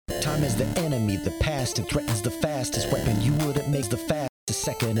Time is the enemy, the past, it threatens the fastest weapon. You wouldn't make the fastest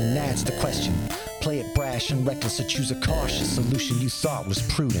second, and that's the question. Play it brash and reckless, or choose a cautious solution you thought was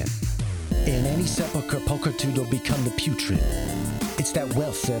prudent. In any sepulcher, pulchritude will become the putrid. It's that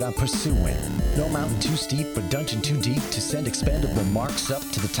wealth that I'm pursuing. No mountain too steep or dungeon too deep to send expendable marks up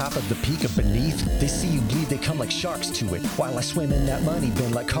to the top of the peak or beneath. They see you bleed, they come like sharks to it, while I swim in that money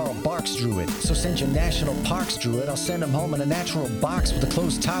bin like Carl Barks drew it. So send your national parks druid, I'll send him home in a natural box with a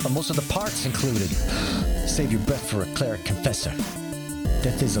closed top and most of the parts included. Save your breath for a cleric confessor.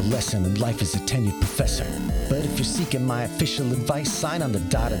 Death is a lesson and life is a tenured professor. But if you're seeking my official advice, sign on the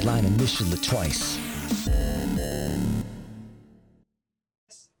dotted line, initial it twice.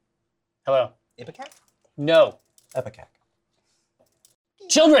 Hello. Ipecac? No. Epicac.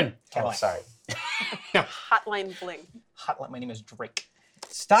 Children. Oh, sorry. Hotline bling. Hotline. My name is Drake.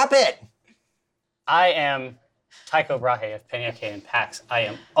 Stop it! I am Tycho Brahe of Penny Arcade and PAX. I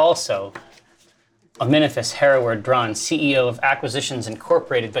am also a Minifus Hereward Drawn, CEO of Acquisitions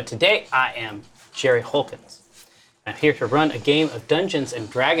Incorporated, but today I am Jerry Holkins. I'm here to run a game of Dungeons and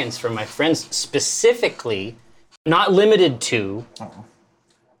Dragons for my friends, specifically, not limited to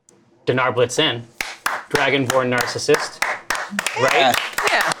Dinar Blitzen, Dragonborn Narcissist, right?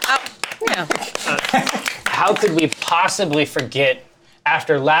 Yeah. How could we possibly forget,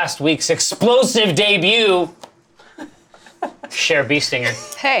 after last week's explosive debut, Cher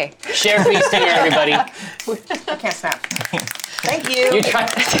Beestinger. Hey. Cher Beestinger, everybody. I can't snap. Thank you. You tried.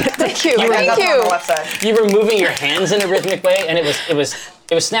 Thank you. I got Thank nothing on the you. left side. You were moving your hands in a rhythmic way, and it was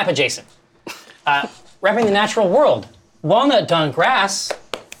snap adjacent. Repping the natural world. Walnut Dawn Grass,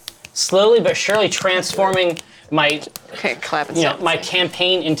 slowly but surely transforming my Okay, clap and my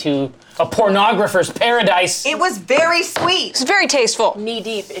campaign into a pornographer's paradise. It was very sweet. It's very tasteful. Knee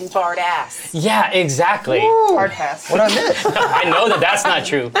deep in barred ass. Yeah, exactly. Hard pass. What I missed? I know that's not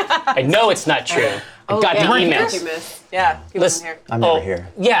true. I know it's not true. I got the emails. You missed. Yeah, he wasn't here. I'm never here.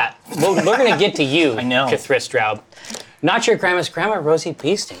 Yeah, well, we're going to get to you, I know. Kathris Straub. Not your grandma's grandma, Rosie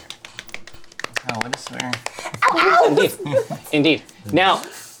Beestinger. Oh, what a swear. Indeed. Now,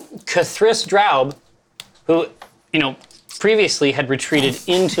 Kathris Straub, who, previously had retreated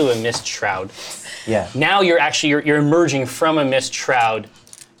into a mist shroud. Yeah. Now you're emerging from a mist shroud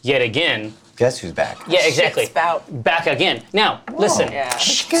yet again. Guess who's back? Yeah, exactly. Spout. Back again. Now, listen. Yeah.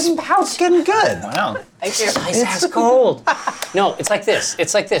 It's getting good. Wow. Thank you. Ice ass cold. No, it's like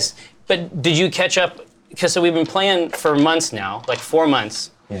this. But did you catch up? Because we've been playing for months now, like 4 months.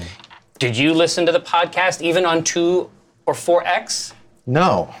 Yeah. Did you listen to the podcast even on 2 or 4X?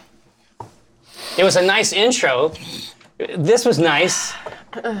 No. It was a nice intro. This was nice,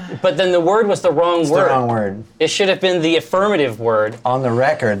 but then the word was the wrong word. The wrong word. It should have been the affirmative word. On the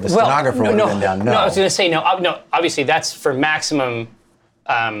record, the stenographer would have been down. No. I was going to say no. Obviously, that's for maximum,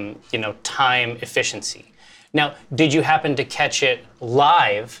 time efficiency. Now, did you happen to catch it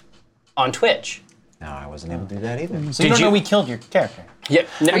live on Twitch? No, I wasn't able to do that either. So you don't know we killed your character? Yeah.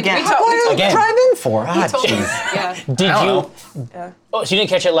 No, Again. What did Again. I drive in for? Ah, jeez. Yeah. Did you? Oh, so you didn't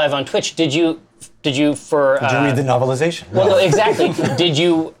catch it live on Twitch? Did you? Did you for? Did you read the novelization? Well, no, exactly. Did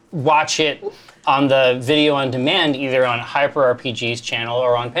you watch it on the video on demand, either on Hyper RPG's channel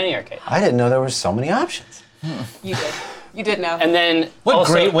or on Penny Arcade? I didn't know there were so many options. You did. You did know. And then What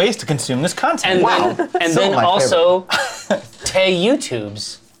also, great ways to consume this content. And So then my also Tay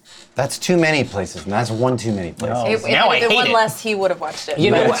YouTube's. That's too many places, and that's one too many places. No. if Now I there hate one it. less, he would have watched it.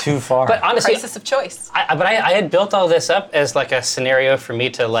 You know Went what? too far. But honestly, Crisis of choice. I had built all this up as like a scenario for me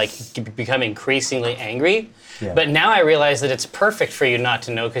to become increasingly angry. Yeah. But now I realize that it's perfect for you not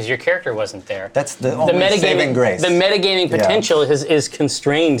to know because your character wasn't there. That's the only saving grace. The metagaming potential is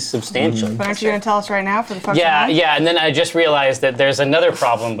constrained substantially. But aren't you going to tell us right now for the fuck? Yeah, and then I just realized that there's another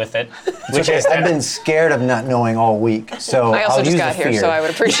problem with it, which is I've that been scared of not knowing all week, so I also I'll just use got the here, fear. so I would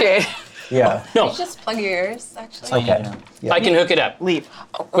appreciate. Yeah. no, Just plug your ears, actually. Okay. Yeah. I can hook it up. Leave.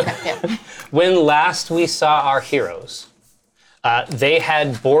 Yeah. When last we saw our heroes, they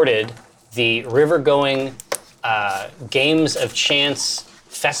had boarded the river-going Games of Chance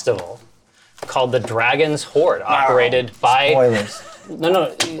festival called the Dragon's Horde, operated by... Spoilers.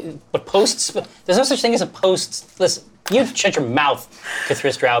 No, but posts... There's no such thing as a post... Listen, you shut your mouth,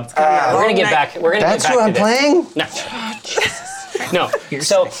 Kathris Straub. We're going to get back... That's get who back I'm to playing? this. No.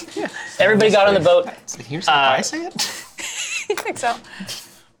 So, everybody got on the boat. Here's how I say it. I think so.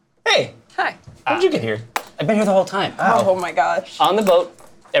 Hey, Hi. how did you get here? I've been here the whole time. Oh my gosh. On the boat.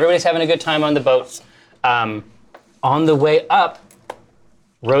 Everybody's having a good time on the boat. On the way up,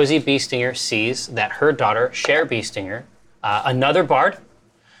 Rosie Beestinger sees that her daughter, Cher Beestinger, another bard,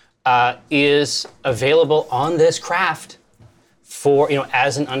 is available on this craft for,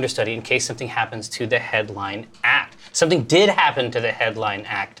 as an understudy in case something happens to the headline act. Something did happen to the headline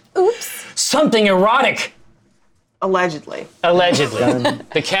act. Oops. Something erotic. Allegedly. Allegedly.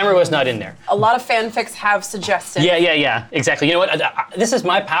 The camera was not in there. A lot of fanfics have suggested. Yeah, exactly. You know what? This is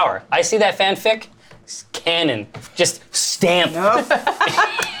my power. I see that fanfic, it's canon, just stamp. Nope.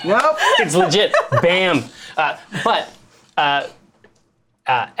 Nope. It's legit. Bam. But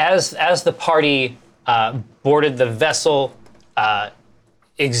as the party boarded the vessel,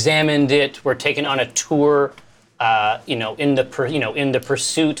 examined it, were taken on a tour, in the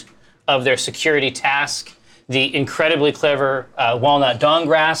pursuit of their security task, the incredibly clever Walnut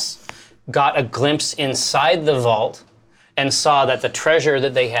Donggrass got a glimpse inside the vault and saw that the treasure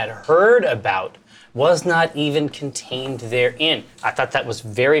that they had heard about was not even contained therein. I thought that was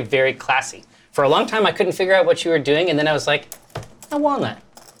very, very classy. For a long time, I couldn't figure out what you were doing, and then I was like, a walnut.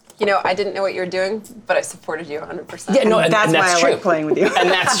 I didn't know what you were doing, but I supported you 100%. Yeah, no, That's and why that's I true. like playing with you. And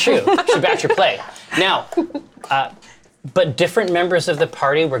that's true. Should back your play. Now, but different members of the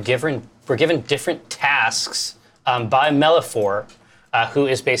party were given different tasks by Melifor, who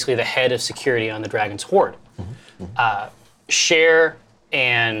is basically the head of security on the Dragon's Hoard. Cher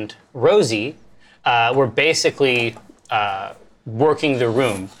and Rosie were basically working the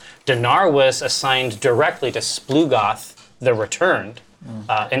room. Dinar was assigned directly to Splugoth the Returned,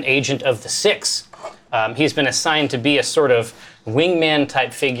 an agent of the Six. He's been assigned to be a sort of wingman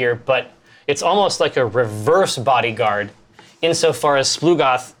type figure, but it's almost like a reverse bodyguard insofar as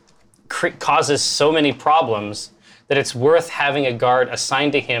Splugoth causes so many problems that it's worth having a guard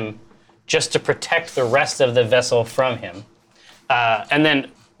assigned to him just to protect the rest of the vessel from him. And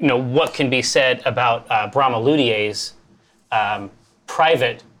then, what can be said about Brahma Ludier's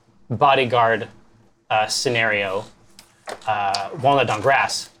private bodyguard scenario, Walnut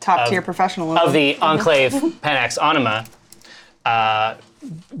Donggrass. Top tier professional. Of the Enclave Panax Anima,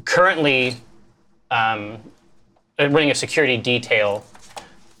 currently running a security detail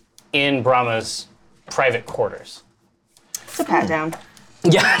in Brahma's private quarters. It's a pat down.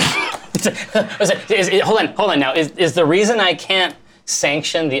 Yeah. Hold on now. Is the reason I can't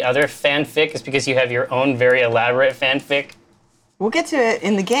sanction the other fanfic is because you have your own very elaborate fanfic? We'll get to it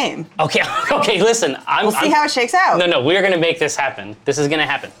in the game. Okay, listen. We'll see how it shakes out. No, we're going to make this happen. This is going to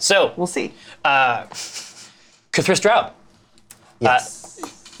happen. So, We'll see. Cthulhu Stroud, Yes.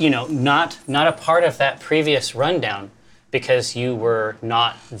 not a part of that previous rundown because you were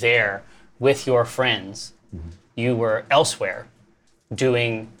not there with your friends. Mm-hmm. You were elsewhere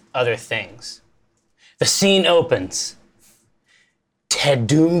doing other things. The scene opens. Ted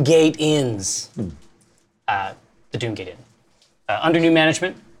Doomgate ends. The Doomgate Inn. Under new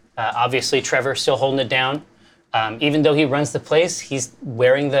management, obviously Trevor still holding it down. Even though he runs the place, he's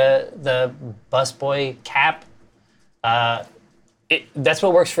wearing the busboy cap. That's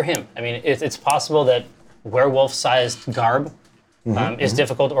what works for him. I mean, it's possible that werewolf-sized garb is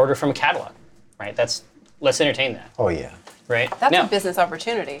difficult to order from a catalog, right? Let's entertain that. Oh, yeah. Right? That's Now, a business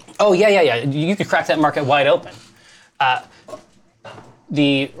opportunity. oh, yeah. You could crack that market wide open.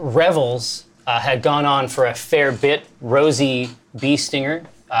 The revels had gone on for a fair bit. Rosie Bee Stinger,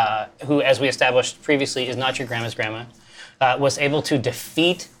 who, as we established previously, is not your grandma's grandma, was able to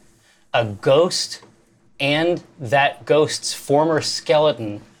defeat a ghost and that ghost's former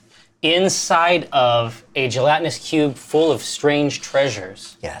skeleton inside of a gelatinous cube full of strange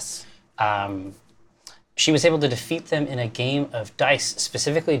treasures. Yes. She was able to defeat them in a game of dice,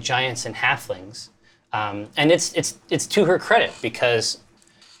 specifically giants and halflings. And it's to her credit because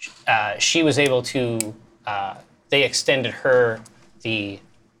she was able to, they extended her the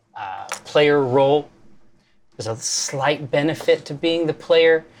player role. There's a slight benefit to being the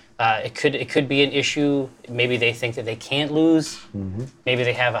player. It could be an issue. Maybe they think that they can't lose. Mm-hmm. Maybe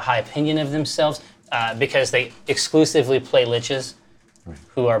they have a high opinion of themselves because they exclusively play liches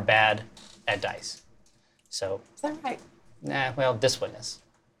who are bad at dice. So, Is that right? well, this one is.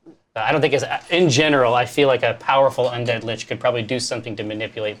 I don't think in general, I feel like a powerful undead lich could probably do something to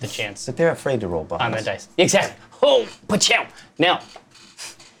manipulate the chance But they're afraid to roll on the bombs. dice. Exactly. Oh, pachow. Now,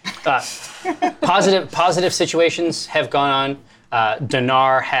 positive situations have gone on.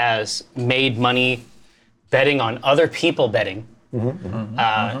 Dinar has made money betting on other people betting.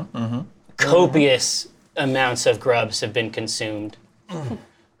 Copious amounts of grubs have been consumed.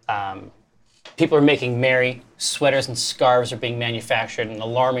 People are making merry. Sweaters and scarves are being manufactured at an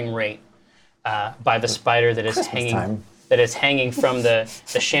alarming rate by the spider that is hanging from the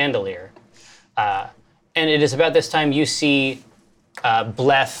chandelier. And it is about this time you see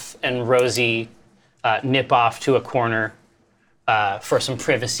Bleth and Rosie nip off to a corner for some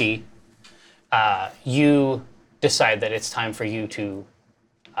privacy. You decide that it's time for you to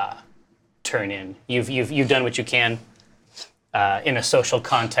turn in. You've done what you can in a social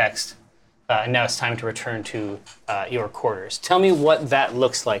context, and now it's time to return to your quarters. Tell me what that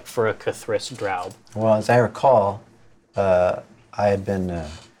looks like for a Cthulhu Drow. Well, as I recall, I had been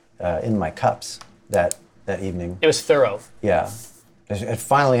in my cups that evening. It was thorough. Yeah. I had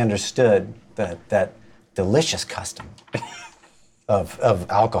finally understood that delicious custom of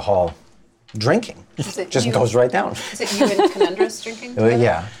alcohol drinking. Just goes right down. Is it you and Conundrus drinking?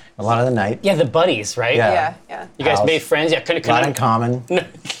 Yeah. A lot of the night. Yeah, the buddies, right? Yeah. Yeah. You guys House. made friends. Yeah, A lot in common.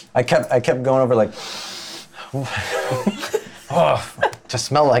 I kept going over like, oh, to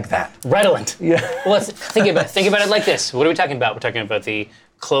smell like that. redolent. Yeah. Well, let's think about it like this. What are we talking about? We're talking about the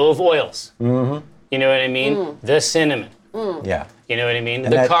clove oils. Mm-hmm. You know what I mean? The cinnamon. Yeah. You know what I mean?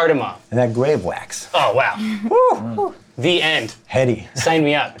 And the that- cardamom. And that grave wax. Oh wow. The end. Heady. Sign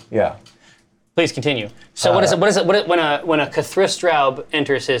me up. Yeah. Please continue. So what is it? When a Cthulhu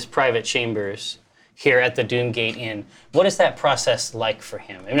enters his private chambers here at the Doomgate Inn, what is that process like for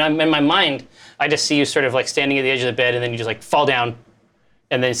him? I mean, in my mind, I just see you sort of like standing at the edge of the bed, and then you just like fall down,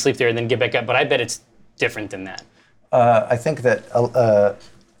 and then sleep there, and then get back up. But I bet it's different than that. I think that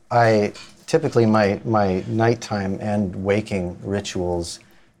I typically my nighttime and waking rituals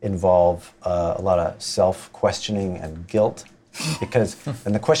involve a lot of self-questioning and guilt,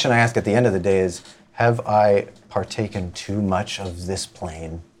 and the question I ask at the end of the day is, have I partaken too much of this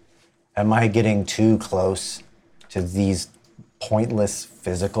plane? Am I getting too close to these pointless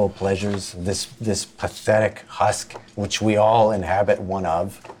physical pleasures, this pathetic husk which we all inhabit one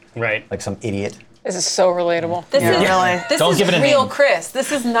of, Right. like some idiot? This is so relatable. This is Really? this Don't is give it a real name. Chris.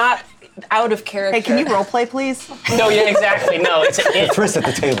 This is not out of character. Hey, can you role play, please? No, yeah, exactly. No, it's it. Chris at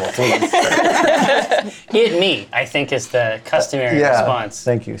the table, please. It me, I think, is the customary response.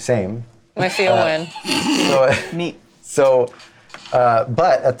 Thank you. Same. I feel win. So, Neat.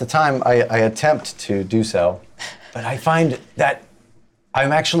 but at the time, I attempt to do so, but I find that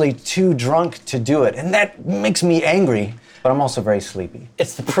I'm actually too drunk to do it, and that makes me angry. But I'm also very sleepy.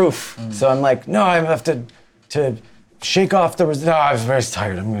 It's the proof. So I'm like, no, I have to shake off the. No, I was very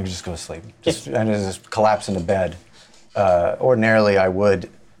tired. I'm gonna just go to sleep. And I just collapse into bed. Ordinarily, I would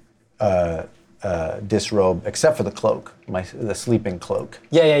disrobe, except for the cloak, the sleeping cloak.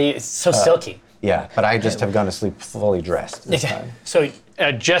 Yeah, it's so silky. Yeah, but I just have gone to sleep fully dressed this time. So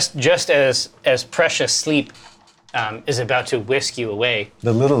just as precious sleep is about to whisk you away,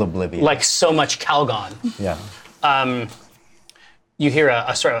 The little oblivion. like so much Calgon, Yeah. you hear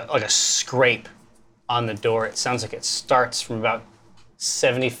a sort of like a scrape on the door. It sounds like it starts from about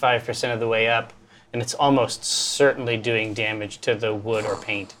 75% of the way up, and it's almost certainly doing damage to the wood or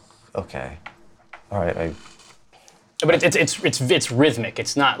paint. Okay. All right. But it's rhythmic.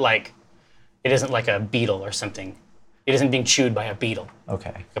 It's not like, it isn't like a beetle or something. It isn't being chewed by a beetle,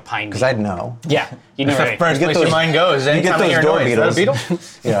 Okay. a pine beetle. Because I'd know. Yeah, you know right. First place your mind goes. You get Anytime I hear those a door noise, is that a beetles.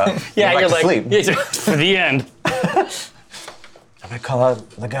 beetle? Yeah. Yeah, Go you're back to like, sleep. it's for the end. I call out,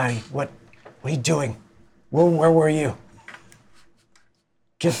 Legati, what are you doing? Where were you?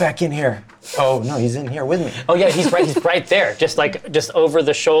 Get back in here. Oh no, he's in here with me. Oh yeah, he's right there, just over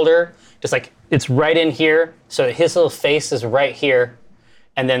the shoulder, just like it's right in here. So his little face is right here,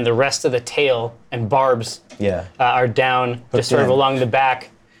 and then the rest of the tail and barbs Yeah. are down, just sort of in. along the back,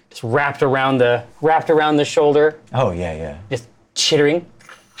 just wrapped around the shoulder, Oh yeah. just chittering.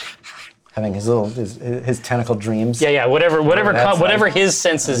 Having his tentacle dreams. Yeah, whatever that's whatever like- his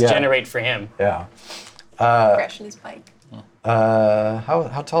senses Yeah. generate for him. Yeah. Crashing his bike.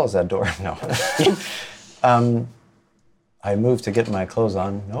 How tall is that door? No. I moved to get my clothes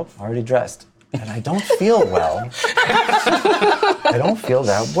on. Nope, already dressed. And I don't feel well. I don't feel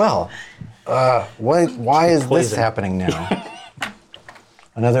that well. Why is this Poison. happening now?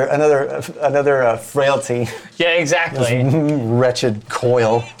 Another frailty, Yeah, exactly. wretched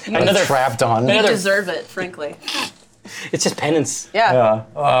coil Another- trapped on. You Another- deserve it, frankly. It's just penance. Yeah.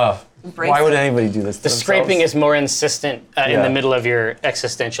 Yeah. Embrace Why would it. anybody do this? The scraping is more insistent in Yeah. the middle of your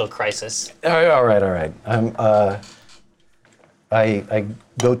existential crisis. All right. I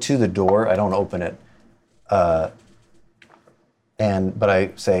go to the door. I don't open it, but I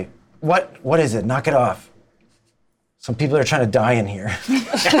say, "What is it? Knock it off! Some people are trying to die in here."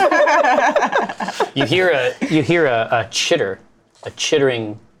 You hear a chitter, a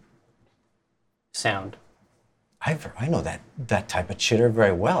chittering sound. I know that type of chitter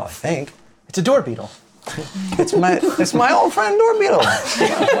very well. I think It's a door beetle. it's my old friend Door Beetle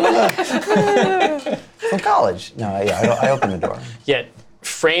from college. No, yeah, I open the door. Yet,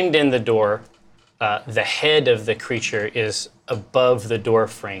 framed in the door, the head of the creature is above the door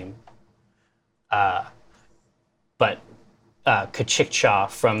frame. but Kachikcha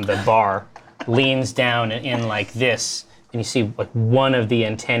from the bar leans down in like this, and you see like one of the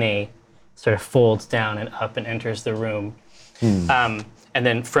antennae sort of folds down and up and enters the room. And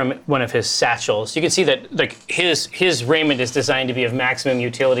then from one of his satchels, you can see that like his raiment is designed to be of maximum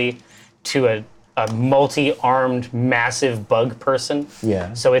utility to a multi-armed, massive bug person.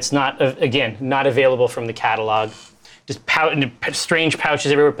 Yeah. So it's not, again, not available from the catalog. Just strange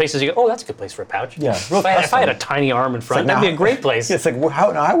pouches everywhere, places you go, oh, that's a good place for a pouch. Yeah, If I had a tiny arm in front, like, that'd be no. a great place. It's like,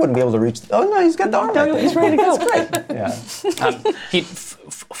 how? No, I wouldn't be able to reach. Oh no, he's got the arm. No, he's ready to go. That's great. Yeah. He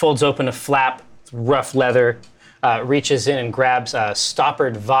folds open a flap, rough leather, reaches in and grabs a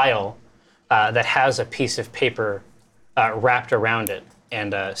stoppered vial that has a piece of paper wrapped around it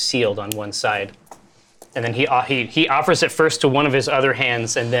and sealed on one side. And then he offers it first to one of his other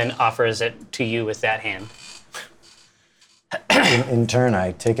hands and then offers it to you with that hand. In turn,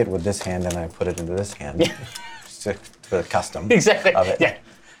 I take it with this hand and I put it into this hand. Yeah. Just for the custom Exactly. of it. Yeah.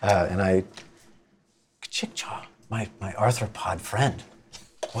 And I, Chickchaw, my arthropod friend.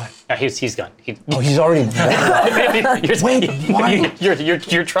 What? He's gone. He's already dead.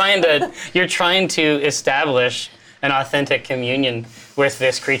 You're trying to establish an authentic communion with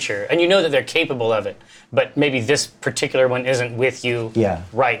this creature, and you know that they're capable of it. But maybe this particular one isn't with you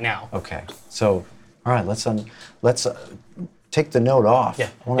right now. Okay. So, all right, let's take the note off.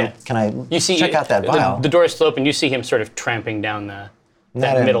 Yeah. Can I check out that vial? The door is still open. You see him sort of tramping down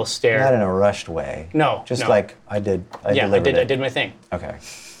that middle stair. Not in a rushed way. No. Just no. like I did. I did my thing. Okay.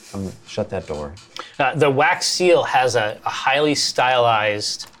 Shut that door. The wax seal has a highly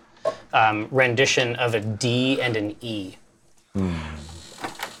stylized rendition of a D and an E.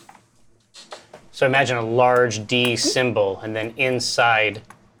 So imagine a large D symbol, and then inside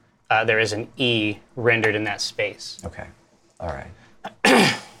there is an E rendered in that space. Okay. All right.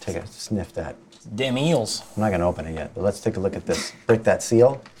 Take a sniff that. Damn eels. I'm not going to open it yet, but let's take a look at this. Break that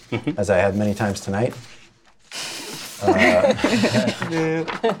seal, as I have many times tonight. Boo.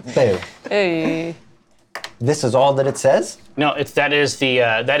 Hey. This is all that it says? No, that is the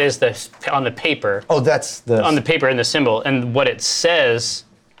on the paper. Oh, that's the... On the paper and the symbol, and what it says.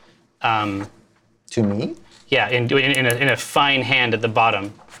 To me? Yeah, in a fine hand at the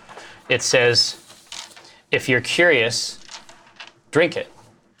bottom, it says, "If you're curious, drink it.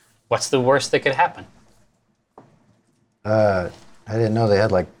 What's the worst that could happen?" I didn't know they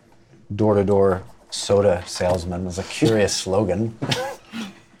had like door-to-door soda salesman. It was a curious slogan.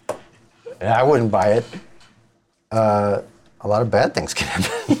 I wouldn't buy it. A lot of bad things can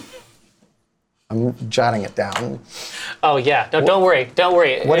happen. I'm jotting it down. Oh yeah, no, don't worry.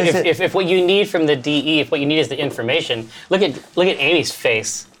 What is it? If what you need from the DE, if what you need is the information, look at Amy's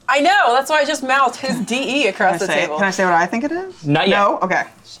face. I know. That's why I just mouthed his DE across the table. Can I say what I think it is? Not yet. No? Okay.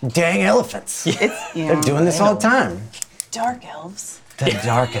 Dang elephants. They're doing this all the time. Dark elves. The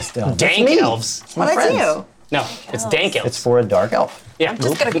darkest elf. Dank That's me. elves. It's my What I friends. do? No, it's dank elves. It's for a dark elf. Yeah. I'm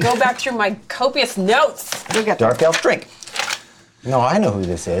just gonna go back through my copious notes. You'll get there. Dark elf drink. No, I know who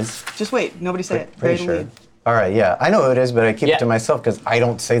this is. Just wait. Nobody say it. Pretty Bury the sure. lead. All right, yeah. I know who it is, but I keep Yeah. it to myself because I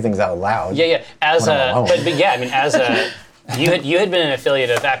don't say things out loud. Yeah. As When I'm a, alone. but yeah, I mean, as a, you had been an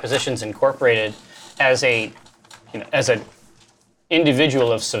affiliate of Acquisitions Incorporated as a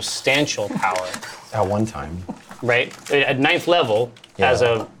individual of substantial power, At one time. right? At 9th level,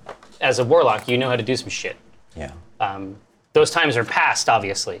 Yeah. as a warlock, you know how to do some shit. Yeah. Those times are past,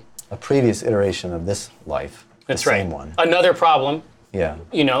 obviously. A previous iteration of this life. That's the right. Same one. Another problem, Yeah.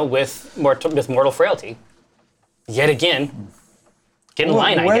 with mortal frailty. Yet again, get in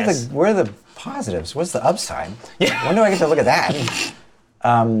line, I guess. Where are the positives? What's the upside? Yeah. When do I get to look at that?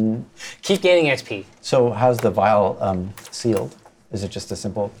 Keep gaining XP. So how's the vial sealed? Is it just a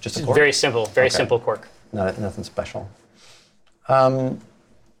cork? Very simple, simple cork. Nothing special. Hair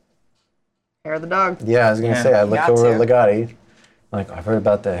of the dog. Yeah, I was gonna say I looked got over at to. Legati. Like, I've heard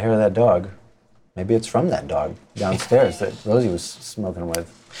about the hair of that dog. Maybe it's from that dog downstairs that Rosie was smoking with.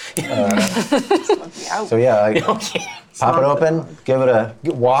 So yeah, I pop it open, give it a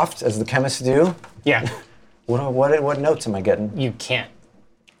waft as the chemists do. Yeah. What notes am I getting? You can't.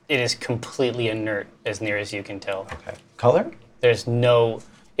 It is completely inert as near as you can tell. Okay. Color? There's no.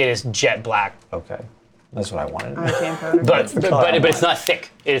 It is jet black, Okay. That's what I wanted. Jam powder. but color I it's not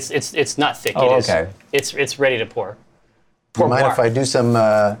thick. It's not thick. Oh, It is- okay. It's ready to pour. Do you mind more. if I do some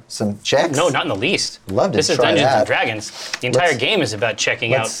checks? No, not in the least. Love to This is try Dungeons that. and Dragons. The entire Let's- game is about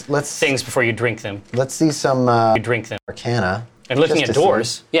checking out let's- things before you drink them. Let's see some You drink them arcana. and looking just at to see.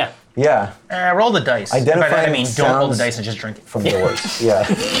 doors. Yeah. Yeah, Roll the dice. Identifying By that I mean, don't roll the sounds dice and just drink it. from doors. Yeah.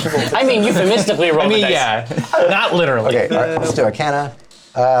 I mean, euphemistically roll I mean, the dice. yeah, not literally. Okay, all right, let's do arcana.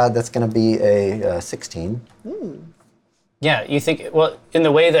 That's going to be a 16. Yeah, you think in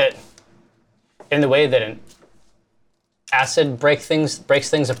the way that an acid breaks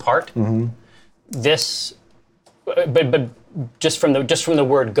things apart. This, but just from the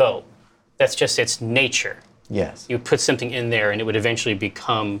word go, that's just its nature. Yes. You put something in there, and it would eventually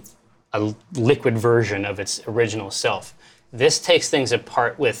become a liquid version of its original self. This takes things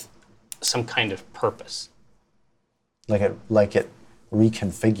apart with some kind of purpose. Like it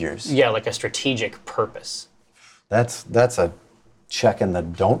reconfigures. Yeah, like a strategic purpose. That's a check in the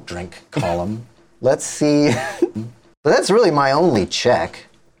don't drink column. Let's see. But that's really my only check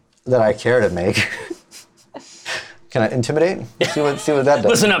that I care to make. Can I intimidate? See what that does.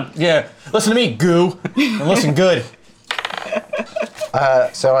 Listen up. Yeah. Listen to me, goo. And listen good.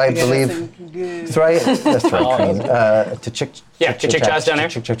 So I believe that's right, Queen. Chick-Cha's down there.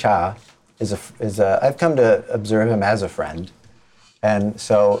 Chick-Cha is I've come to observe him as a friend, and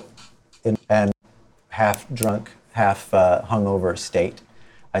so in half drunk, half hungover state,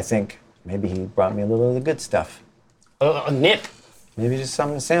 I think maybe he brought me a little of the good stuff. A nip. Maybe just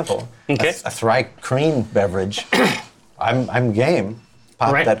something to sample. Okay. A Thry cream beverage. I'm game.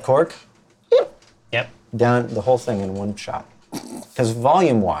 Pop Right. that cork. Yep. Down the whole thing in one shot. Because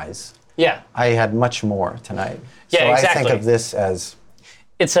volume-wise, Yeah. I had much more tonight. Yeah, so exactly. I think of this as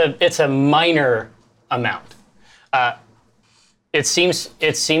It's a minor amount. It seems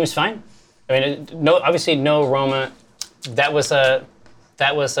fine. I mean, obviously no aroma. That was a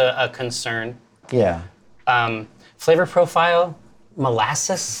concern. yeah. Flavor profile,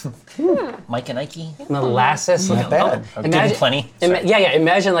 molasses. Mike and Ike. Molasses. Not bad. I've given plenty. Yeah.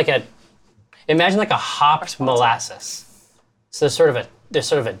 Imagine like a hopped molasses. So there's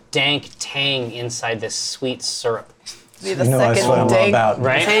sort of a dank tang inside this sweet syrup. Be the You know that's second what I'm all dank about.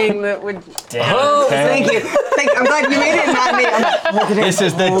 Right? thing that would. Oh, thank you. I'm glad you made it, not me. This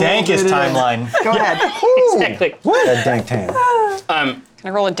is the dankest timeline. Go ahead. Exactly. That dank tan. Can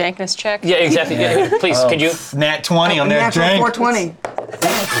I roll a dankness check? Yeah, exactly. Yeah. Please, could you? Nat 20 on that Natural dank. 420.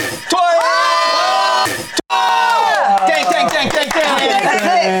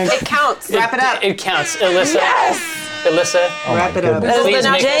 Dank. It counts. Wrap it up. It counts. Alyssa. Oh Wrap my it up. goodness. Please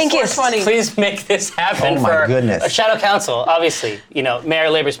the make, dankest. 420. please make this happen Oh my for goodness. a Shadow Council, obviously. May our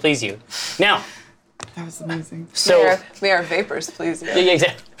labors please you. Now, That was amazing. so... May our vapors please you. Yeah,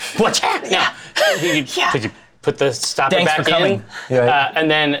 exactly. Watch out! Now, could you put the stopper Thanks back for coming. in? Yeah. And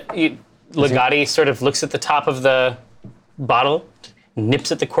then Legati sort of looks at the top of the bottle,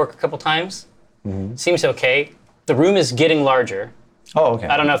 nips at the cork a couple times. Seems okay. The room is getting larger. Oh, okay.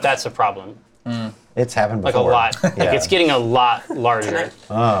 I don't know if that's a problem. It's happened Like a before. lot. Yeah. Like it's getting a lot larger.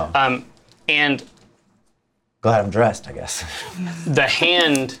 Oh. And Glad I'm dressed, I guess. the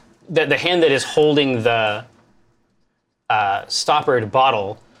hand that is holding the stoppered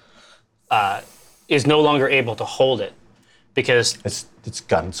bottle is no longer able to hold it because It's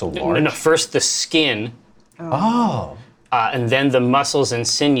gotten so large. no, first the skin, Oh. and then the muscles and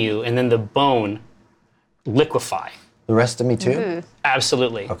sinew, and then the bone liquefy. The rest of me too?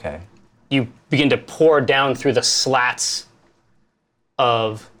 Absolutely. Okay. You begin to pour down through the slats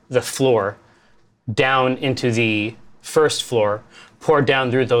of the floor, down into the first floor, pour down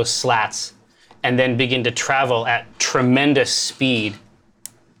through those slats, and then begin to travel at tremendous speed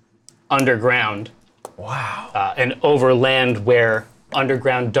underground. Wow. And over land where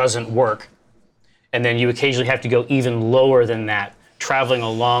underground doesn't work. And then you occasionally have to go even lower than that, traveling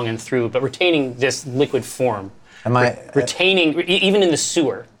along and through, but retaining this liquid form. Am I? Retaining, even in the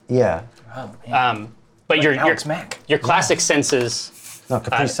sewer. Yeah. Oh, man. But your Alex Mack. your classic senses. No,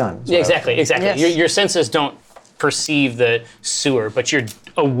 Capri Sun. is Yeah, what I was exactly. Yes. Your senses don't perceive the sewer, but you're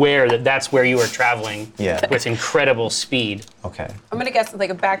aware that that's where you are traveling Yeah. with incredible speed. Okay. I'm gonna guess like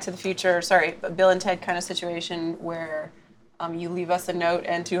a Back to the Future, sorry, a Bill and Ted kind of situation where you leave us a note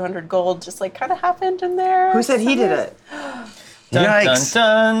and 200 gold just like kind of happened in there. Who said he did it? Dun, Yikes.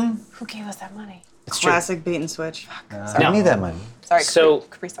 dun, dun. Who gave us that money? It's true. Classic bait and switch. I need that money. Sorry, So-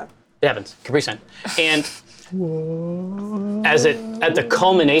 Capri-Sun. It happens. Capri Sun. And at the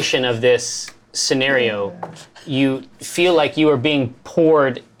culmination of this scenario, you feel like you are being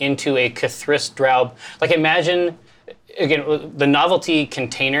poured into a Cathris-Draub. Like imagine, again, the novelty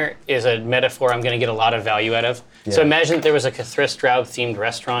container is a metaphor I'm going to get a lot of value out of. So Yeah. imagine there was a Cathris-Draub themed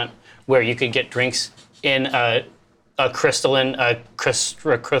restaurant where you could get drinks in a crystal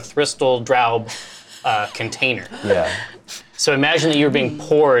Draub container. Yeah. So imagine that you're being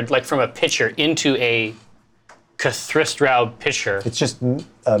poured like from a pitcher into a Cathris-Draub pitcher. It's just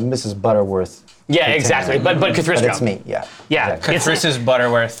Mrs. Butterworth. Yeah, exactly. But Cathris-Draub. But it's me. Yeah. Yeah. Exactly. It's- Chris is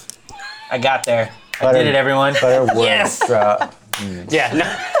Butterworth. I got there. I Butter- did it, everyone. Butterworth. Yes. Yeah, no,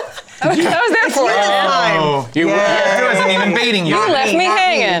 I was there for it, man. Oh, you I wasn't even baiting you. You left me not me.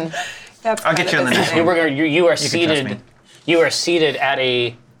 hanging. That's I'll get you on the next one. you are trust seated. me. You are seated at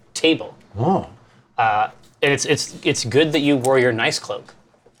a table. Oh. And it's good that you wore your nice cloak,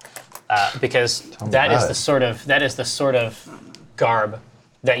 because that is about the sort of garb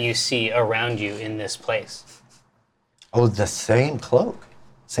that you see around you in this place. Oh, the same cloak?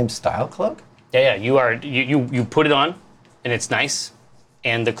 Same style cloak? Yeah, you put it on, and it's nice,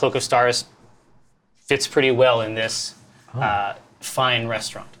 and the Cloak of Stars fits pretty well in this fine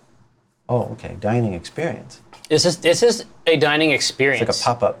restaurant. Oh, okay. Dining experience. This is a dining experience. It's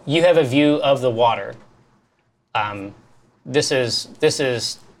like a pop-up. You have a view of the water. This is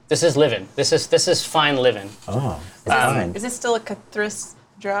living. This is fine living. Oh, fine. Is it still a Cathris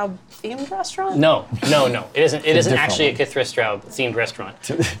Drow themed restaurant? No. It isn't. It isn't different actually a one. Kithris Drow themed restaurant.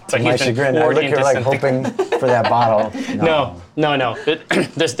 To But my he's been chagrin, I poured look here into like something. hoping for that bottle. No.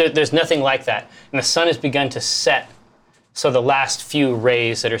 There's nothing like that. And the sun has begun to set, so the last few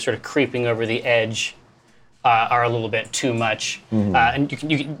rays that are sort of creeping over the edge are a little bit too much. And you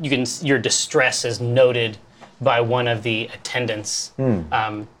can your distress is noted by one of the attendants.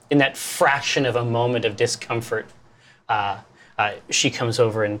 In that fraction of a moment of discomfort, she comes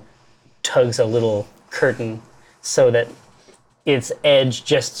over and tugs a little curtain so that its edge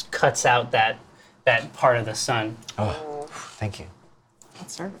just cuts out that part of the sun. Oh, thank you. What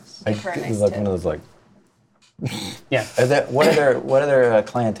service? I for a nice like tip. one of those like. Yeah. What other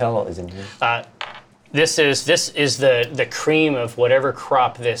clientele is in here? This is the cream of whatever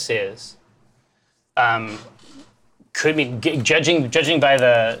crop this is. Could be judging by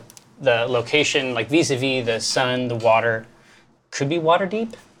the location, like vis-a-vis the sun, the water, could be water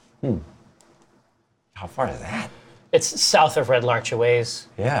deep. How far is that? It's south of Red Larch a ways,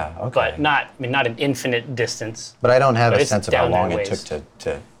 Yeah. Okay. but not an infinite distance. But I don't have but a it's sense of how down there long it ways. took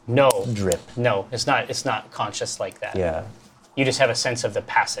to No drip. No, it's not conscious like that. Yeah. You just have a sense of the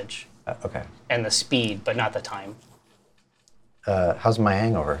passage Okay. and the speed, but not the time. How's my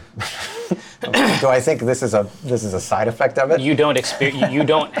hangover? Do I think this is a side effect of it? You don't experience. You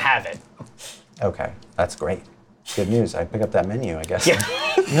don't have it. Okay, that's great. Good news. I pick up that menu, I guess. Yeah.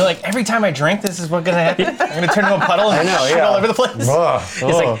 You're like, every time I drink, this is what's gonna happen. I'm gonna turn into a puddle and shit all over the place. Ugh. It's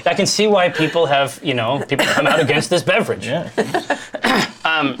like, I can see why people have, people come out against this beverage. Yeah.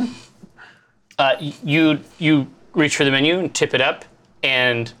 You reach for the menu and tip it up,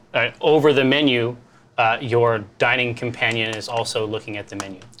 and over the menu, your dining companion is also looking at the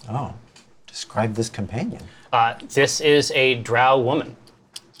menu. Oh, describe this companion. This is a drow woman.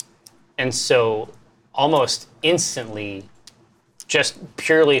 And so almost instantly, just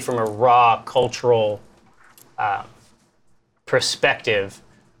purely from a raw cultural perspective,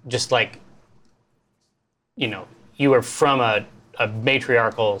 just like, you are from a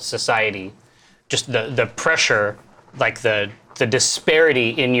matriarchal society, just the pressure, like the disparity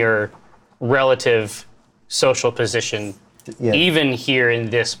in your relative social position, Yeah. even here in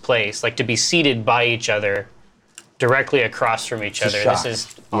this place, like to be seated by each other, directly across from each other. shock. This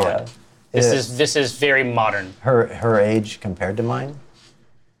is odd. Yeah. This is very modern, Her age compared to mine?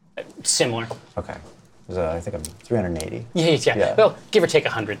 similar. Okay. I think I'm 380. Yeah. Yeah. Well, give or take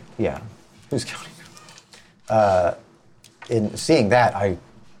 100. Yeah. Who's counting? In seeing that, I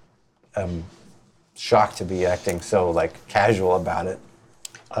am shocked to be acting so like casual about it.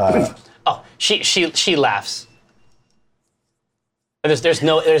 Oh, she laughs. There's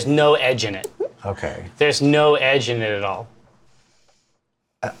no edge in it. Okay. There's no edge in it at all.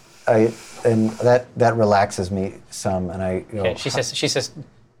 And that relaxes me some, and I go. Okay, she says,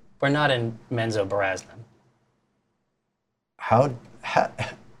 we're not in Menzo Baraznan.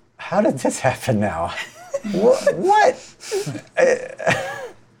 How did this happen now? What?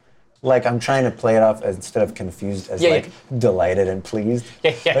 Like I'm trying to play it off instead of confused as delighted and pleased.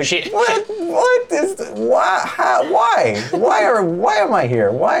 Yeah. Like, what is why am I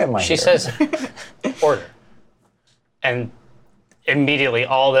here? Why am I She here? says, order. And immediately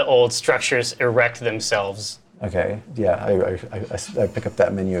all the old structures erect themselves. Okay, yeah, I pick up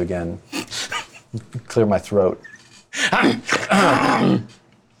that menu again. Clear my throat.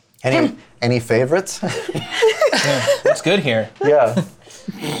 Any favorites? What's good here? Yeah.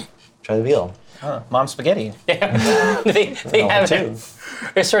 Try the veal. Mom spaghetti. they have too.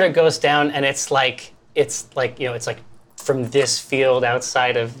 it sort of goes down, and it's like from this field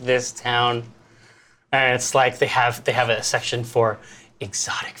outside of this town, and it's like they have a section for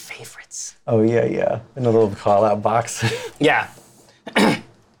exotic favorites. Oh yeah. In a little call-out box. Yeah.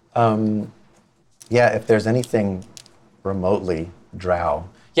 Yeah, if there's anything remotely drow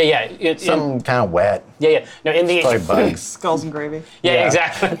Yeah. Some kind of wet. Yeah. No, in the Probably bugs. Skulls and gravy. yeah,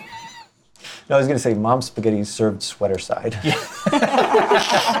 exactly. No, I was going to say mom's spaghetti served sweater side.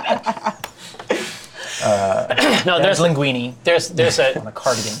 No, There's there's linguine there's on a a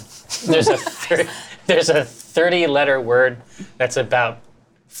cardigan. there's a 30-letter word that's about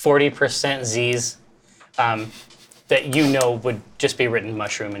 40% Z's that you know would just be written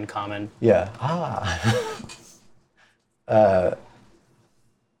mushroom in common. Yeah.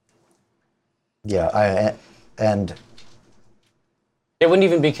 Yeah. And It wouldn't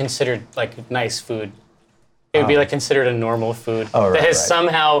even be considered like nice food. It would be like considered a normal food right, that has right.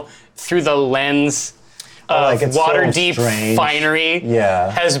 somehow, through the lens of like it's so water-deep strange. finery, Yeah.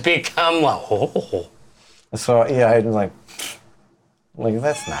 has become like, oh. so yeah, I'm like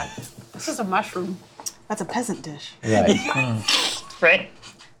that's not This is a mushroom. That's a peasant dish. right. Right?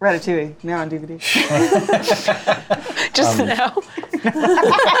 Ratatouille, now on DVD. Just now.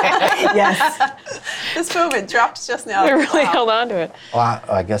 Yes. This moment dropped just now. I really held on to it. Well,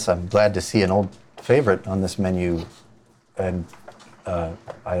 I guess I'm glad to see an old favorite on this menu, and I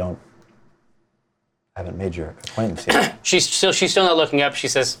haven't made your acquaintance yet. She's still not looking up. She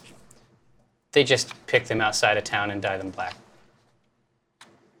says, they just pick them outside of town and dye them black.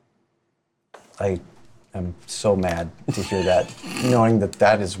 I am so mad to hear that, knowing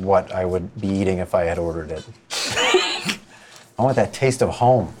that is what I would be eating if I had ordered it. I want that taste of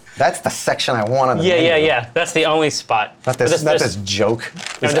home. That's the section I want on the menu. Yeah. That's the only spot. Not this joke.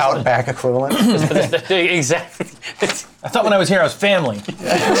 This Outback equivalent. Exactly. It's I thought when I was here I was family.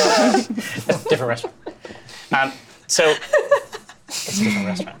 a different restaurant. So it's a different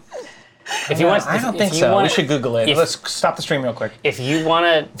restaurant. If you want, I don't think you so. wanna- We should Google it. if- Let's stop the stream real quick. If you want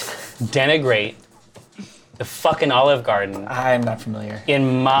to denigrate the fucking Olive Garden I'm not familiar.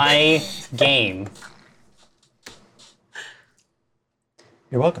 in my game,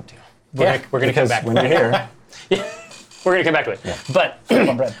 You're welcome to. we're gonna come Because back. when you're here, We're gonna come back to it. But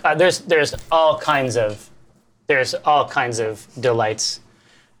On bread. there's all kinds of delights.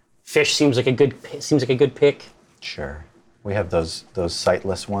 Fish seems like a good pick. sure. We have those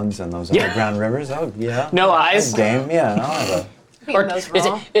sightless ones and those underground rivers. Oh yeah. No eyes. Game. Yeah. I'll have Or those is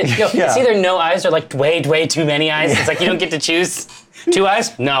raw. it's Yeah. either no eyes or like way too many eyes. It's like you don't get to choose 2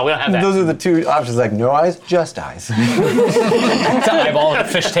 eyes. No, we don't have that. Those are the two options. Like no eyes, just eyes. It's an eyeball and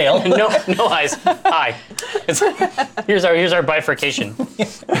a fishtail. no eyes. Eye. Here's our bifurcation.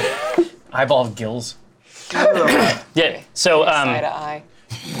 Eyeball of gills. Yeah. So Eye to eye.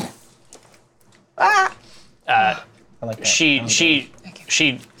 I like that. she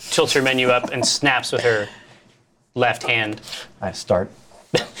tilts her menu up and snaps with her left hand. I start.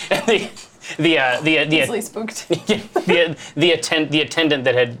 Easily spooked. the attendant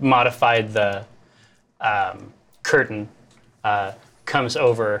that had modified the curtain comes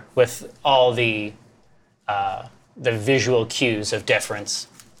over with all the visual cues of deference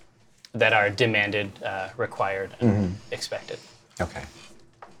that are demanded, required, and expected. Okay.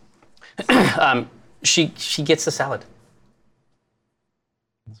 She gets the salad.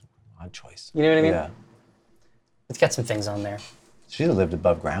 Odd choice. You know what I mean? Yeah. It's got some things on there. She lived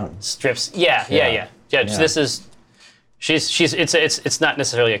above ground. Strips. Yeah. This is. She's. It's not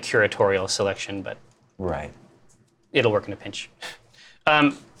necessarily a curatorial selection, but Right. it'll work in a pinch.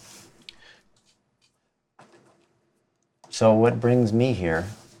 So what brings me here?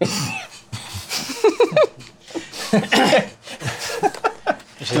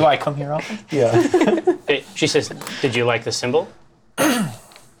 Do I come here often? Yeah. She says, "Did you like the symbol?"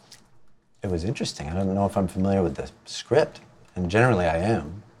 It was interesting. I don't know if I'm familiar with the script, and generally I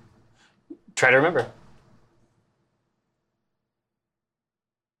am. Try to remember.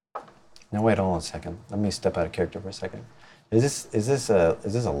 No, wait, hold on a second. Let me step out of character for a second. Is this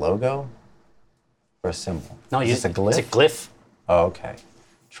a logo or a symbol? No, is this a glyph? It's a glyph. Oh, okay.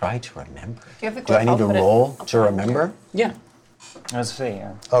 Try to remember. You have the Do I glyph, need I'll to put it- roll I'll to put it remember? Yeah. Let's see.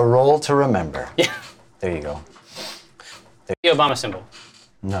 Yeah. A roll to remember. Yeah. There you go. The Obama symbol.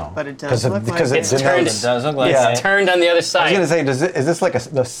 No. But it does look like because it. It's it turned- denotes- It does look like Yeah. it. Turned on the other I was side. gonna say, is this like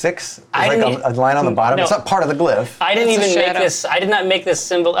the six? Is I like didn't- a line on the bottom? no. It's not part of the glyph. I didn't It's a even make shadow. this. I did not make this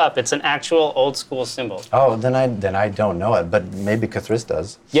symbol up. It's an actual old school symbol. Oh, then I don't know it, but maybe Cathris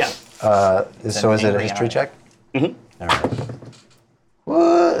does. Yeah. So is it a angry history eye. check? Mm-hmm. All right.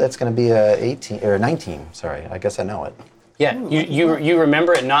 Well, that's going to be a 18 or 19. Sorry, I guess I know it. Yeah. You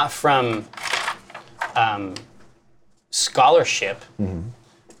remember it not from scholarship,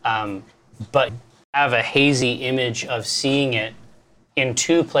 but have a hazy image of seeing it in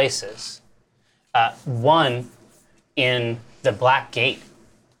 2 places. One in the Black Gate,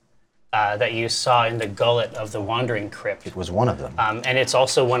 that you saw in the gullet of the Wandering Crypt. It was one of them. And it's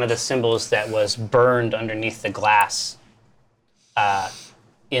also one of the symbols that was burned underneath the glass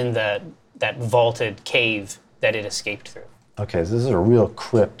in that vaulted cave that it escaped through. Okay, so this is a real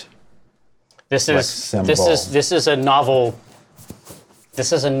crypt. This is a novel.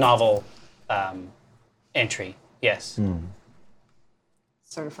 This is a novel entry. Yes.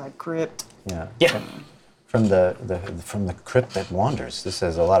 Certified crypt. Yeah. Yeah. From the crypt that wanders. This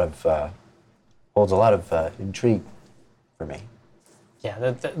has a lot of holds a lot of intrigue for me.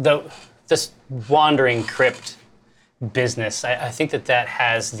 Yeah. This Wandering Crypt business. I think that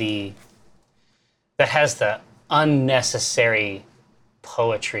has the unnecessary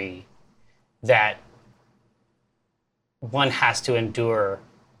poetry that one has to endure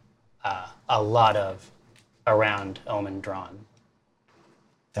a lot of around Omen Drawn.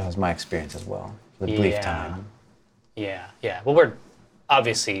 That was my experience as well. The brief time. Yeah. Well,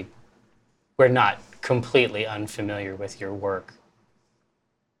 we're not completely unfamiliar with your work.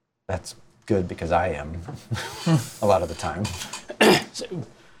 That's good because I am a lot of the time. So,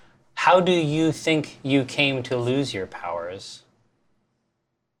 how do you think you came to lose your powers?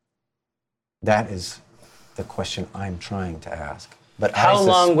 That is the question I'm trying to ask. But How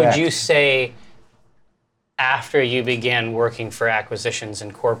long would you suspect- say after you began working for Acquisitions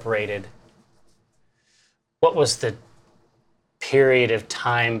Incorporated, what was the period of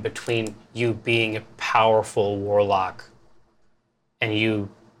time between you being a powerful warlock and you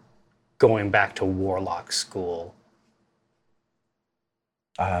going back to warlock school?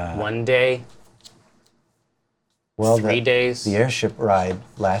 1 day? Well, 3 days? The airship ride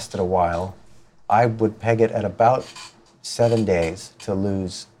lasted a while. I would peg it at about 7 days to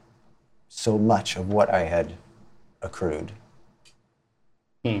lose so much of what I had accrued.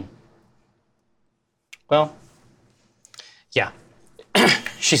 Well, yeah.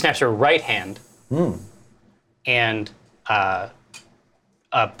 She snaps her right hand, and a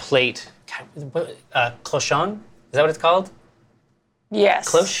plate, clochon? Is that what it's called? Yes.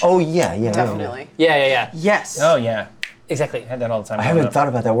 Cloche? Oh, yeah. Definitely. Yeah. Yes. Oh yeah, Exactly. I had that all the time. I growing haven't up. thought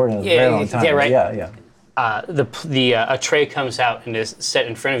about that word in a very long time. yeah, right. Yeah. A tray comes out and is set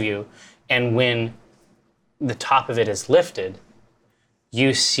in front of you, and when the top of it is lifted,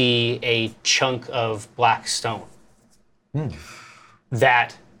 you see a chunk of black stone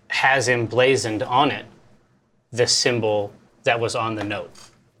that has emblazoned on it the symbol that was on the note.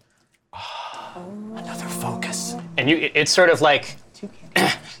 Another focus. And it's sort of like,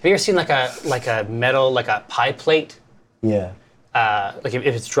 have you ever seen like a metal, like a pie plate? Yeah. Like if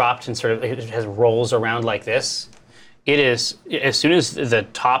it's dropped and sort of it has rolls around like this, it is, as soon as the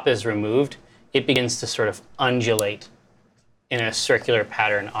top is removed, it begins to sort of undulate in a circular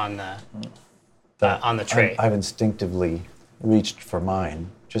pattern on the tray. I've instinctively reached for mine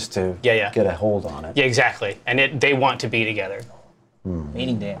just to Yeah. get a hold on it. Yeah, exactly. And they want to be together.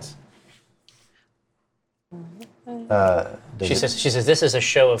 Mating dance. She says, this is a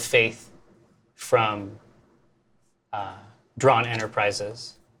show of faith from Drawn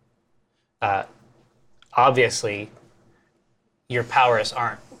Enterprises. Obviously, your powers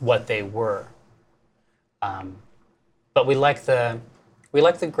aren't what they were, but we like the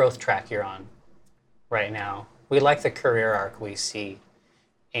growth track you're on right now. We like the career arc we see,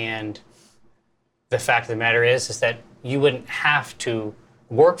 and the fact of the matter is that you wouldn't have to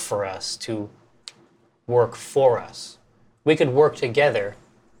work for us to work for us. We could work together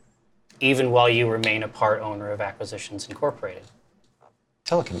even while you remain a part owner of Acquisitions Incorporated.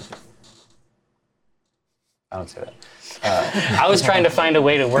 Telekinesis. I don't say that. I was trying to find a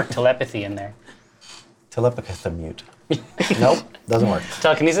way to work telepathy in there. Telepathamute. Nope, doesn't work.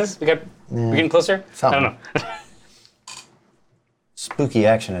 Telekinesis? We're getting closer? Something. I don't know. Spooky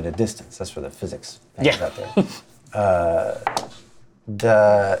action at a distance. That's where the physics hangs Yeah. out there.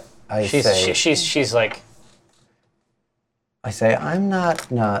 She's like, I say, I'm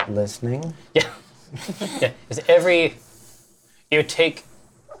not listening. yeah. You take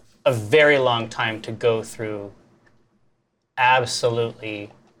a very long time to go through absolutely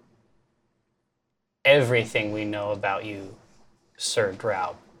everything we know about you, Sir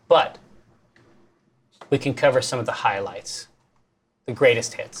Drow. But we can cover some of the highlights, the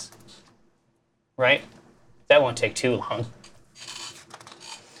greatest hits, right? That won't take too long.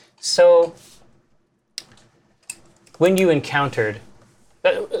 So, when you encountered,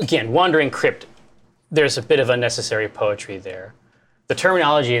 again, Wandering Crypt, there's a bit of unnecessary poetry there. The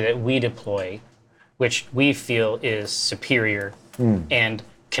terminology that we deploy, which we feel is superior and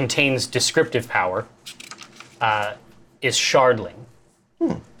contains descriptive power, is shardling.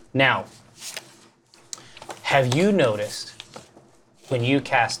 Now, have you noticed when you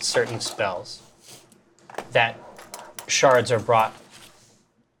cast certain spells, that shards are brought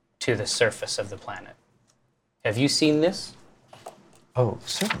to the surface of the planet. Have you seen this? Oh,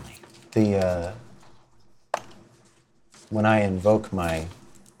 certainly. When I invoke my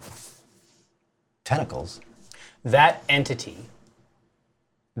tentacles, That entity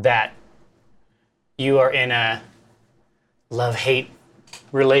that you are in a love-hate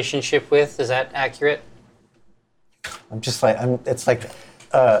relationship with, is that accurate? it's like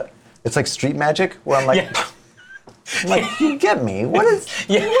street magic where I'm like, Yeah. I'm like, you get me? What is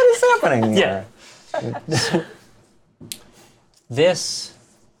happening here? Yeah. This,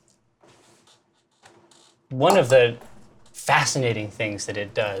 one of the fascinating things that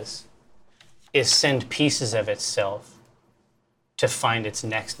it does is send pieces of itself to find its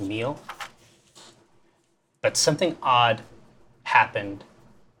next meal. But something odd happened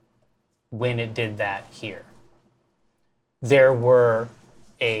when it did that here. There were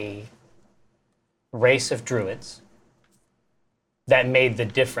a race of druids that made the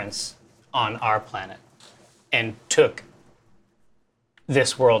difference on our planet and took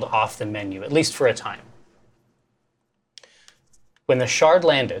this world off the menu, at least for a time. When the shard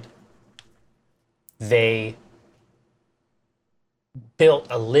landed, they built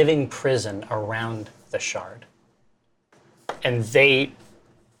a living prison around the shard. And they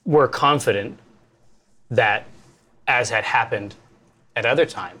were confident that, as had happened at other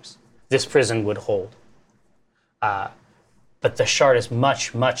times, this prison would hold. But the shard is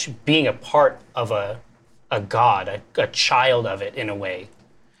much, being a part of a god, a child of it in a way.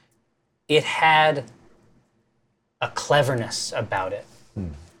 It had a cleverness about it.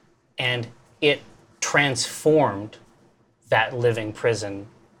 And it transformed that living prison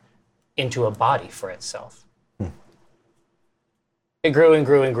into a body for itself. It grew and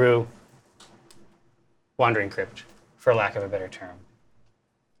grew and grew. Wandering crypt, for lack of a better term.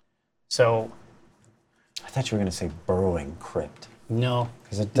 So, I thought you were going to say burrowing crypt. no.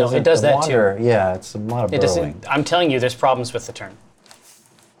 Because it No, doesn't it does that wander. too. Yeah, it's a lot of It burrowing. doesn't, I'm telling you, there's problems with the term.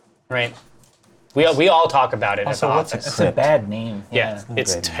 Right? We all talk about it Also, at the what's office. it's a bad name. Yeah, it's great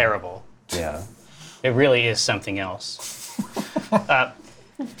name. terrible. Yeah. It really is something else. But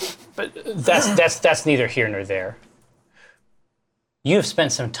that's neither here nor there. You've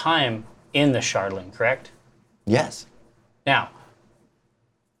spent some time in the Shardling, correct? Yes. Now,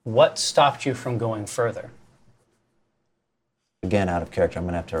 what stopped you from going further? Again, out of character, I'm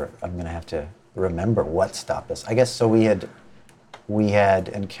gonna have to remember what stopped us. I guess so. We had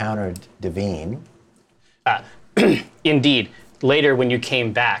encountered Devine. Indeed, later when you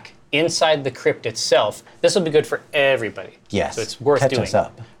came back, inside the crypt itself, this will be good for everybody. Yes. So it's worth Catch doing. us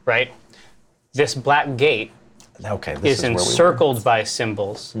up. Right? This black gate Okay, this is is where we were. encircled by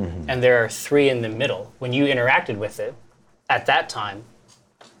symbols, and there are 3 in the middle. When you interacted with it, at that time,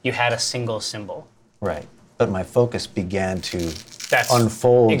 you had a single symbol. Right. But my focus began to That's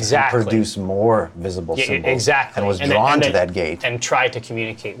unfold exactly. and produce more visible Yeah, symbols. exactly. And was then- drawn and to then- that gate. and tried to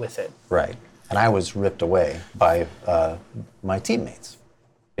communicate with it. Right. And I was ripped away by my teammates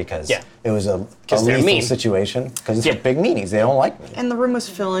because Yeah. it was a 'Cause they're lethal mean. situation. Because it's Yeah. big meanies. They don't like me. And the room was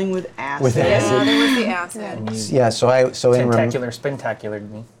filling with acid. With Yeah, acid. there was the acid. Yeah. So in Tentacular, spectacular to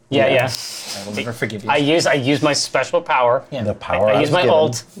me. Yeah. I will never forgive you. I use my special power. Yeah. the power I I use was my given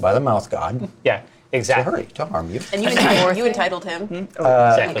ult. by the mouth god Yeah, to exactly. hurry to harm you. And you entitled him.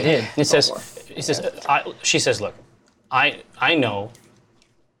 Exactly. I did. It says, she says, look, I know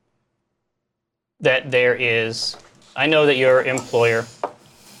that I know that your employer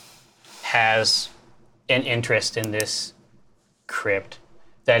has an interest in this crypt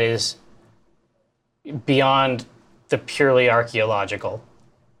that is beyond the purely archaeological.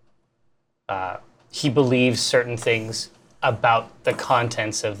 He believes certain things about the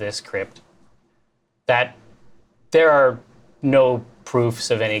contents of this crypt that there are no proofs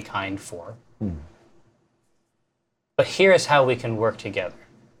of any kind for. But here is how we can work together.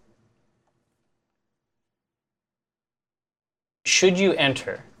 Should you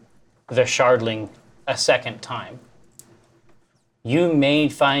enter the Shardling a second time, you may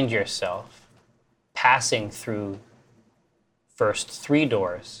find yourself passing through first 3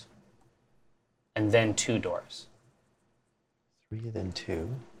 doors and then 2 doors. 3, then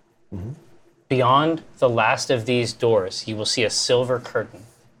 2. Beyond the last of these doors, you will see a silver curtain.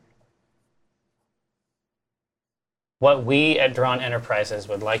 What we at Drawn Enterprises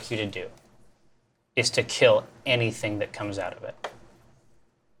would like you to do is to kill anything that comes out of it.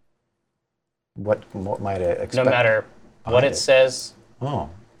 What might I expect? No matter what behind it says, Oh.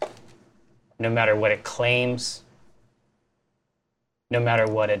 no matter what it claims, no matter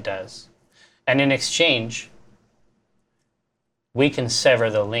what it does. And in exchange, we can sever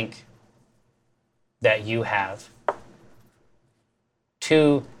the link that you have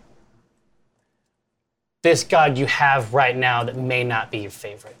to this God you have right now that may not be your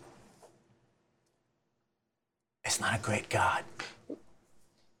favorite. It's not a great God.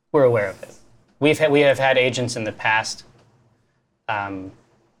 We're aware of it. We have had agents in the past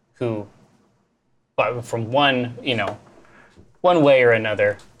who, from one way or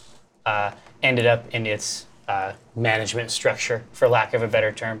another, ended up in its management structure, for lack of a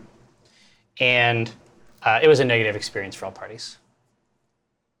better term, and it was a negative experience for all parties.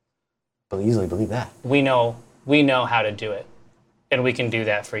 But easily believe that. We know how to do it, and we can do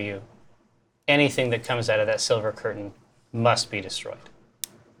that for you. Anything that comes out of that silver curtain must be destroyed.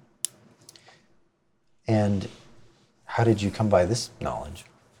 And how did you come by this knowledge?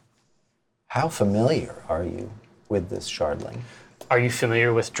 How familiar are you with this shardling? Are you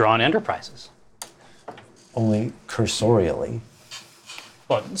familiar with Drawn Enterprises? Only cursorially.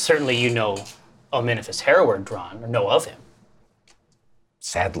 Well, certainly you know Omnifus Hereward Drawn, or know of him.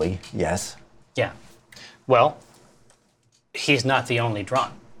 Sadly, yes. Yeah. Well, he's not the only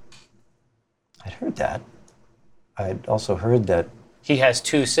Drawn. I'd heard that. I'd also heard that. He has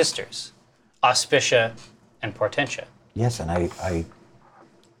two sisters, Auspicia and Portentia. Yes, and I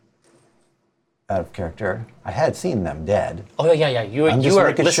out of character, I had seen them dead. Oh yeah. You are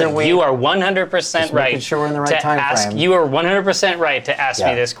 100% right. Sure we're in the right time frame. You are 100% right to ask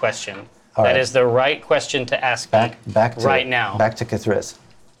me this question. That is the right question to ask me right now. Back to Cthulhu.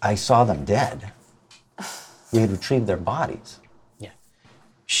 I saw them dead. We had retrieved their bodies. Yeah.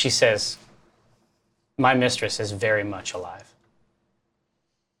 She says, my mistress is very much alive.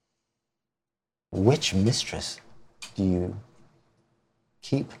 Which mistress do you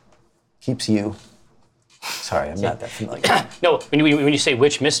keeps you? Sorry, I'm not that familiar. No, when you say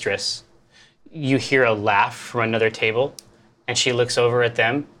which mistress, you hear a laugh from another table, and she looks over at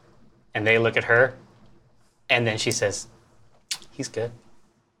them, and they look at her, and then she says, he's good.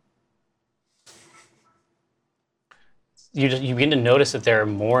 You begin to notice that there are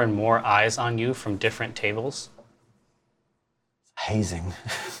more and more eyes on you from different tables. Hazing.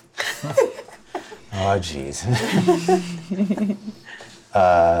 Oh, jeez.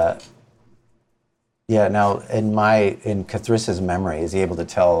 Yeah, now, in Cthulhu's memory, is he able to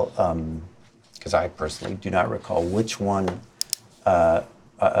tell, because I personally do not recall, which one,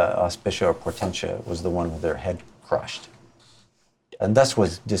 Auspicia or Portentia, was the one with their head crushed? And thus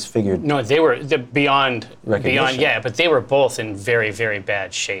was disfigured. No, they were beyond, Recognition. yeah, but they were both in very, very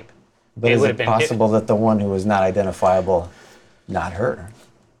bad shape. But is it possible that the one who was not identifiable, not her?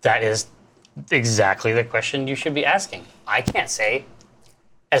 That is exactly the question you should be asking. I can't say.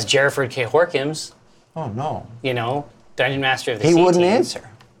 As Jerriford K. Horkins, Oh, no. Dungeon Master of the He Sea wouldn't Team. answer.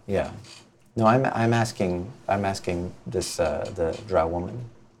 Yeah. No, I'm asking this, the drow woman.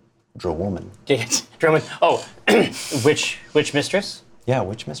 Drummond. Oh, which mistress? Yeah,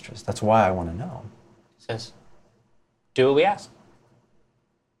 which mistress? That's why I want to know. Says, do what we ask.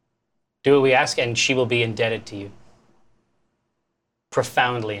 Do what we ask, and she will be indebted to you.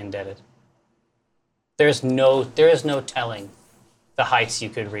 Profoundly indebted. There is no telling the heights you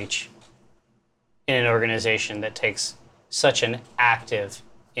could reach in an organization that takes such an active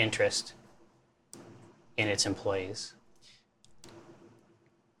interest in its employees.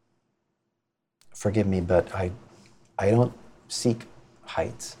 Forgive me, but I don't seek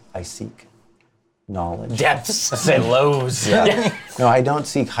heights. I seek knowledge. Depths. Say lows. Yeah. No, I don't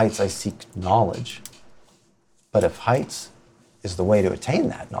seek heights. I seek knowledge. But if heights is the way to attain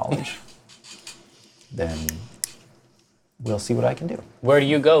that knowledge, then we'll see what I can do. Where do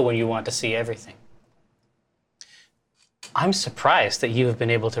you go when you want to see everything? I'm surprised that you have been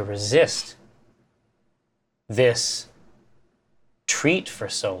able to resist this treat for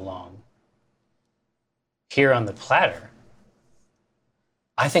so long here on the platter.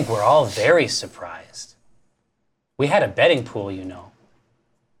 I think we're all very surprised. We had a betting pool,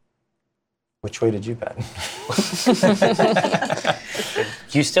 Which way did you bet?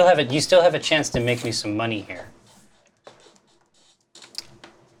 You still have a chance to make me some money here.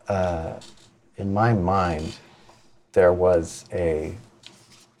 In my mind, there was a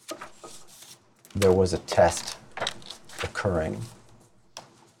test occurring,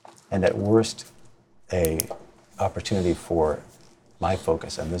 and at worst, a opportunity for my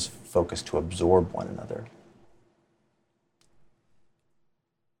focus and this focus to absorb one another.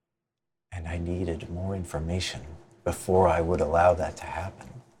 And I needed more information before I would allow that to happen.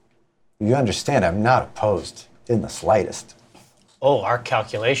 You understand, I'm not opposed in the slightest. Oh, our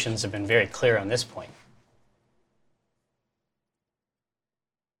calculations have been very clear on this point.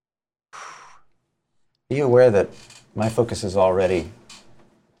 Are you aware that my focus is already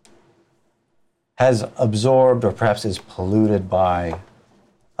has absorbed or perhaps is polluted by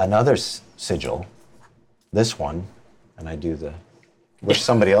another sigil, this one, and I do the, wish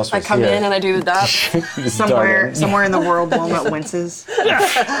somebody else I was come here. in and I do the dot. Somewhere in the world, Walnut winces.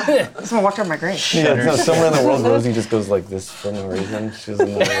 Someone walked over my grave. Yeah, no, somewhere in the world, Rosie just goes like this for no reason. She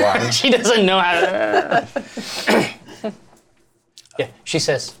doesn't know why. She doesn't know how to. Yeah, she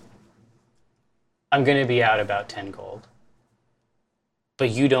says, I'm going to be out about 10 gold.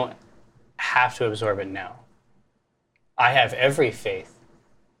 But you don't have to absorb it now. I have every faith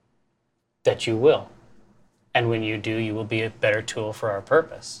that you will. And when you do, you will be a better tool for our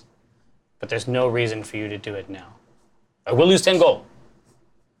purpose. But there's no reason for you to do it now. I will lose 10 gold.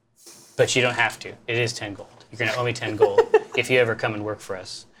 But you don't have to. It is 10 gold. You're going to owe me 10 gold if you ever come and work for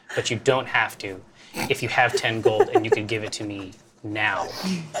us. But you don't have to if you have 10 gold and you could give it to me now.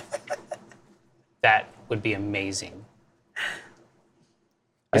 That would be amazing.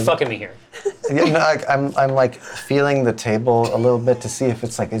 You're fucking me here. Yeah, no, I'm like feeling the table a little bit to see if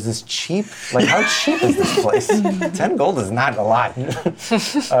it's like, is this cheap? Like, how cheap is this place? 10 gold is not a lot.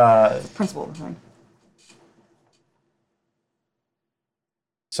 Principle of the thing.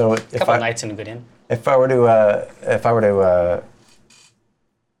 So A couple nights in a good inn. if I were to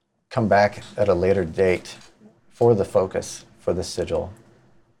come back at a later date for the focus for the sigil,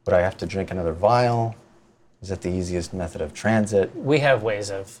 would I have to drink another vial? Is that the easiest method of transit? We have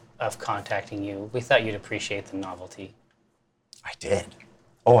ways of contacting you. We thought you'd appreciate the novelty. I did.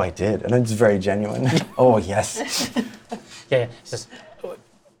 Oh, I did, and it's very genuine. Oh, yes. Yeah. Just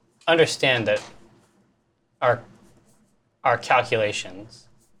understand that our calculations,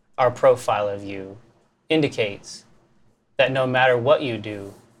 our profile of you, indicates that no matter what you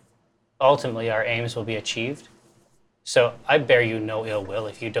do, ultimately our aims will be achieved. So I bear you no ill will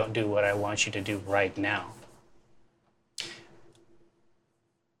if you don't do what I want you to do right now.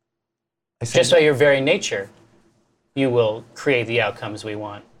 Just by your very nature, you will create the outcomes we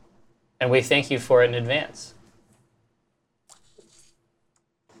want. And we thank you for it in advance.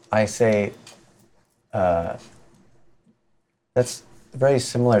 I say that's very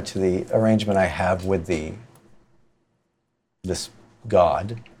similar to the arrangement I have with this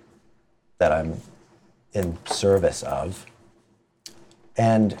god that I'm in service of.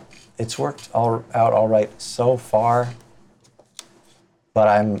 And it's worked out all right so far,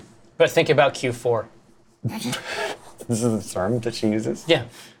 but But think about Q4. this is the term that she uses. Yeah.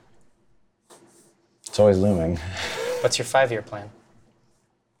 It's always looming. What's your 5-year plan?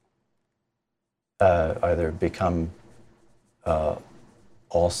 Either become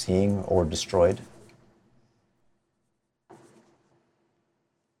all-seeing or destroyed.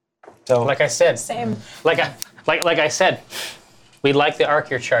 So, Like I said, Same. like I said, we like the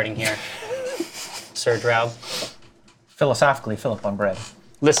arc you're charting here, Sir Drow. Philosophically, fill up on bread.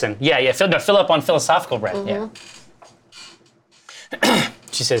 Listen, yeah, fill up on philosophical bread. Mm-hmm. Yeah.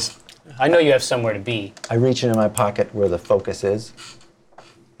 She says, I know you have somewhere to be. I reach into my pocket where the focus is,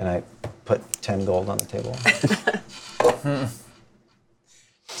 and I put 10 gold on the table.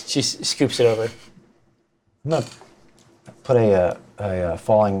 She scoops it over. I'm gonna put a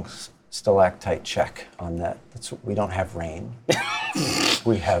falling stalactite check on that. We don't have rain.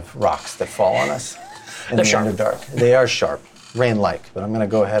 We have rocks that fall on us in They're the sharp. Underdark. They are sharp, rain-like, but I'm gonna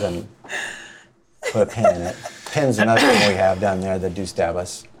go ahead and put a pin in it. Pin's another thing we have down there that do stab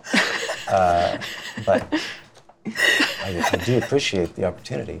us. But I do appreciate the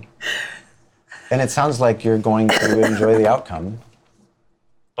opportunity. And it sounds like you're going to enjoy the outcome.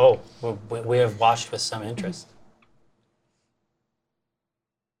 Oh, we have watched with some interest.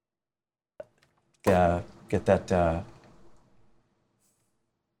 Get that.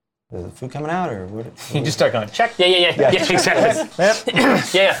 Is the food coming out, or what? You just start going, check. Yeah, exactly.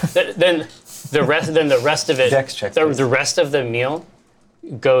 Yeah. Then the rest of it, Dex check, the please. rest of the meal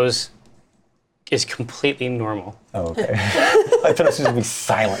is completely normal. Oh, okay. I thought it was just gonna be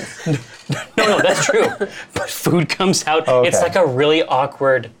silent. No, that's true. But food comes out. Oh, okay. It's like a really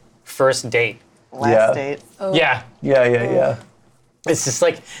awkward first date. Last date. Yeah. Yeah. It's just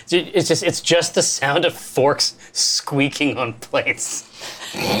like it's just the sound of forks squeaking on plates.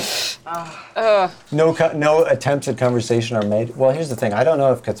 No attempts at conversation are made. Well, here's the thing. I don't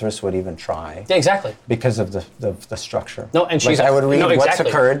know if Cathris would even try Yeah, exactly. because of the structure. No, and she's I would read no, what's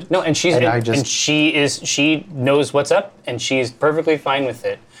exactly. occurred. No, and she's and and she knows what's up, and she's perfectly fine with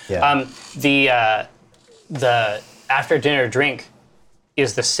it. Yeah. The after dinner drink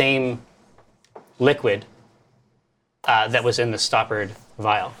is the same liquid that was in the stoppered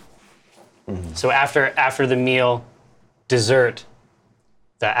vial. Mm-hmm. So after the meal, dessert,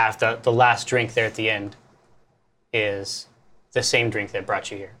 the last drink there at the end is the same drink that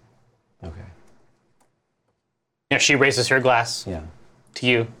brought you here. Okay. She raises her glass Yeah. to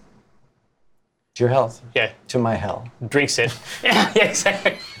you. To your health. Yeah, To my hell. drinks it. Yeah,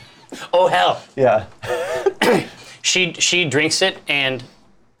 exactly. Oh hell. Yeah. She drinks it, and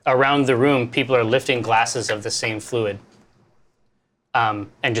around the room, people are lifting glasses of the same fluid, and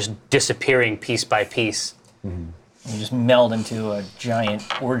just disappearing piece by piece. You just meld into a giant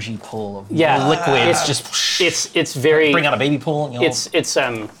orgy pool of Yeah, liquid. It's just it's very. Bring out a baby pool. And It's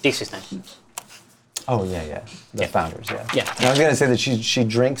Dixie's name. Oh yeah. The founders. Yeah. Yeah. And I was gonna say that she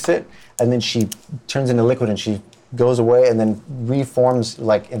drinks it and then she turns into liquid and she goes away and then reforms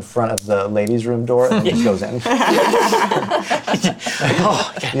like in front of the ladies' room door and just goes in.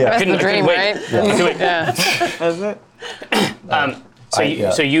 Oh, Yeah. That's the dream, right? Yeah. That's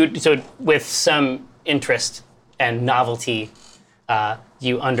it. So with some interest and novelty,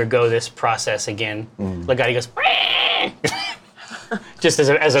 you undergo this process again. Legati goes, just as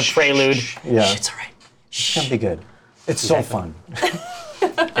a prelude. Yeah. It's all right. It's gonna be good. It's so fun.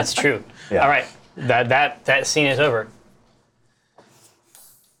 It's true. Yeah. All right, that scene is over.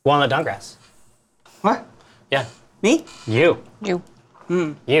 Walnut Dongrass. What? Yeah, Me? you. You.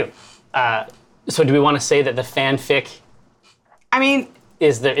 You. So do we want to say that the fanfic I mean,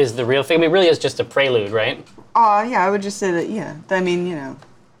 is the real thing? I mean, it really is just a prelude, right? yeah, I would just say that, yeah. I mean,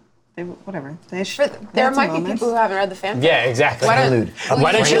 whatever. There might be people who haven't read the fanfic. Yeah, exactly. Why don't- Prelude.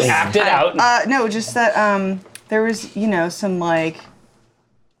 Why don't you act it out? No, just that there was, some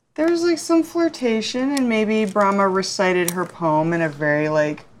there was like some flirtation and maybe Brahma recited her poem in a very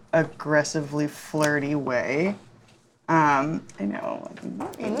like aggressively flirty way. I know.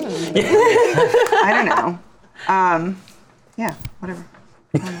 I don't know. Yeah, whatever.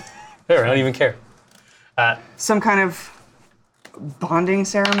 Sure, I don't even care. Some kind of bonding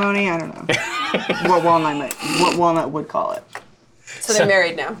ceremony. I don't know what Walnut would call it. So they're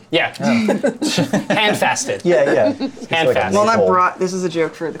married now. Yeah. Hand-fasted. Yeah. Hand-fasted. Walnut brought. This is a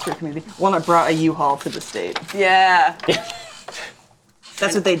joke for the queer community. Walnut brought a U-Haul to the state. Yeah.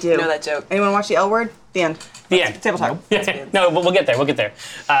 That's what they do. Know that joke. Anyone watch The L Word? The end. The end. Table talk. Yeah. No, but we'll get there. We'll get there.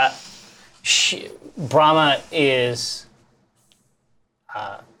 Brahma is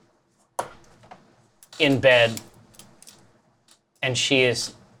in bed, and she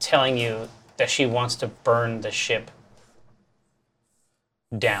is telling you that she wants to burn the ship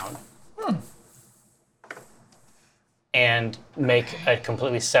down and make a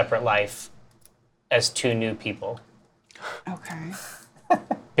completely separate life as two new people. Okay.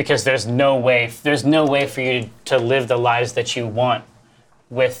 Because there's no way for you to live the lives that you want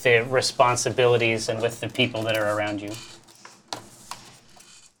with the responsibilities and with the people that are around you.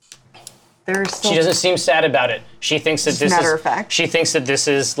 There's still. She doesn't seem sad about it. She thinks that this matter is of fact. She thinks that this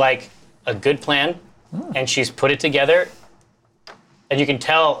is like a good plan, and she's put it together. And you can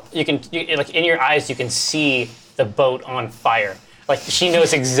tell, like in your eyes, you can see the boat on fire. Like she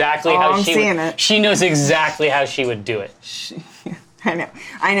knows exactly how I'm she seeing would, it. she knows exactly how she would do it.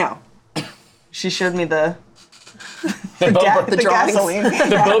 I know. She showed me the The boat, drawings. gasoline.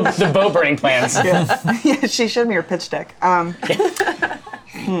 the boat burning plans. Yeah, she showed me her pitch deck.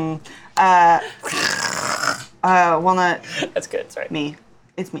 Walnut, That's good. Sorry. me.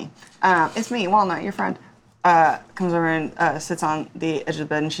 It's me. It's me, Walnut, your friend. Comes over and sits on the edge of the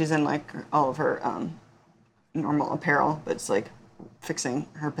bed, and she's in like all of her normal apparel, but it's like fixing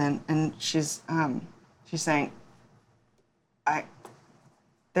her pen, and she's saying,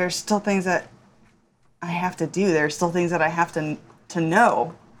 there's still things that I have to do. There's still things that I have to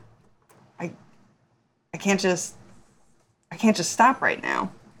know. I can't just stop right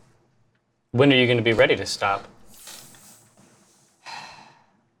now. When are you going to be ready to stop?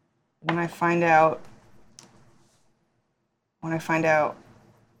 When I find out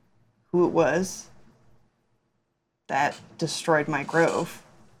who it was that destroyed my grove,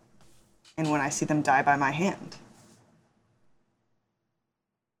 and when I see them die by my hand.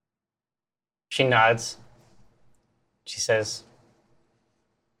 She nods. She says,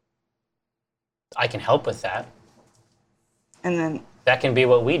 I can help with that. And then That can be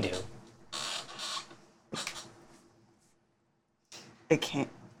what we do. it can.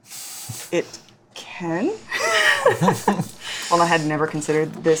 Well, I had never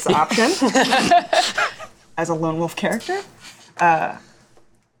considered this option as a lone wolf character. How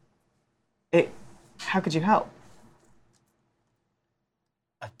could you help?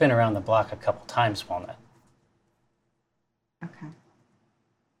 I've been around the block a couple times, Walnut. Okay.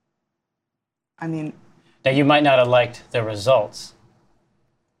 I mean, Now, you might not have liked the results,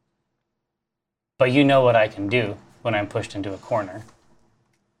 but you know what I can do when I'm pushed into a corner.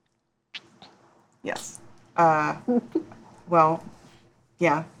 yes. Well,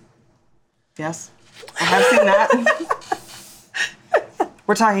 yeah. Yes. I have seen that.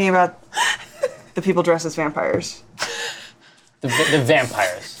 We're talking about the people dressed as vampires. The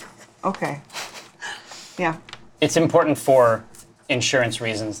vampires. Okay. Yeah. It's important for insurance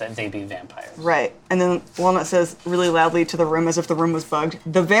reasons that they be vampires. Right. And then Walnut says really loudly to the room as if the room was bugged,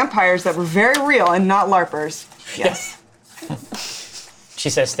 the vampires that were very real and not LARPers. Yes. She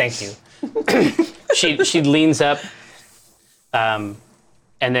says thank you. she leans up, and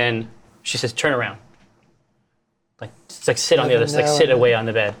then she says turn around. Like sit on the other side, sit away on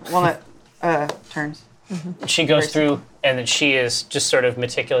the bed. Walnut turns. She goes through, and then she is just sort of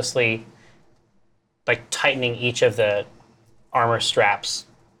meticulously like tightening each of the armor straps.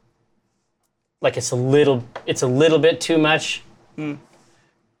 Like it's a little bit too much,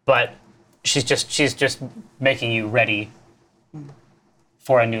 but she's just making you ready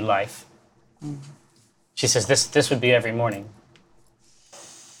for a new life. She says this would be every morning.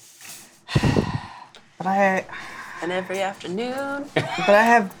 But And every afternoon. I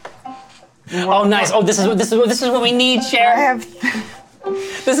have. Oh, nice. Oh, this is what we need, I Sharon. have.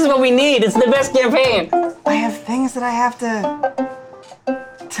 This is what we need. It's the best campaign. I have things that I have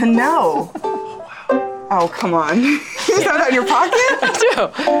to know. Oh, come on. Is that out of your pocket? I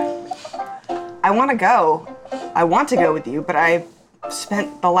do. I want to go. I want to go with you, but I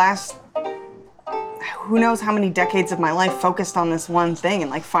spent the last who knows how many decades of my life focused on this one thing and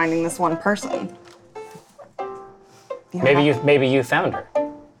like finding this one person. You know, Maybe you found her.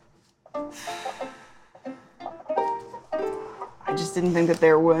 I just didn't think that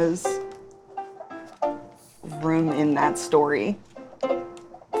there was room in that story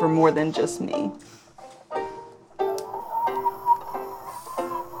for more than just me.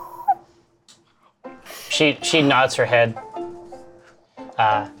 She nods her head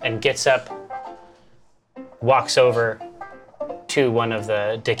and gets up, walks over to one of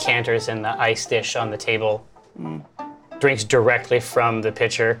the decanters in the ice dish on the table, drinks directly from the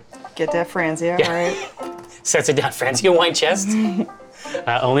pitcher, Get that Franzia, Yeah. all right? sets it down, Franzia wine chest,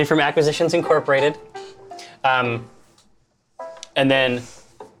 only from Acquisitions Incorporated. And then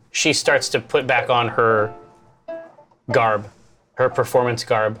she starts to put back on her garb, her performance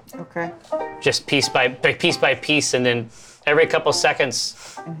garb, Okay. just piece by piece, and then every couple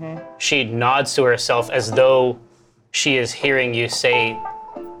seconds, she nods to herself as though she is hearing you say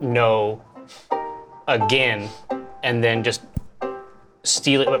no again, and then just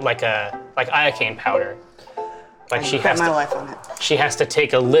steal it with like iocane powder. Like she Bet has my to, life on it. she has to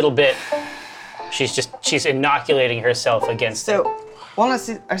take a little bit. She's inoculating herself against it. So, well,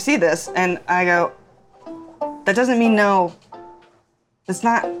 I see this, and I go, that doesn't mean no. That's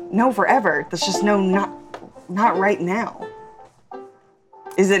not no forever. That's just no, not right now.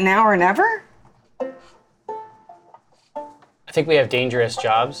 Is it now or never? I think we have dangerous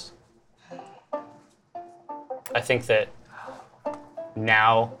jobs. I think that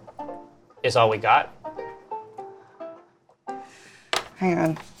now is all we got. Hang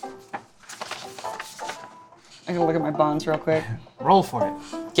on. I gotta look at my bonds real quick. Roll for it.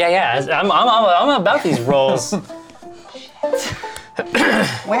 Yeah. I'm about these rolls.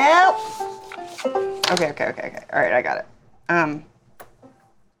 Well, okay. All right, I got it.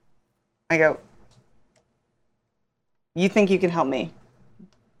 I go, you think you can help me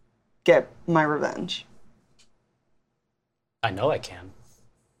get my revenge? I know I can.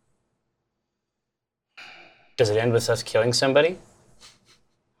 Does it end with us killing somebody?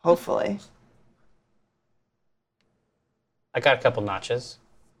 Hopefully. I got a couple notches.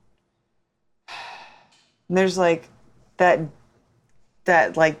 And there's like that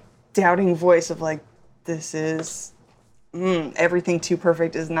like doubting voice of like, this is everything too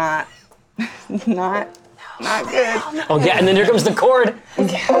perfect is not not good. Oh yeah, and then here comes the cord.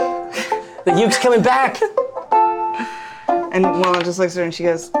 The uke's coming back. And Wilma just looks at her and she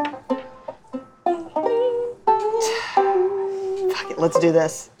goes, fuck it, let's do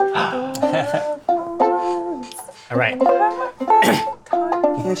this. All right.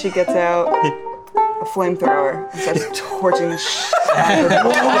 And then she gets out a flamethrower and starts torching the shit out of her.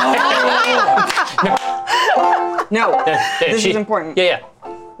 No, this is important. Yeah.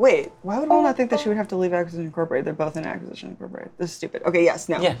 Wait, why would Wilma think that she would have to leave Acquisition Incorporated? They're both in Acquisition Incorporated. This is stupid. Okay, yes,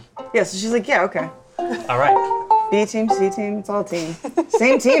 no. Yeah. Yeah, so she's like, yeah, okay. All right. B team, C team, it's all a team.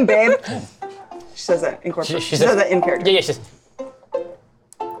 Same team, babe. She says that in corporate. She says that in character. Yeah. She's.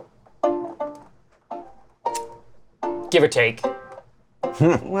 Give or take.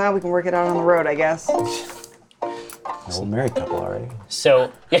 Well, we can work it out on the road, I guess. We're a married couple already.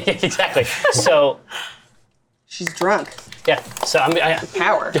 So yeah, exactly. So She's drunk. yeah. So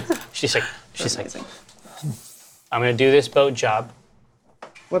Power. she's like, I'm going to do this boat job.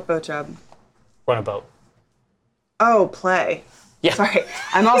 What boat job? Run a boat. Oh, play. Yeah. Sorry.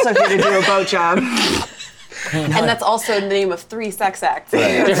 I'm also here to do a boat job. And that's also the name of 3 sex acts.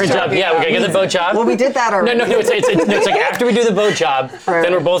 Different job. Yeah, we're going to get the boat job. Well, we did that already. No, it's like after we do the boat job, Right.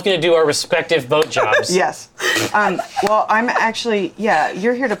 then we're both going to do our respective boat jobs. Yes. Well, I'm actually,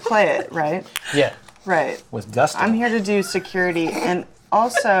 you're here to play it, right? Yeah. Right. With gusto. I'm here to do security, and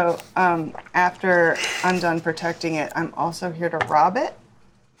also, after I'm done protecting it, I'm also here to rob it.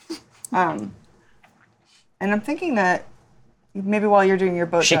 And I'm thinking that maybe while you're doing your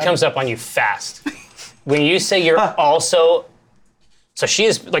boat She job, comes up on you fast. When you say you're also, so she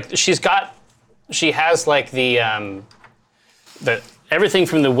has like the everything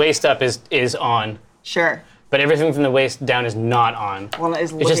from the waist up is on, Sure. but everything from the waist down is not on. Well,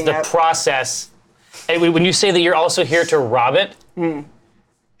 is It's just looking the at. process. And when you say that you're also here to rob it,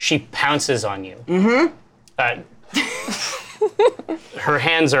 she pounces on you. Her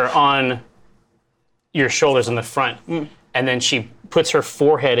hands are on your shoulders in the front, and then she puts her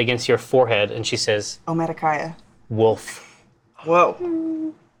forehead against your forehead, and she says, Oh, Metakaya. "Wolf,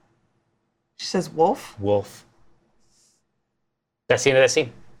 Whoa. She says wolf? wolf." That's the end of that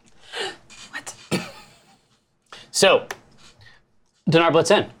scene. What? So, Dinar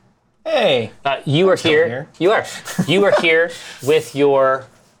Blitzen, Hey. you are here. here. You are. You are here with your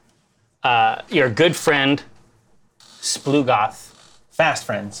good friend, Splugoth. Fast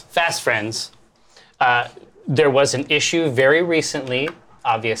friends. Fast friends. There was an issue very recently,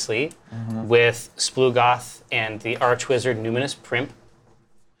 obviously, with Splugoth and the Archwizard Numinous Primp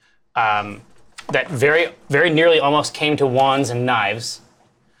that very, very nearly almost came to wands and knives.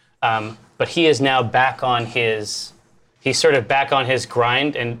 But he is now back on his... He's sort of back on his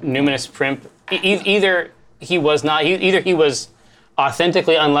grind, and Numinous Primp... Either he was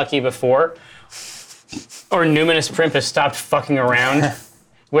authentically unlucky before, or Numinous Primp has stopped fucking around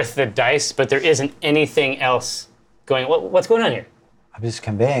with the dice, but there isn't anything else going. What's going on here? I'm just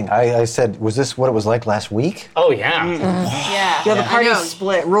conveying. I said, was this what it was like last week? Oh yeah. Yeah. Yeah, the I party's know.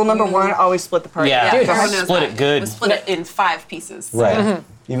 split. Rule number 1, always split the party. Yeah. Dude, Go ahead. everyone knows Split that. it good. We split it in 5 pieces. Right.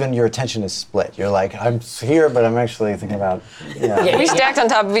 Even your attention is split. You're like, I'm here, but I'm actually thinking about, We stacked on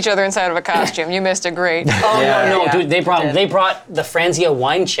top of each other inside of a costume. You missed a great. Oh Yeah. no, Yeah. dude! They brought the Franzia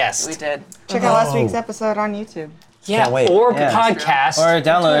wine chest. We did. Check out last week's episode on YouTube. Yeah, Can't wait. or Yeah. podcast. Or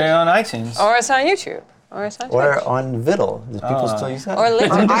download it on iTunes. Or it's on YouTube. Or it's on Or Twitch. on Viddle. Do people still use that? Or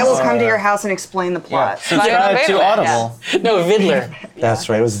listen. I will come to your house and explain the plot. Subscribe to available. Audible. no, Vidler. That's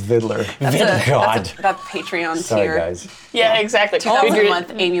right. It was Viddler. God. That Patreon Sorry, tier. guys. Yeah, exactly. $2,000 Vidler- a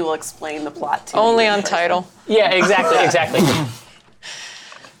month, Amy will explain the plot to Only you. on title. Yeah, exactly.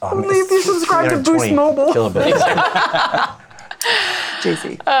 Only if you subscribe to Boost 320 Mobile. kilobits.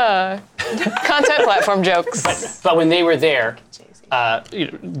 JC. Content platform jokes. But when they were there, as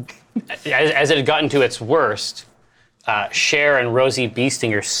it had gotten to its worst, Cher and Rosie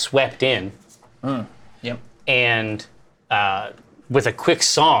Beestinger swept in, Yep. and with a quick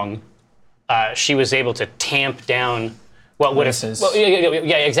song, she was able to tamp down what would have. Voices. Well,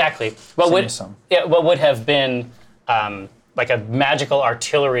 yeah, exactly. What would Sing what would have been like a magical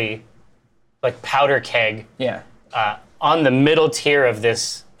artillery, like powder keg, Yeah. on the middle tier of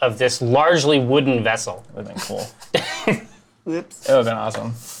this largely wooden vessel. Would have been cool. Whoops. It would have been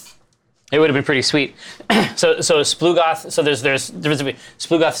awesome. It would have been pretty sweet. so Splugoth. So there's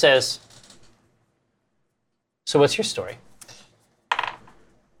Splugoth says. So what's your story?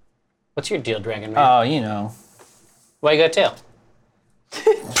 What's your deal, Dragon Man? Oh, you know. Why you got a tail?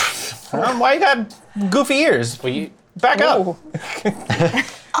 Why you got goofy ears? Well, you. Back up.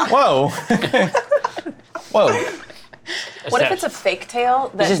 Whoa. Whoa. What if it's a fake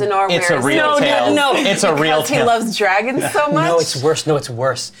tail that Dinar wears? It's a real tail. no. It's a real Because he tail. loves dragons so much? No, it's worse. No, it's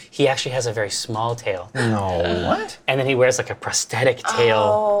worse. He actually has a very small tail, No. What? and then he wears like a prosthetic tail,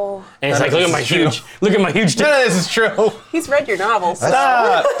 Oh, and he's like, None "Look of at my this is true. huge None tail." of this is true. he's read your novels.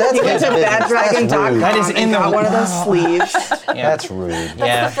 Stop. That's He went to baddragon.com That is in and the- got one of those sleeves. That's rude.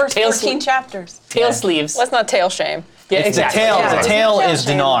 Yeah. The first Tail 14 chapters. Tail sleeves. Let's not tail shame. Yeah, It's exactly. the tail. Yeah. The tail Tail is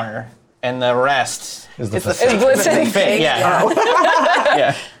shame. Dinar, and the rest Is the It's the facade. fake. Blitzen. fake. Yeah.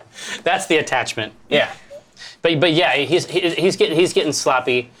 Yeah. That's the attachment. Yeah. But yeah, he's getting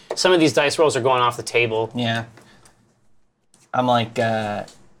sloppy. Some of these dice rolls are going off the table. Yeah. I'm like, hey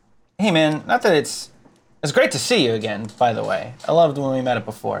man, not that it's great to see you again, by the way. I loved when we met it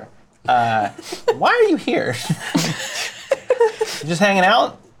before. Why are you here? You just hanging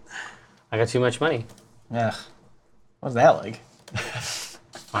out? I got too much money. Ugh. What's that like?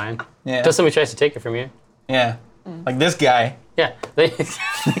 Fine. Yeah. Until somebody tries to take it from you. Yeah. Like this guy. Yeah.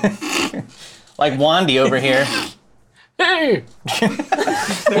 Like Wandy over here. Hey!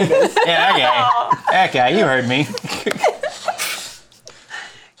 Yeah, that guy, you heard me.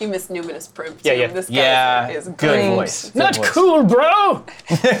 You miss Numinous Primp. Yeah, too. yeah. This guy Yeah, is good great. voice. Good Not voice. cool, bro!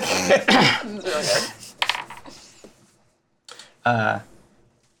 It's really good.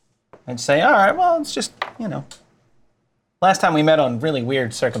 I'd say, all right, well, it's just, last time we met on really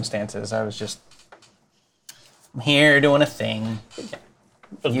weird circumstances, I was just I'm here doing a thing.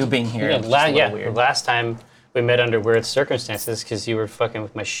 You being here, Yeah, was just a little the weird. last time we met under weird circumstances because you were fucking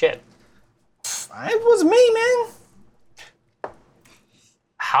with my shit. It was me, man.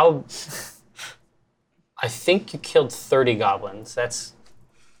 How? I think you killed 30 goblins.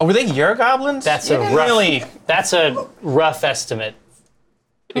 Oh, were they your goblins? That's You a didn't rough. really. That's a rough estimate.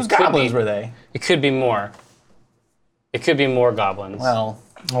 Whose could goblins be. were they? It could be more. It could be more goblins. Well,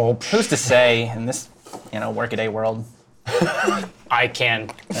 who's to say in this, workaday world? I can.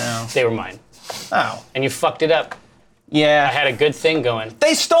 No. They were mine, Oh, and you fucked it up. yeah. I had a good thing going.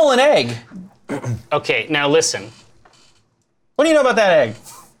 They stole an egg. Okay, now listen. What do you know about that egg?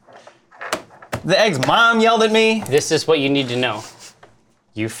 The egg's mom yelled at me. This is what you need to know.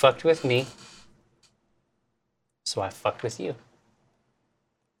 You fucked with me, so I fucked with you.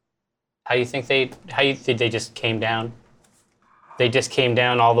 How do you think they just came down? They just came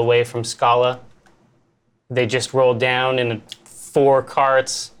down all the way from Scala. They just rolled down in 4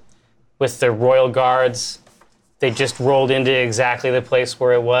 carts with their royal guards. They just rolled into exactly the place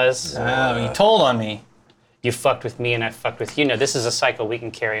where it was. Oh, you told on me. You fucked with me and I fucked with you. No, this is a cycle we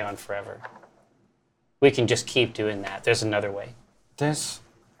can carry on forever. We can just keep doing that. There's another way.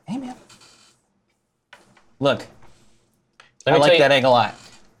 Hey, man. Look, Let I me like tell that you- egg a lot,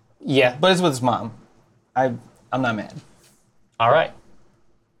 Yeah. but it's with his mom. I'm not mad. All right.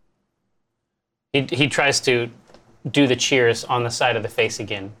 He tries to do the cheers on the side of the face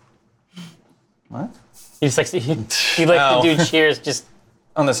again. What? He just likes to, he likes Oh. to do cheers, just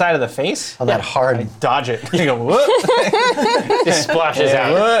On the side of the face? On that hard. Dodge it. You go, whoop. just splashes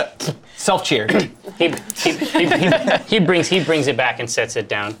out. Whoop. Self-cheer. He brings it back and sets it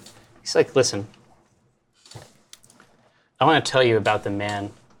down. He's like, listen, I want to tell you about the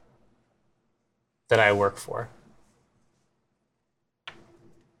man that I work for. Is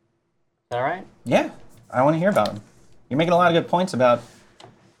that all right? Yeah, I want to hear about him. You're making a lot of good points about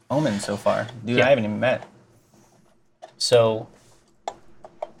Omen so far. Dude, Yeah. I haven't even met. So,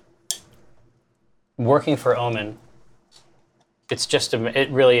 working for Omen, it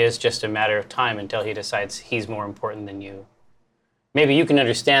really is just a matter of time until he decides he's more important than you. Maybe you can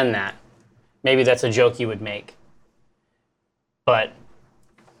understand that. Maybe that's a joke you would make. But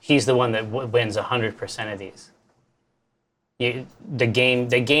he's the one that wins 100% of these. The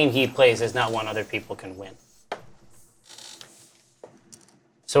game he plays is not one other people can win.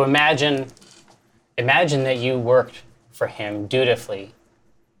 So imagine that you worked for him dutifully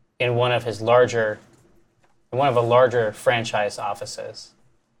in one of a larger franchise offices.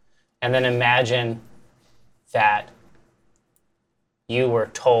 And then imagine that you were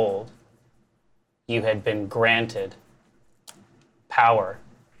told you had been granted power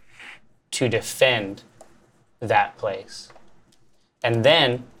to defend that place. And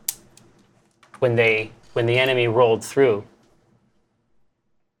then when the enemy rolled through,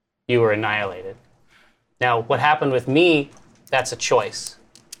 you were annihilated. Now, what happened with me, that's a choice.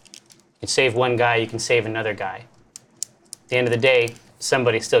 You can save one guy, you can save another guy. At the end of the day,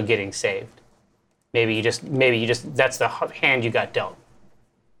 somebody's still getting saved. Maybe you just that's the hand you got dealt.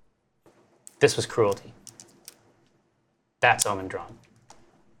 This was cruelty. That's Omen Drawn.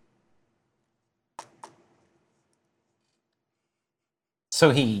 So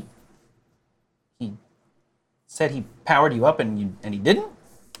he said he powered you up and he didn't?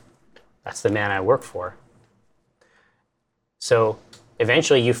 That's the man I work for. So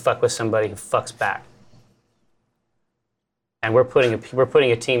eventually you fuck with somebody who fucks back. And we're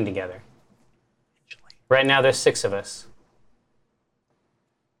putting a team together. Right now there's 6 of us.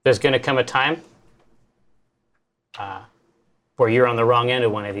 There's going to come a time where you're on the wrong end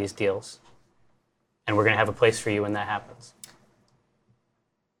of one of these deals. And we're going to have a place for you when that happens.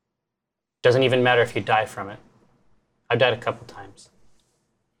 Doesn't even matter if you die from it. I've died a couple times.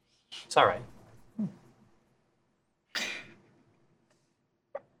 It's all right.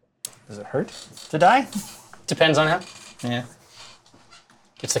 Does it hurt to die? Depends on how. Yeah.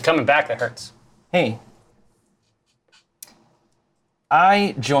 It's the coming back that hurts. Hey,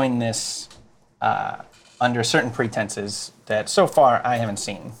 I joined this under certain pretenses that so far I haven't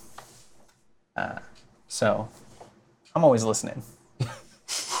seen. So I'm always listening.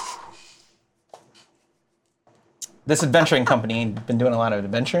 this adventuring company ain't been doing a lot of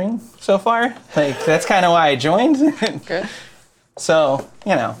adventuring so far. Like, that's kind of why I joined. Good. So,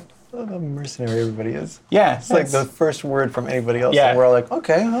 How mercenary everybody is. yeah. It's like the first word from anybody else, Yeah. and we're all like,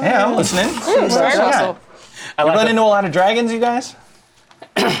 okay. All Yeah, I'm right. listening. Very Yeah. hustle. I You like run it. into a lot of dragons, you guys?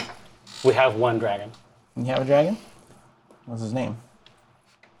 We have one dragon. You have a dragon? What's his name?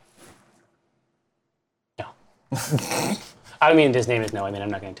 No. I don't mean his name is No. I mean, I'm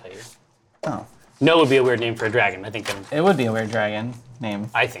not going to tell you. Oh. No would be a weird name for a dragon. I think. It would be a weird dragon name.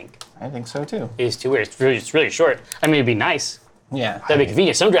 I think I think so too. he's too weird. It's really short. I mean, it'd be nice. Yeah. That'd be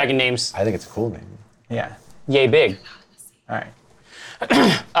convenient. Some dragon names, I think it's a cool name. Yeah. yay big. All right.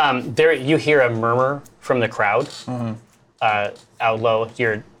 There, you hear a murmur from the crowd. Out low,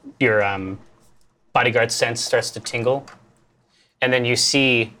 your bodyguard sense starts to tingle, and then you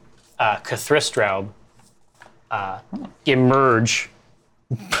see Cathristraub emerge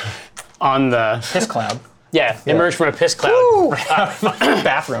on the Piss cloud. emerge from a piss cloud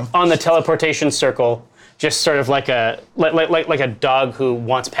Bathroom. on the teleportation circle, just sort of like a dog who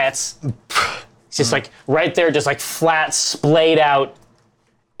wants pets. It's just like right there, just like flat, splayed out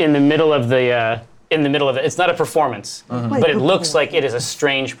in the middle of the. It's not a performance, but it looks like it is a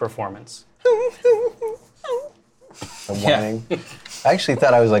strange performance. The whining. I actually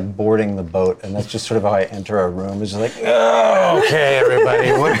thought I was like boarding the boat, and that's just sort of how I enter a room. It's just like, oh, okay,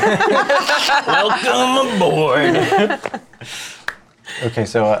 everybody. Welcome aboard. Okay,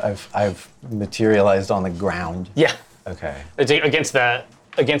 so I've materialized on the ground. Yeah, Okay. it's against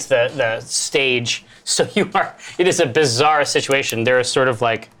the stage. So it is a bizarre situation. There are sort of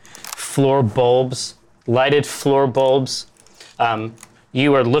like floor bulbs, lighted floor bulbs.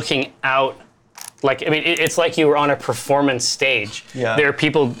 You are looking out. Like, I mean, it's like you were on a performance stage. Yeah. There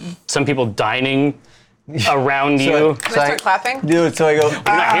are some people dining around you. Can I start clapping? Dude, so I go,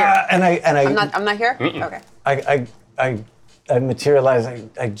 not here. and I I'm not here? Okay. I materialize.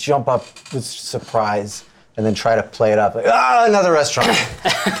 I jump up with surprise, and then try to play it up. Like, another restaurant.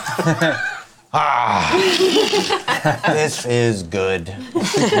 This is good.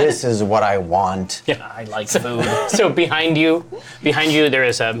 This is what I want. I like food. So behind you, there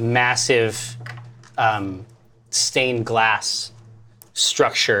is a massive stained glass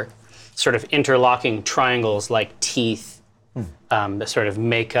structure, sort of interlocking triangles like teeth that sort of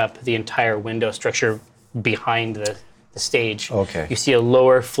make up the entire window structure behind the stage. Okay. You see a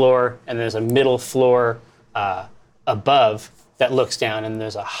lower floor, and there's a middle floor above that looks down, and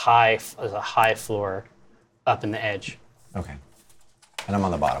there's a high floor up in the edge. Okay. And I'm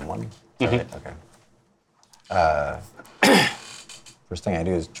on the bottom one. Right? Okay. First thing I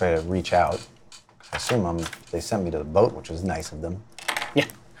do is try to reach out. I assume they sent me to the boat, which was nice of them. Yeah.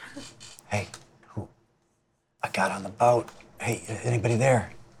 Hey, I got on the boat. Hey, anybody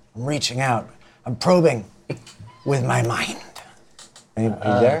there? I'm reaching out. I'm probing with my mind. Are you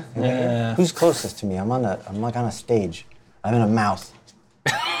there? Anybody there? Who's closest to me? I'm like on a stage. I'm in a mouth.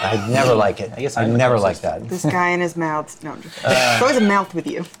 I'd never like it. I guess I'd I'm the never like closest. that. This guy in his mouth. No, I'm just There's always a mouth with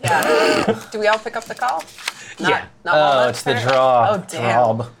you. Yeah. Do we all pick up the call? Yeah. Not Oh, Walnut? it's the Fair? draw. Oh,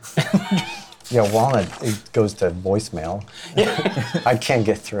 damn. Drob. Yeah, Walnut, it goes to voicemail. I can't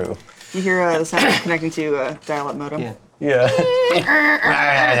get through. You hear the sound of connecting to a dial-up modem. Yeah.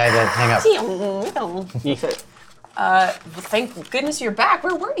 Hang up. Well, thank goodness you're back.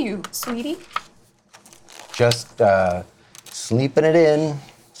 Where were you, sweetie? Just sleeping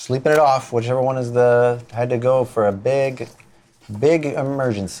it off, whichever one is had to go for a big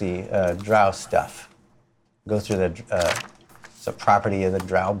emergency drow stuff. Go through it's a property of the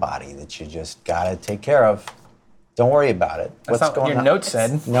drow body that you just gotta take care of. Don't worry about it. That's not what your note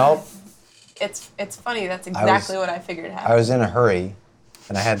said. Nope. It's funny. That's exactly what I figured happened. I was in a hurry,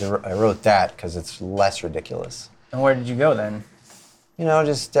 and I wrote that because it's less ridiculous. And where did you go then? You know,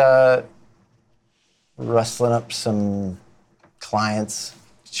 just rustling up some clients,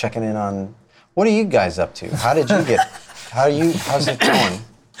 checking in on. What are you guys up to? How did you get? How's it going?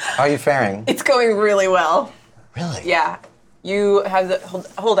 How are you faring? It's going really well. Really? Yeah. You have the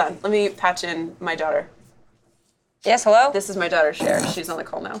hold on. Let me patch in my daughter. Yes, hello? This is my daughter, Cher. She's on the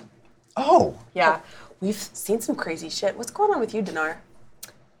call now. Oh. Yeah. We've seen some crazy shit. What's going on with you, Dinar?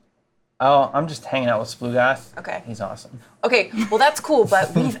 Oh, I'm just hanging out with Splugoth. Okay. He's awesome. Okay, well that's cool,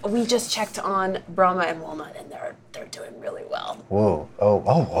 but we just checked on Brahma and Walnut, and they're doing really well. Whoa.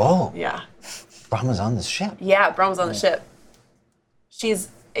 Oh. Yeah. Brahma's on the ship. Yeah, Brahma's on the ship. She's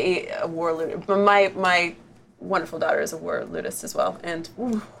a war ludist. My wonderful daughter is a war ludist as well, and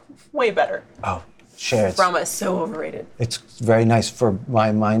way better. Oh, share. Brahma is so overrated. It's very nice for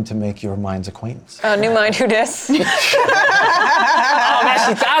my mind to make your mind's acquaintance. New mind, who dis? Oh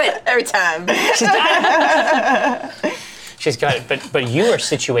man, she got it. Every time. She's got it. She's got it. But you are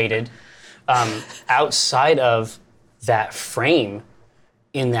situated outside of that frame,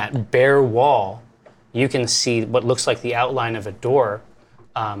 in that bare wall. You can see what looks like the outline of a door,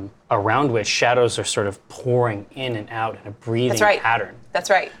 around which shadows are sort of pouring in and out in a breathing pattern. That's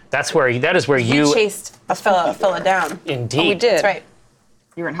right. That is where We you chased a fella down. indeed. We did. That's right.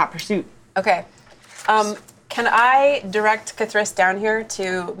 You were in hot pursuit. Okay. Can I direct Cthulhu down here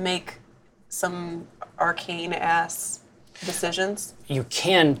to make some arcane-ass decisions? You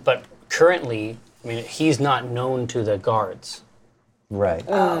can, but currently, I mean, he's not known to the guards. Right.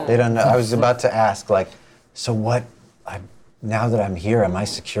 They don't know. I was about to ask, like, so what? Now that I'm here, am I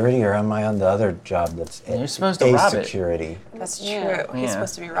security or am I on the other job that's You're supposed to rob it. security? That's true. Yeah. He's Yeah.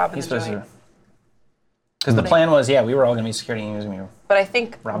 supposed to be robbing He's the supposed joint. to. Because the plan was, we were all going to be security and he was going to be. But I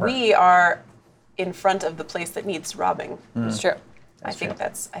think Robert. we are in front of the place that needs robbing. It's true. I think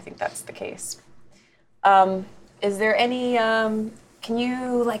that's the case. Is there any? Can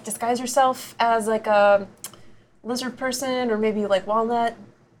you like disguise yourself as like a lizard person or maybe like walnut?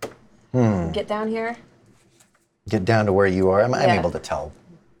 Get down here. Get down to where you are. I'm Yeah. able to tell.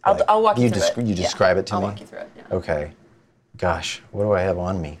 I'll walk you through it. You describe it to I'll me? walk you through it. Yeah. Okay. Gosh, what do I have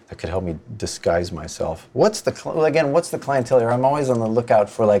on me that could help me disguise myself? What's the clientele here? I'm always on the lookout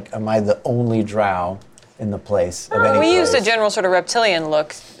for, like, am I the only drow in the place of any We used a place? general sort of reptilian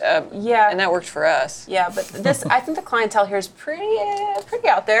look, Yeah. and that worked for us. Yeah, but this, I think the clientele here is pretty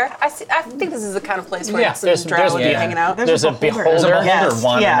out there. I think this is the kind of place where Yeah, some there's drow would be yeah. hanging out. There's a beholder. beholder. There's a beholder Yes,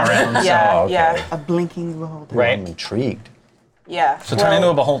 wandering yeah. around. Yeah, Oh, okay. yeah, A blinking beholder. Right. I'm intrigued. yeah. So turn into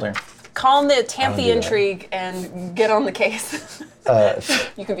a beholder. Calm tamp do the that. intrigue and get on the case.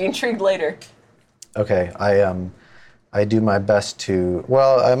 You could be intrigued later. Okay, I do my best to.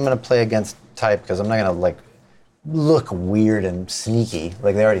 Well, I'm gonna play against type because I'm not gonna like look weird and sneaky.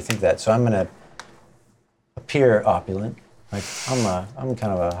 Like they already think that. So I'm gonna appear opulent. Like I'm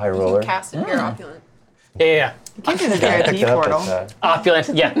kind of a high You roller. can cast it. You're opulent. Yeah. You came through the I picked VIP it up portal. at, Opulent.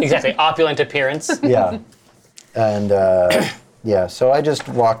 Yeah, exactly. Opulent appearance. yeah, and yeah. So I just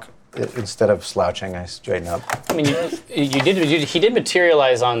walk instead of slouching. I straighten up. I mean, he did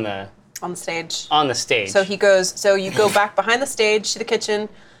materialize on the On the stage. stage. So you go back behind the stage to the kitchen,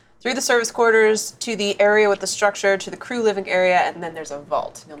 through the service quarters, to the area with the structure, to the crew living area, and then there's a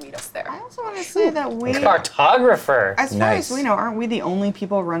vault. You'll meet us there. I also want to say that we, Cartographer. as far Nice. as we know, aren't we the only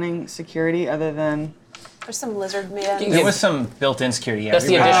people running security other than? There's some lizard man. There was some built-in security. That's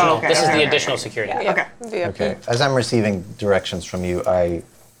the Everybody- additional. okay, This is okay, the okay, additional okay. security. Yeah. Okay. VIP. Okay. As I'm receiving directions from you, I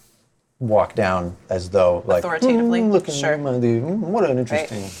walk down as though like Authoritatively, looking sure. what an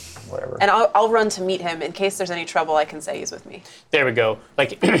interesting whatever. And I'll run to meet him in case there's any trouble. I can say he's with me. There we go.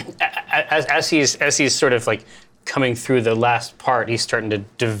 Like as he's sort of like coming through the last part, he's starting to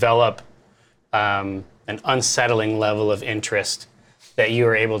develop an unsettling level of interest that you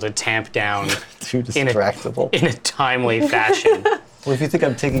are able to tamp down Too in a- distractible. in a timely fashion. Well, if you think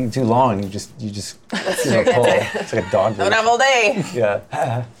I'm taking too long, you just pull. It's like a dog. Don't have all day.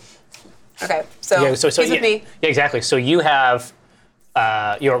 Yeah. Okay, so, So he's with me. Yeah, exactly. So you have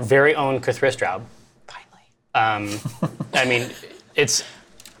your very own Cthulhu. Finally. I mean, it's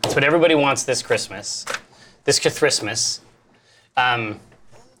what everybody wants this Christmas, this Cthulhu.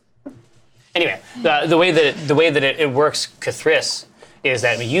 Anyway, the way that it works, Cthulhu, is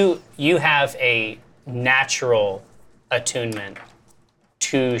that you have a natural attunement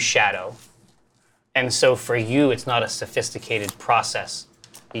to shadow, and so for you, it's not a sophisticated process.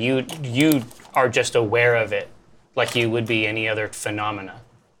 You are just aware of it, like you would be any other phenomena.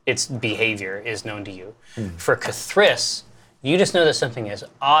 Its behavior is known to you. For Cthulhu, you just know that something is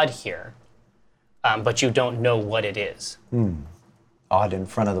odd here, but you don't know what it is. Odd in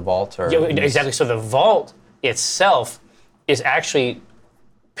front of the vault, or Yeah, exactly. So the vault itself is actually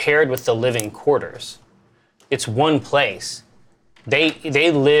paired with the living quarters. It's one place. They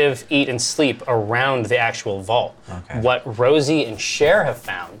live, eat, and sleep around the actual vault. Okay. What Rosie and Cher have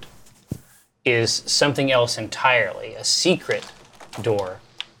found is something else entirely, a secret door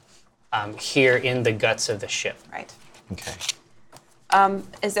here in the guts of the ship. Right. Okay.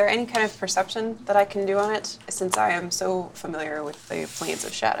 Is there any kind of perception that I can do on it, since I am so familiar with the planes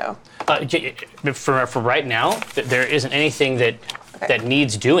of shadow? For right now, there isn't anything that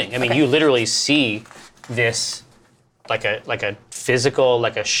needs doing. I mean, Okay. you literally see this like a physical,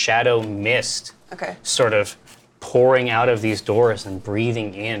 like a shadow mist, Okay. sort of pouring out of these doors and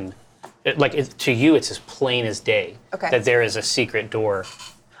breathing in. To you, it's as plain as day Okay. that there is a secret door.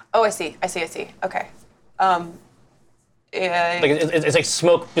 Oh, I see. Okay. Like it's like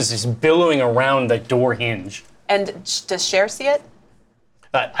smoke is just billowing around the door hinge. And does Cher see it?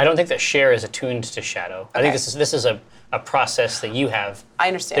 I don't think that Cher is attuned to shadow. I think this is a process that you have. I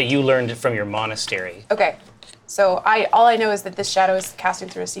understand. That you learned from your monastery. Okay. So all I know is that this shadow is casting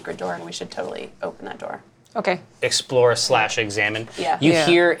through a secret door, and we should totally open that door. Okay. Explore / examine. Yeah. You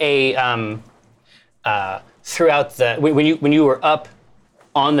hear a throughout the when you were up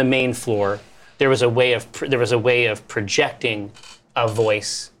on the main floor, there was a way of projecting a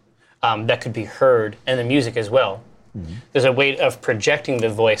voice that could be heard, and the music as well. Mm-hmm. There's a way of projecting the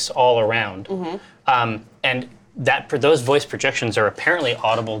voice all around, and those voice projections are apparently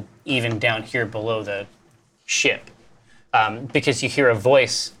audible even down here below the ship, because you hear a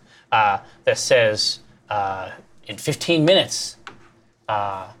voice that says, "In 15 minutes,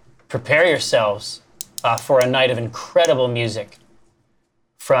 prepare yourselves for a night of incredible music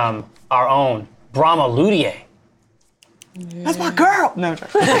from our own Brahma Ludier." That's my girl. No. Do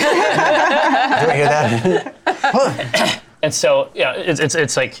I hear that? And so,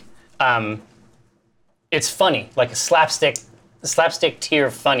 it's like, it's funny, like a slapstick tier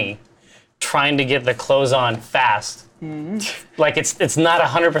funny, trying to get the clothes on fast. Like it's not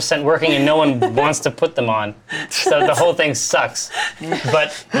 100% working, and no one wants to put them on, so the whole thing sucks.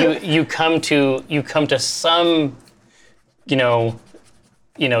 But you come to some,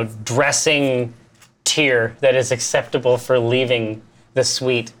 dressing tier that is acceptable for leaving the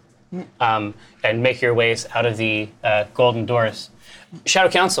suite, and make your ways out of the golden doors. Shadow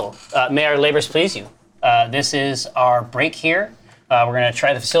Council, may our labors please you. This is our break here. We're going to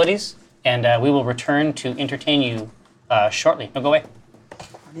try the facilities, and we will return to entertain you shortly. No, go away.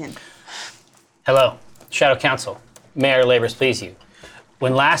 Hello, Shadow Council. May our labors please you.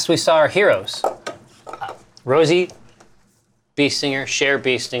 When last we saw our heroes, Rosie Beestinger, Cher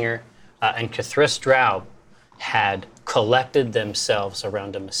Beestinger, and Cathris Straub had collected themselves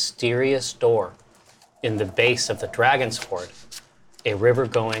around a mysterious door in the base of the Dragon's Hoard, a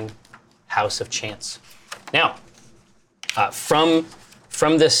river-going house of chance. Now, from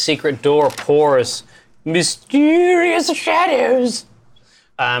this secret door pours mysterious shadows.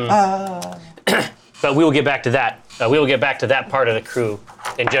 But we will get back to that. We will get back to that part of the crew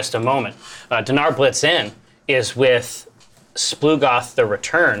in just a moment. Dinar Blitzen is with Splugoth the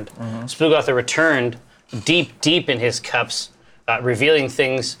Returned. Splugoth the Returned, deep in his cups, revealing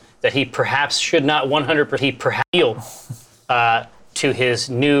things that he perhaps should not 100% he perhaps reveal to his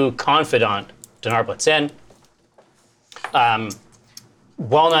new confidant, Dinar Blitzen.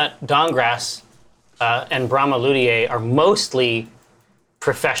 Walnut Dongrass and Brahma Ludier are mostly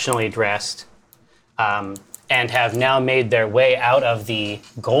professionally dressed, and have now made their way out of the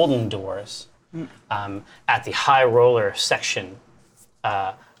golden doors at the high roller section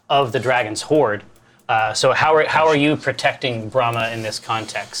of the Dragon's Hoard. So how are you protecting Brahma in this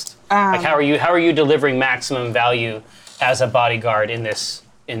context? Like how are you delivering maximum value as a bodyguard in this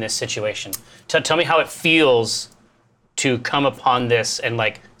situation? Tell me how it feels to come upon this and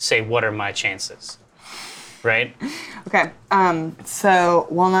say, what are my chances? Right? Okay. So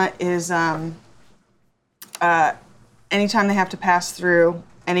Walnut is anytime they have to pass through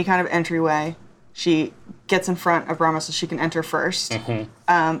any kind of entryway, she gets in front of Brahma so she can enter first,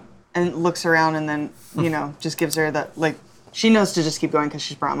 and looks around, and then just gives her the she knows to just keep going because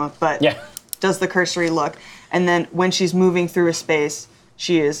she's Brahma, but does the cursory look, and then when she's moving through a space,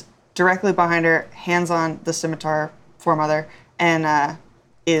 she is directly behind her, hands on the scimitar foremother, and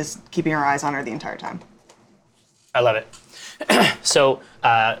is keeping her eyes on her the entire time. I love it. So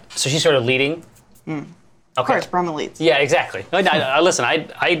she's sort of leading. Okay. Of course, Brahma leads. Yeah, exactly. Listen,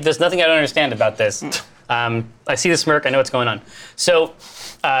 there's nothing I don't understand about this. I see the smirk. I know what's going on. So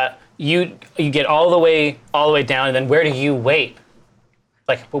you get all the way down, and then where do you wait?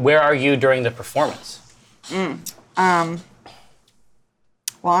 Where are you during the performance? Well,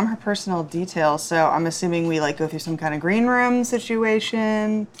 I'm her personal detail, so I'm assuming we go through some kind of green room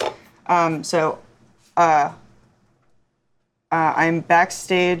situation. I'm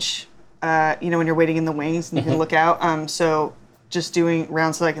backstage, when you're waiting in the wings and you can look out. So just doing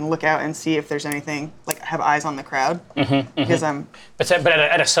rounds so I can look out and see if there's anything, have eyes on the crowd. Because I'm... But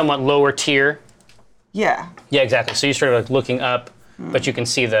at a somewhat lower tier? Yeah. Yeah, exactly. So you're sort of looking up, but you can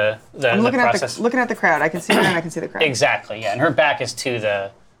see the process. Looking at the crowd. I can see her and I can see the crowd. Exactly, yeah. And her back is to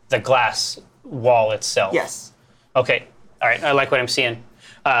the glass wall itself. Yes. Okay, all right. I like what I'm seeing.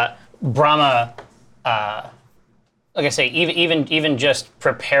 Brahma... like I say, even just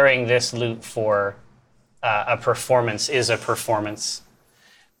preparing this loot for a performance is a performance.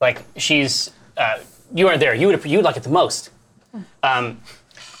 She's, you aren't there. You'd like it the most.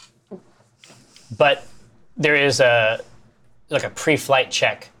 But there is a pre-flight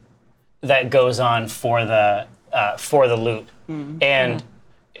check that goes on for the for the loot. And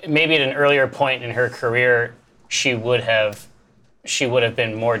maybe at an earlier point in her career, she would have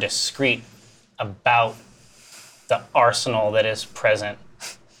been more discreet about the arsenal that is present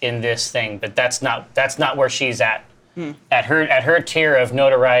in this thing. But that's not where she's at. At her tier of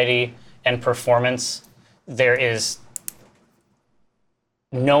notoriety and performance, there is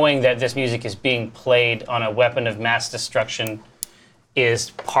knowing that this music is being played on a weapon of mass destruction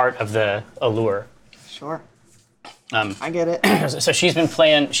is part of the allure. Sure. I get it. So she's been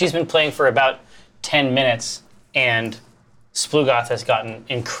playing for about 10 minutes, and Splugoth has gotten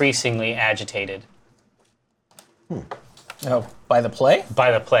increasingly agitated. Oh, by the play?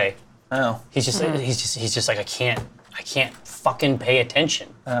 By the play. Oh. He's just like, I can't fucking pay attention.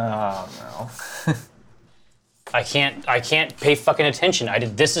 Oh no. I can't pay fucking attention.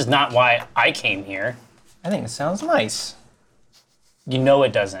 This is not why I came here. I think it sounds nice. You know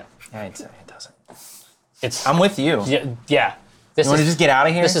it doesn't. Yeah, it doesn't. I'm with you. Yeah. You want to just get out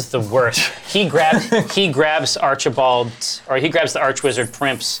of here? This is the worst. He grabs Archibald's, or he grabs the Archwizard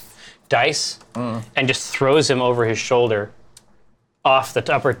Primp's dice and just throws him over his shoulder off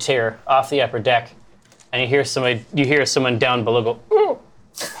the upper tier, off the upper deck, and you hear someone down below go, "Ooh."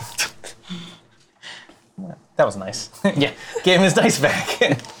 That was nice. Yeah. Gave him his dice back.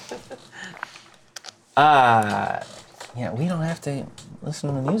 Yeah, we don't have to listen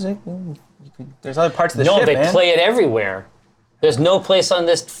to the music. There's other parts of the ship, No, they man. play it everywhere. There's no place on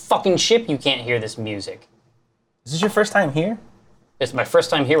this fucking ship you can't hear this music. Is this your first time here? It's my first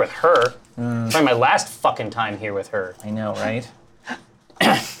time here with her. Probably my last fucking time here with her. I know, right?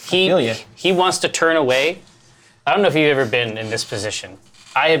 He wants to turn away. I don't know if you've ever been in this position.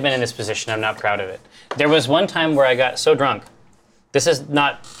 I have been in this position. I'm not proud of it. There was one time where I got so drunk. This is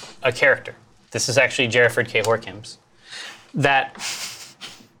not a character. This is actually Jerriford K. Horkins. That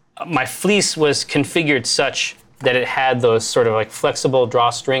my fleece was configured such that it had those sort of like flexible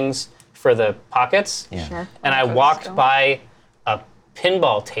drawstrings for the pockets. Yeah. Sure. And I walked by a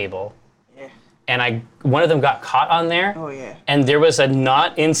pinball table, and one of them got caught on there. Oh, yeah. And there was a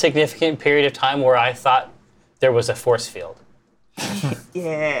not insignificant period of time where I thought there was a force field.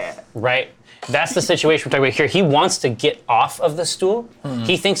 Yeah. Right? That's the situation we're talking about here. He wants to get off of the stool.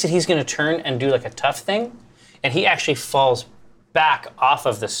 He thinks that he's going to turn and do like a tough thing, and he actually falls back off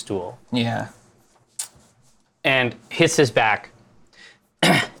of the stool Yeah. and hits his back,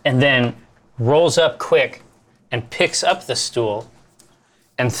 and then rolls up quick and picks up the stool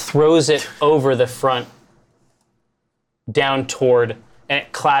and throws it over the front and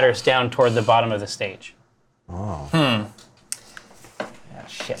it clatters down toward the bottom of the stage. Yeah,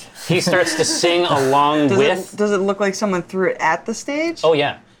 shit. He starts to sing along with... Does it look like someone threw it at the stage? Oh,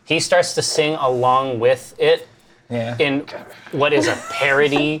 yeah. He starts to sing along with it Yeah. in what is a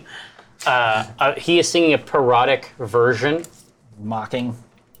parody. He is singing a parodic version Mocking.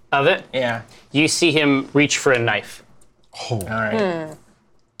 of it. Yeah. You see him reach for a knife. All right.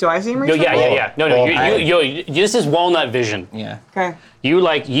 Do I see him reach? No, yeah. No. This is walnut vision. Yeah. Okay.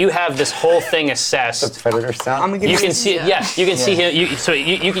 You have this whole thing assessed. Predator sound. I'm gonna give You can see, you can see him.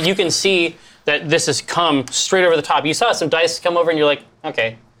 You can see that this has come straight over the top. You saw some dice come over, and you're like,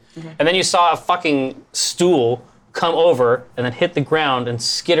 okay. And then you saw a fucking stool come over and then hit the ground and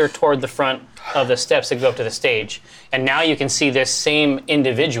skitter toward the front of the steps that go up to the stage. And now you can see this same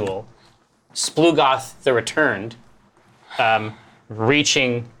individual, Splugoth the Returned,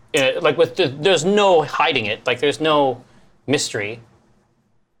 reaching, there's no hiding it. Like there's no mystery.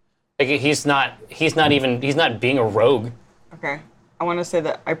 Like he's not being a rogue. Okay. I want to say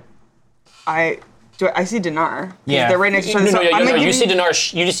that I see Dinar. Yeah. They're right next to each other. No, you see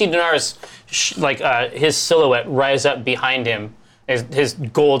Dinar's his silhouette rise up behind him. His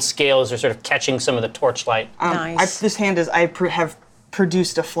gold scales are sort of catching some of the torchlight. Nice. This hand is, have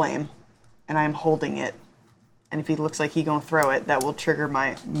produced a flame, and I'm holding it. And if he looks like he's gonna throw it, that will trigger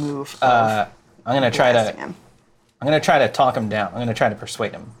my move. I'm gonna try blasting to. him. I'm gonna try to talk him down. I'm gonna try to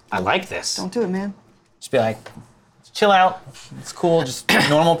persuade him. I like this. Don't do it, man. Just be like, chill out. It's cool. Just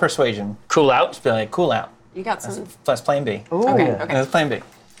normal persuasion. Cool out. Just be like, cool out. You got some. Plus plan B. Ooh. Okay. And that's plan B.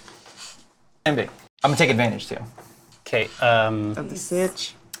 Plan B. I'm gonna take advantage too. Okay. Of the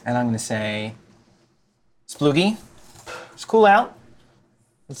sitch. And I'm gonna say, Sploogie, just cool out.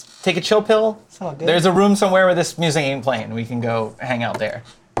 Let's take a chill pill. all good. There's a room somewhere where this music ain't playing. We can go hang out there.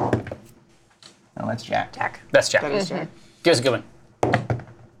 Oh, that's Jack. That's Jack. That is Jack. Give us a good one.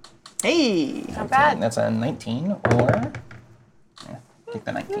 Hey. Not bad. That's a 19 or... Yeah, take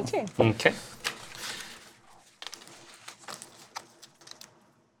the 19. Okay.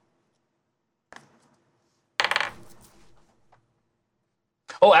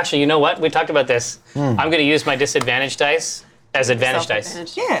 Oh, actually, you know what? We talked about this. I'm going to use my disadvantage dice as advantage dice.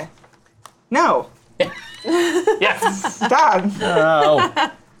 Self-advantage. Yeah. No. Yeah. Stop.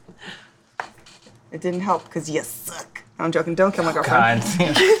 Oh, It didn't help because you suck. I'm joking. Don't kill my girlfriend.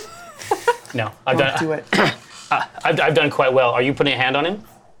 God. No, I've Don't do done. it. I've done quite well. Are you putting a hand on him?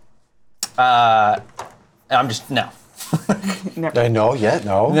 I'm just, no. Never. No, yet,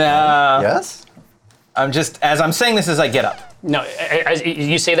 no. No. Yes? I'm just, as I'm saying this as I get up. No. As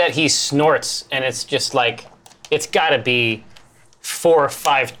you say that, he snorts, and it's just like it's got to be 4 or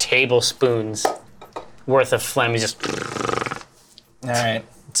 5 tablespoons worth of phlegm. He's just All right.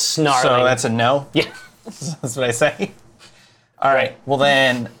 snarling. So that's a no? yeah. That's what I say? All right. Well,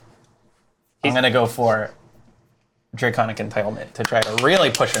 then I'm going to go for Draconic Entitlement to try to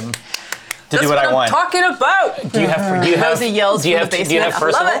really push him to do what I want. Talking about. Do you have? Rosie yells do you from have? the Do you have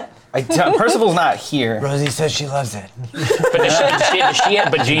basement. I Percival? love it. Percival's not here. Rosie says she loves it. But does she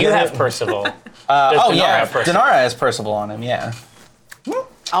have, but do you have Percival? Does Oh, Denara yeah. have Percival? Denara has Percival on him, yeah.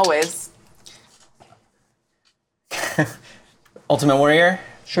 Always. Ultimate Warrior?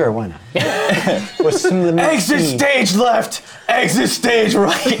 Sure, why not? With some Exit stage left, exit stage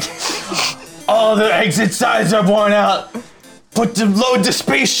right. All the exit signs are worn out. Load the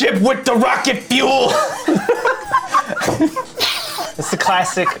spaceship with the rocket fuel. It's the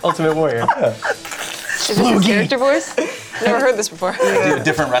classic Ultimate Warrior. Is this your character voice? Never heard this before. Do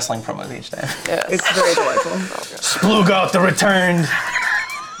different wrestling promos each time. It's very delightful. Splugauth returned.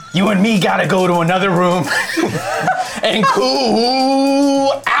 You and me gotta go to another room and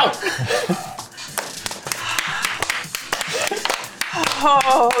cool out.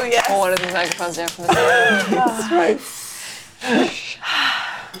 Oh, yes. Pull one of these microphones down from the side. That's right.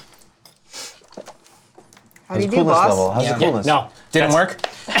 How do you do, Coolness boss? level. How's Yeah. the coolness? No. Didn't work?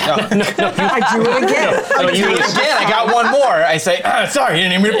 No. I do it again. No, you Again, I got one more. I say, sorry, you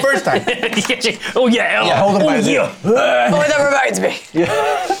didn't hear me the first time. oh yeah. Yeah, hold him by oh, the- yeah. Oh, that reminds me.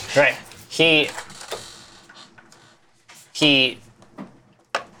 Right. He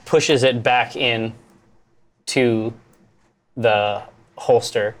pushes it back in to the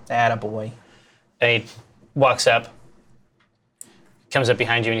holster, Attaboy. and he walks up, comes up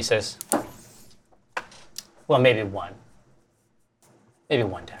behind you, and he says, "Well, maybe one. Maybe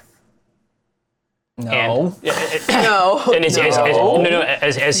one time." No. No. And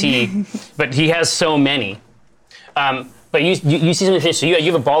as he, but he has so many. But you see something. So you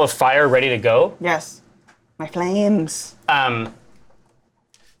have a ball of fire ready to go. Yes. My flames.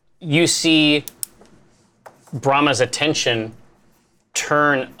 You see Brahma's attention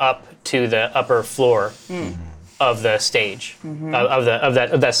turn up to the upper floor of the stage, of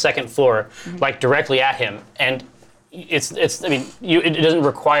that second floor, like directly at him, and it's. I mean, it doesn't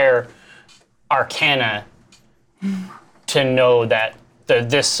require Arcana to know that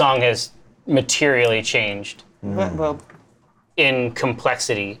this song has materially changed Well, in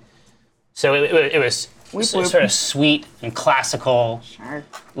complexity. So it was Weep, sort weep. of sweet and classical, sure.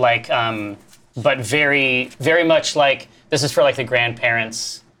 like, but very, very much like this is for like the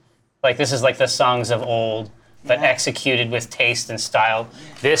grandparents. Like this is like the songs of old, but executed with taste and style.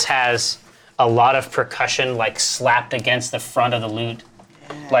 This has a lot of percussion, like slapped against the front of the lute,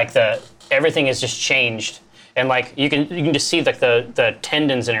 like everything is just changed, and like you can just see like the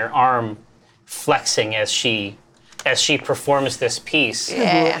tendons in her arm flexing as she performs this piece.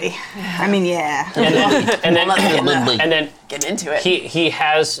 Yeah. I mean, yeah. And then Get into it. he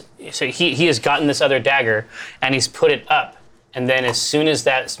has gotten this other dagger and he's put it up, and then as soon as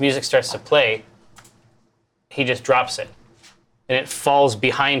that music starts to play, he just drops it and it falls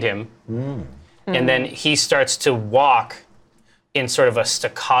behind him, and then he starts to walk in sort of a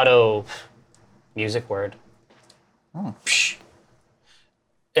staccato music word. Psh.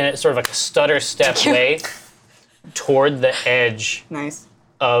 And it's sort of like a stutter step way toward the edge Nice.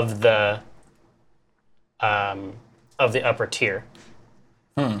 of the upper tier.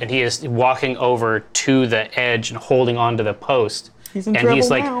 And he is walking over to the edge and holding onto the post. He's in and he's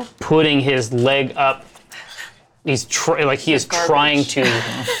trouble like now. putting his leg up. He is trying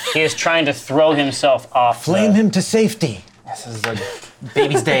to throw himself off. Flame him to safety. This is a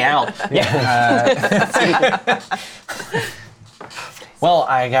baby's day out. Well,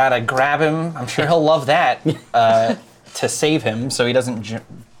 I gotta grab him. I'm sure he'll love that to save him so he doesn't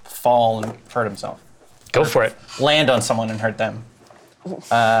fall and hurt himself. Go for it. Land on someone and hurt them.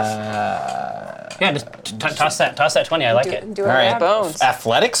 Yeah, just toss that 20. I like it. Do it All right. with bones.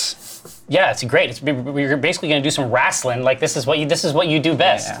 Athletics? Yeah, it's great. We're basically gonna do some wrestling. Like this is what you do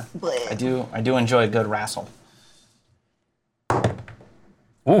best. Yeah. I do enjoy a good wrestle.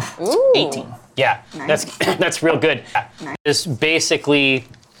 Oof. Ooh. 18. Yeah, Nice. that's real good. Is basically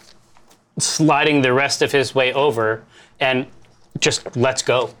sliding the rest of his way over and just lets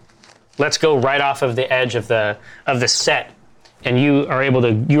go. Let's go right off of the edge of the set, and you were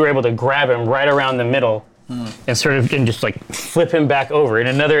able to grab him right around the middle and just like flip him back over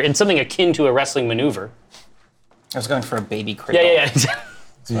in something akin to a wrestling maneuver. I was going for a baby cradle. Yeah.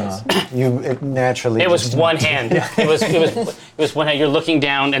 It naturally. It was one hand. It was one hand. You're looking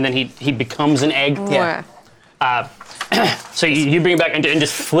down, and then he becomes an egg. Yeah. So you bring him back and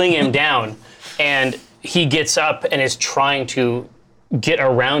just fling him down, and he gets up and is trying to get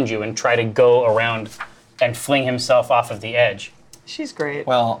around you and try to go around and fling himself off of the edge. She's great.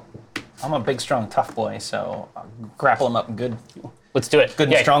 Well, I'm a big, strong, tough boy, so I'll grapple him up good. Let's do it. Good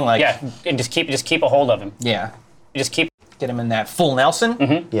and strong like. Yeah, and just keep a hold of him. Yeah. Just keep Get him in that full Nelson.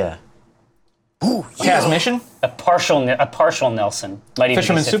 Mm-hmm. Yeah. Kaz mission. a partial Nelson. Might even be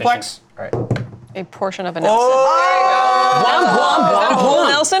Fisherman sufficient. suplex. All right. A portion of a Nelson. Is that a whole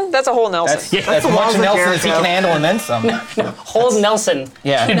Nelson? That's a whole Nelson. That's as much of Nelson as he Jericho. can handle and then some. Whole Nelson.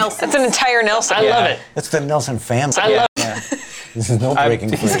 Yeah. That's an entire Nelson. I love it. It's the Nelson family. I love it. Yeah. This is no breaking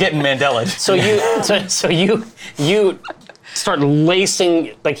He's free. getting Mandela. So you start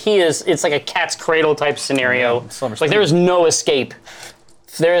lacing it's like a cat's cradle type scenario. Silver Like there is no escape.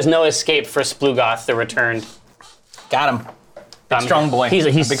 There is no escape for Splugoth the Returned. Got him. Big strong boy. He's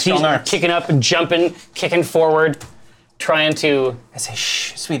big strong arm. kicking up and jumping, kicking forward, trying to. I say,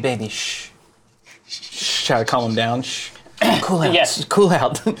 shh, sweet baby, shh. Shh. Try to calm him down. Shh. Cool out. Yes. Cool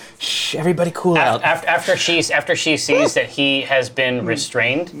out. Shh. Everybody, cool out. After she sees that he has been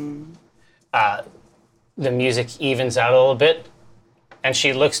restrained, the music evens out a little bit, and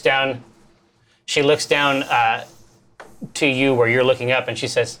she looks down. She looks down to you where you're looking up, and she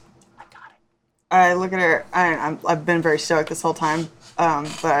says, I look at her. I've been very stoic this whole time,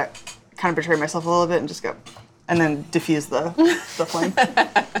 but I kind of betrayed myself a little bit and just go, and then diffuse the flame.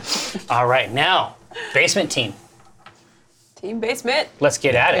 "All right, now, basement team, Team basement. let's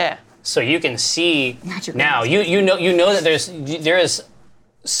get at it." Yeah. So you can see Magic now. words. You know that there is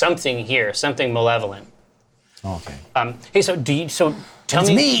something here, something malevolent. Okay. Hey, so tell It's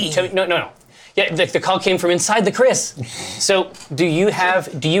me. me. No. Yeah, the call came from inside the Chris. So do you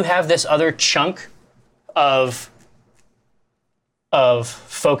have this other chunk of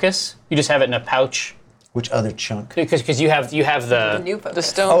focus? You just have it in a pouch Which other chunk? because you have The the. new focus. The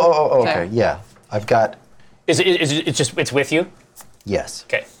stone. Oh, okay. Yeah. I've got. It's with you? Yes.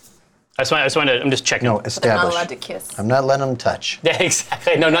 Okay. I'm just checking. No, They're not established. allowed to kiss. I'm not letting them touch. Yeah,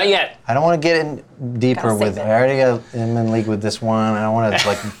 exactly. No, not yet. I don't want to get in deeper Gotta save with. it. I already am in league with this one. I don't want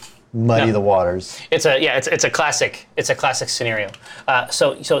to muddy No. the waters. It's a classic scenario.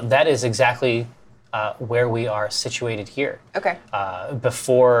 So that is exactly where we are situated here. Okay.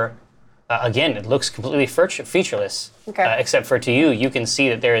 Before, again, it looks completely featureless. Okay. Except for to you, you can see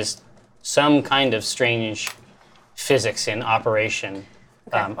that there is some kind of strange physics in operation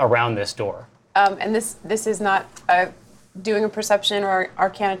around this door. And this is not doing a perception or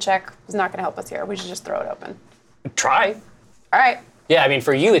arcana check is not going to help us here. We should just throw it open. Try. All right. Yeah, I mean,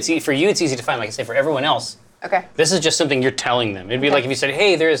 for you, it's easy to find. Like I say, for everyone else, Okay. this is just something you're telling them. It'd be like if you said,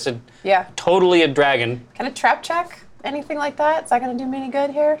 "Hey, there is Yeah. totally a dragon." Can a trap check? Anything like that? Is that going to do me any good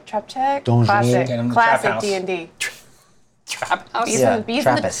here? Trap check? Don't Classic. Get 'em in the trap Classic house. D&D. Trap house. Bees, Yeah, in, bees, in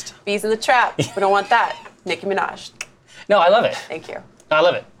Trappist. the, bees in the trap. We don't want that. Nicki Minaj. No, I love it. Thank you. I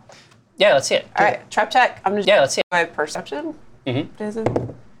love it. Yeah, let's see it. All right. Trap check. I'm just Yeah, let's see it. my perception. Mm-hmm. Is it?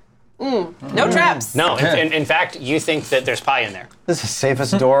 No traps. No, in fact, you think that there's pie in there. This is the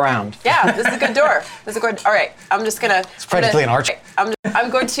safest door around. Yeah, this is a good door. This is a good. All right, I'm just gonna. It's practically an arch. I'm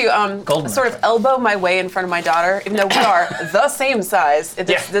going to sort of elbow my way in front of my daughter, even though we are the same size.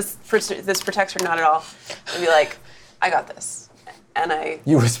 This protects her not at all. And be like, I got this, and I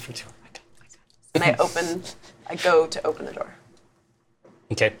You whisper to her. I go to open the door.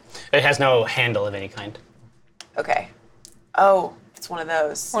 Okay. It has no handle of any kind. Okay. Oh, it's one of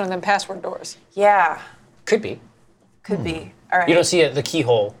those. One of them password doors. Yeah, Could be. could be. All right. You don't see it. The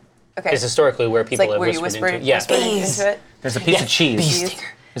keyhole Okay. is historically where It's people like have where you whispered whisper into it. Yeah. into it. There's a piece of cheese. Bees.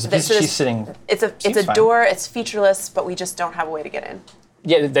 There's a piece So of this- cheese sitting. It's a Seems fine. door. It's featureless, but we just don't have a way to get in.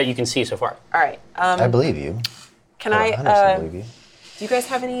 Yeah, that you can see so far. All right. I believe you. Can I I? 100% believe you. Do you guys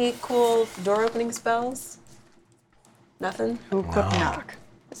have any cool door opening spells? Nothing. Ooh, quick knock.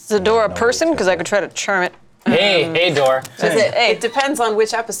 Is the door a no, person? Because I it's could try to charm it. Hey, door. It depends on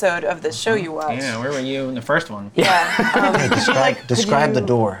which episode of the show you watch. Yeah, where were you in the first one? Yeah. Describe the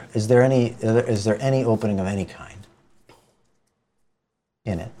door. Is there any opening of any kind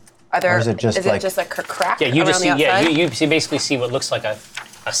in it? Are there? Or is it just like- a crack Yeah, you around just see. the Yeah, outside? you basically see what looks like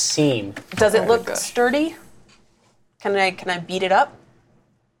a seam. Does it look sturdy? Can I beat it up?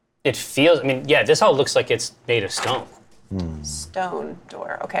 It feels. I mean, yeah. This all looks like it's made of stone. Stone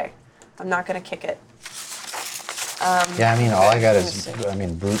door. Okay. I'm not gonna kick it. Yeah, I mean, all I got is,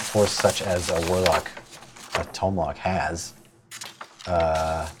 brute force such as a warlock, a tomelock has.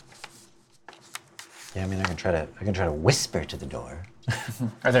 Yeah, I mean, I can try to whisper to the door.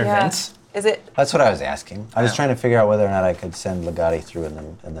 Are there vents? Is it? That's what I was asking. I was trying to figure out whether or not I could send Legati through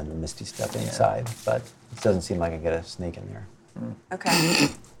and then Misty step inside, but it doesn't seem like I can get a snake in there. Okay.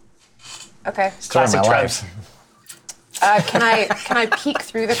 Okay. Story of my Classic life. Can I peek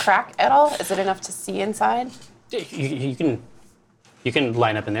through the crack at all? Is it enough to see inside? You can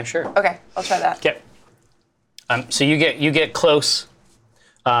line up in there, sure. Okay, I'll try that. Okay. So you get close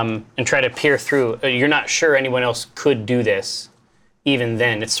and try to peer through. You're not sure anyone else could do this, even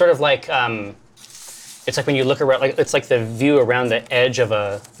then. It's sort of like it's like when you look around. Like it's like the view around the edge of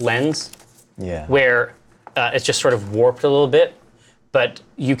a lens, Yeah. where it's just sort of warped a little bit, but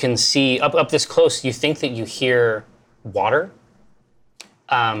you can see up this close. You think that you hear water,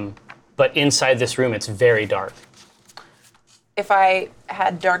 but inside this room, it's very dark. If I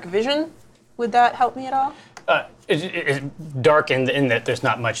had dark vision, would that help me at all? It's dark in that there's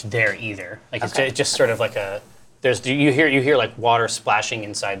not much there either. Like Okay. it's just sort of like a you hear like water splashing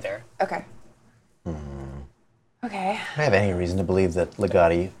inside there. Okay. Okay. I have any reason to believe that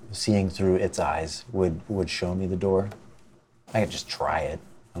Legati, seeing through its eyes, would show me the door. I could just try it.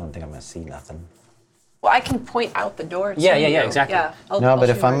 I don't think I'm gonna see nothing. Well, I can point out the door. Yeah, to yeah, you. exactly. Yeah. No, but I'll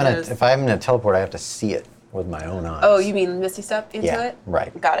if show I'm where it is. gonna teleport, I have to see it with my own eyes. Oh, you mean Misty Step into Yeah, it?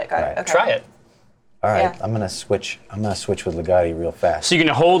 right. Got it. Right. Okay. Try it. All right, yeah. I'm gonna switch with Legati real fast. So you're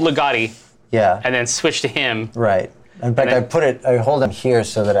gonna hold Legati Yeah. and then switch to him. Right. In fact, And I hold him here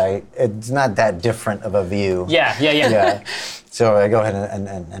so that it's not that different of a view. Yeah. Yeah. So I go ahead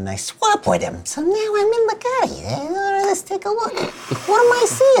and I swap with him. So now I'm in Legati. Let's take a look. What am I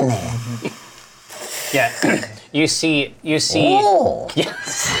seeing there? Yeah. You see. Oh.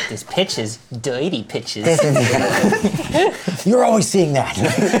 Yes. These pitches, dirty pitches. You're always seeing that.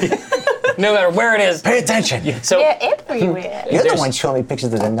 No matter where it is. Pay attention. So Yeah, everywhere. You're the there's- one showing me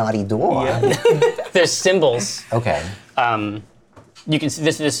pictures of the naughty door. there's symbols. Okay. You can see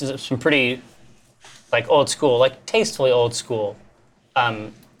this is some pretty like old school, like tastefully old school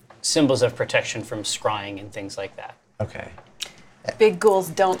symbols of protection from scrying and things like that. Okay. Big ghouls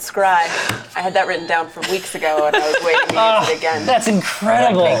don't scry. I had that written down from weeks ago, and I was waiting to use it again. That's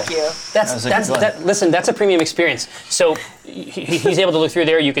incredible. Thank you. was a good one. Listen, that's a premium experience. So he's able to look through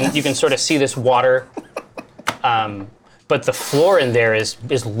there. You can sort of see this water, but the floor in there is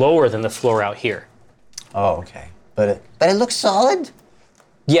lower than the floor out here. Oh, okay. But it looks solid.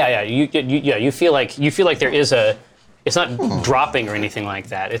 Yeah. You feel like there is a. It's not dropping or anything like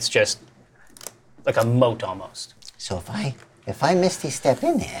that. It's just like a moat almost. So if I Misty step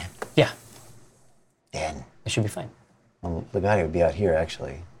in there, Yeah, then it should be fine. Legati would be out here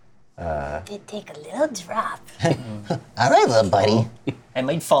actually. They take a little drop. All right, little buddy. I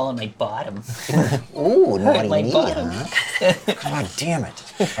might fall on my bottom. Ooh, naughty my me, bottom. huh? God damn it.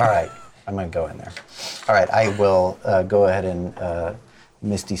 All right, I'm gonna go in there. All right, I will go ahead and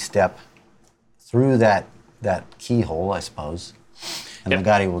Misty step through that keyhole, I suppose, and Yep.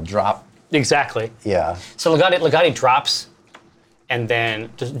 Legati will drop. Exactly. Yeah. So Legati drops, and then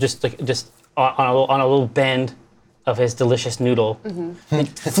just on a little bend of his delicious noodle, he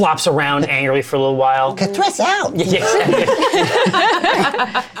flops around angrily for a little while. Dress out. Yeah,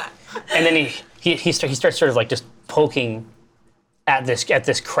 and then he starts sort of like just poking at this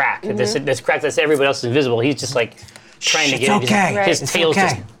crack, this crack that's everybody else is invisible. He's just like trying to It's get okay. it. His It's tail's okay.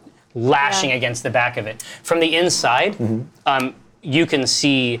 just lashing against the back of it. From the inside, you can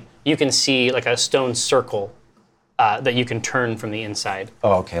see like a stone circle that you can turn from the inside.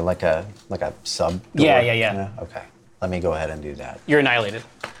 Oh, okay, like a sub. door, Yeah. kinda? Okay, let me go ahead and do that. You're annihilated.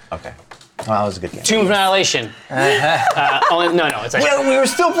 Okay. Well, that was a good game. Tomb of Annihilation. No, it's actually, We were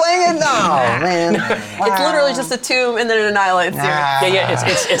still playing it? No, man. It's literally just a tomb and then it annihilates you. yeah.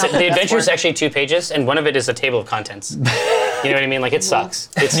 It's the adventure is actually 2 pages, and one of it is a table of contents. You know what I mean? Like it sucks.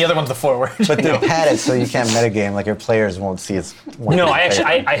 It's The other one's the forward. But they pad it so you can't metagame, like your players won't see it's one. no, big I actually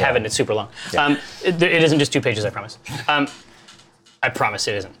paper. I have it. It's super long. Yeah. It isn't just 2 pages. I promise. I promise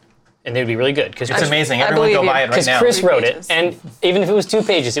it isn't, and they would be really good because It's amazing. I Everyone believe go you. buy it right Because now. Chris 3 wrote pages. it, and even if it was 2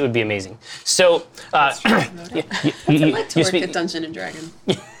 pages, it would be amazing. So, you speak Dungeon and Dragon.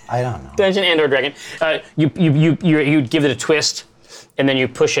 I don't know. Dungeon and/or Dragon. You give it a twist, and then you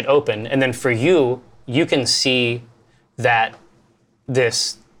push it open, and then for you can see that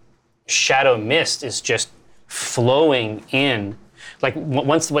this shadow mist is just flowing in, like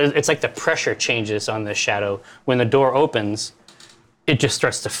once it's like the pressure changes on this shadow. When the door opens, it just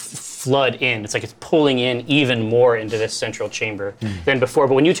starts to flood in. It's like it's pulling in even more into this central chamber than before.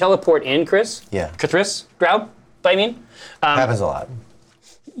 But when you teleport in, Chris, Graub, I mean, happens a lot.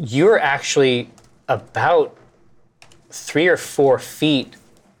 You're actually about 3 or 4 feet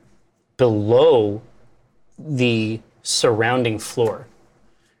below the surrounding floor.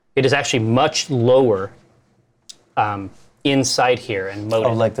 It is actually much lower inside here and moated.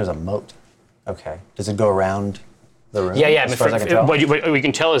 Oh, like there's a moat. Okay. Does it go around the room? Yeah. As far as I can tell? What we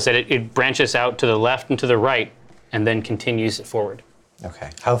can tell is that it branches out to the left and to the right and then continues forward.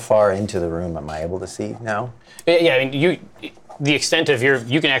 Okay. How far into the room am I able to see now? Yeah, I mean, the extent of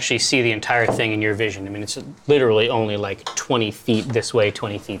you can actually see the entire thing in your vision. I mean, it's literally only like 20 feet this way,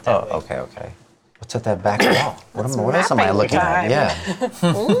 20 feet that way. Okay. What's at that back wall? What else am I looking at?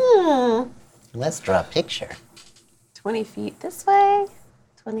 Yeah. Let's draw a picture. 20 feet this way,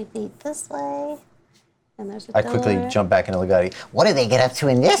 20 feet this way, and there's a I door. quickly jump back into Legati. What do they get up to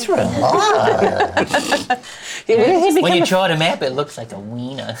in this room? Oh. When you draw the map, it looks like a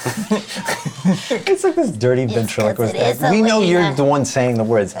wiener. It's like this dirty ventriloquist. it is a We know you're wiener. the one saying the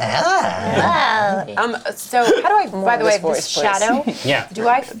words. So how do I, by the way, this shadow, Yeah. do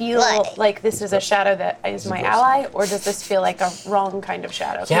I feel What? like this is a shadow that is my ally, or does this feel like a wrong kind of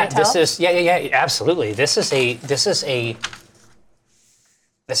shadow? Can I Yeah, tell? this is absolutely. This is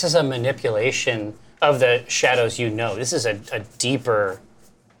a manipulation of the shadows you know. This is a deeper,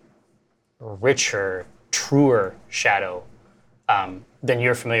 richer, truer shadow than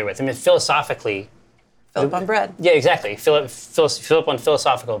you're familiar with. I mean, philosophically. Philip on bread. Yeah, exactly. Philip on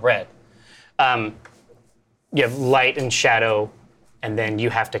philosophical bread. You have light and shadow, and then you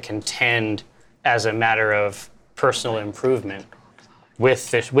have to contend as a matter of personal improvement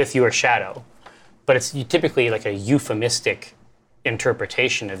with your shadow. But it's typically like a euphemistic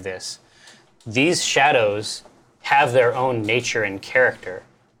interpretation of this. These shadows have their own nature and character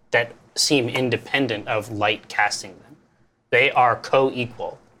that seem independent of light casting them. They are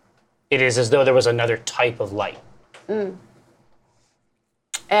co-equal. It is as though there was another type of light.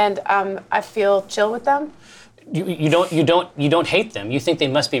 And I feel chill with them. You don't hate them. You think they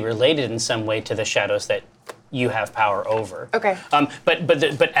must be related in some way to the shadows that you have power over. Okay.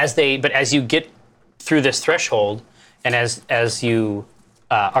 But as you get through this threshold, and as you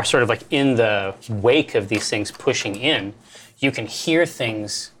are sort of like in the wake of these things pushing in, you can hear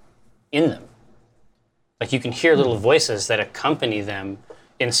things in them. Like you can hear little voices that accompany them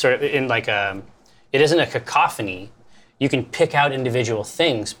in like a. It isn't a cacophony. You can pick out individual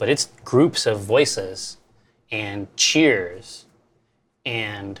things, but it's groups of voices and cheers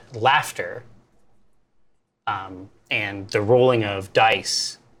and laughter and the rolling of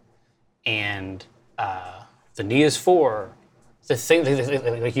dice and the knee is for the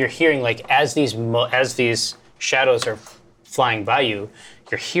thing. Like you're hearing like as these shadows are flying by you,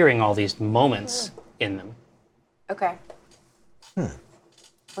 you're hearing all these moments in them. Okay. Well,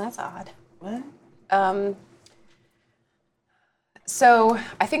 that's odd. What? So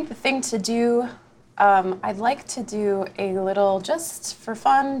I think the thing to do, I'd like to do a little, just for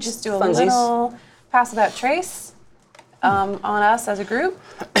fun, just do a Funsies. little pass without trace on us as a group,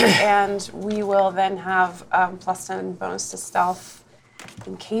 and we will then have +10 bonus to stealth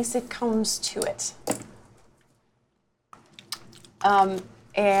in case it comes to it.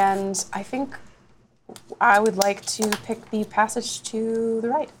 And I think I would like to pick the passage to the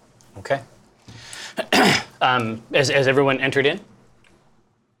right. Okay. Has everyone entered in?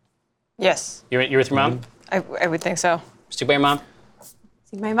 Yes, You're with your mom? I would think so. Stick by your mom?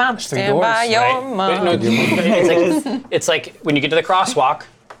 See my mom. Stand by your Right. mom. No, it's like when you get to the crosswalk,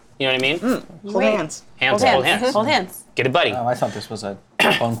 you know what I mean? Hold hands. Hands, hold hands. Hold hands. Get a buddy. Oh, I thought this was a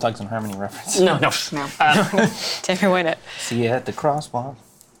Bone Thugs and Harmony reference. No. No. Tammy Wynette. See you at the crosswalk.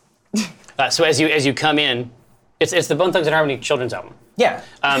 So as you come in, it's the Bone Thugs and Harmony children's album. Yeah.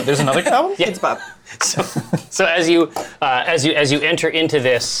 There's another album? Yeah. It's Bob. So as you enter into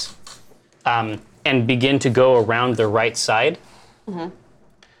this and begin to go around the right side,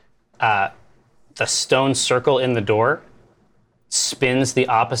 the stone circle in the door spins the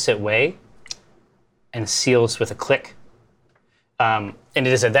opposite way and seals with a click. And it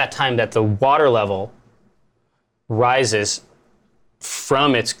is at that time that the water level rises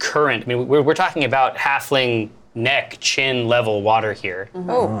from its current. I mean, we're talking about halfling neck, chin level water here.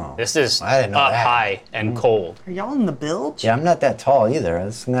 Oh, This is I didn't know up that. high and cold. Are y'all in the bilge? Yeah, I'm not that tall either.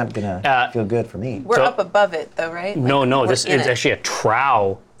 It's not gonna feel good for me. We're So- up above it, though, right? No, Like, we're this in is it. actually a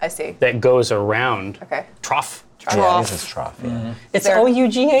trough I see. that goes around. Okay. Trough. Yeah, this is trough. Yeah. It's there-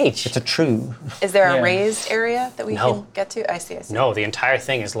 OUGH. It's a true. Is there Yeah. a raised area that we No. can get to? I see. No, the entire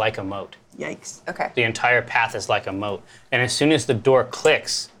thing is like a moat. Yikes. Okay. The entire path is like a moat. And as soon as the door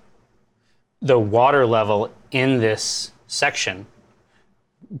clicks, the water level in this section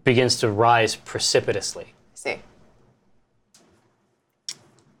begins to rise precipitously. I see.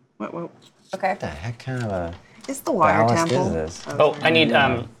 What? Okay. The heck kind of a It's the water ballast temple. is this? Oh, I need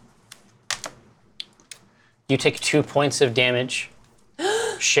you take 2 points of damage.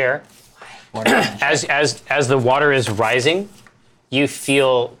 Share. As the water is rising, you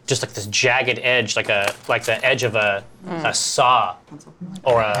feel just like this jagged edge, like the edge of a saw,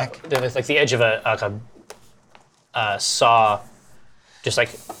 or like the edge of a saw, just like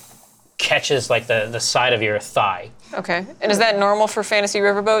catches like the side of your thigh. Okay. And is that normal for fantasy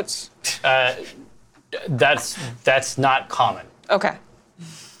riverboats? That's not common. Okay.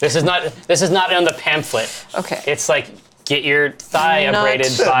 This is not on the pamphlet. Okay. It's like get your thigh Not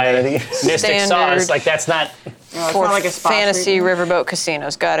abraded by mystic standard. saws. Like that's not. For not like a spa fantasy treatment. riverboat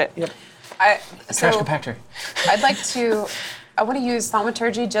casinos. Got it. Yep. Trash So compactor. I'd like to. I want to use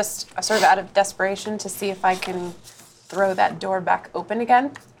thaumaturgy just sort of out of desperation to see if I can throw that door back open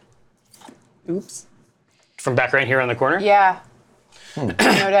again. Oops. From back right here on the corner. Yeah. No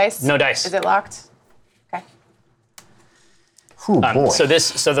dice. No dice. Is it locked? Okay. Ooh, boy. So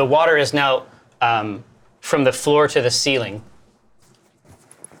the water is now from the floor to the ceiling.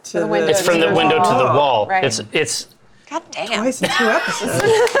 To the window. It's from the window to the wall. Right. It's God damn. Twice in 2 episodes.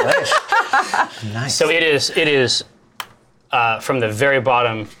 Nice. so it is from the very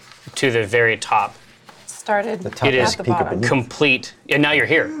bottom to the very top. Started. top It is at the peak of bottom. beneath. Complete. And now you're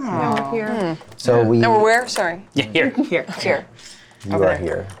here. Now we're here. So we. And we're where? Sorry. Yeah, here. Here. Here. You are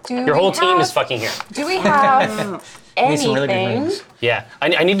here. Your whole team is fucking here. Do we have Need some really good anything? rings. Yeah.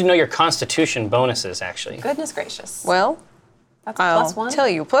 I need to know your Constitution bonuses actually. Goodness gracious. Well, That's a I'll plus one. tell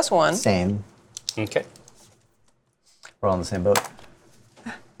you. +1. Same. Okay. We're all in the same boat.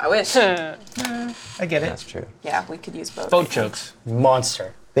 I wish. I get it. That's true. Yeah, we could use both. Boat jokes.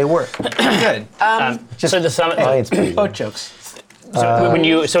 Monster. They work. Good. So the summit. It's pretty Boat good. jokes. So when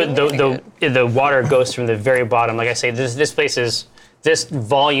you the water goes from the very bottom. Like I say, this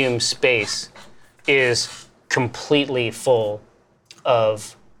volume space is completely full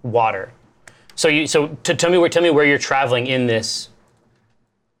of water. Tell me where you're traveling in this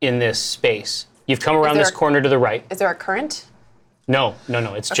space. You've come around there this a- corner to the right. Is there a current? No.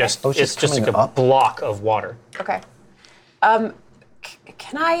 It's just Oh, it's it's just just like coming a up? block of water. Okay.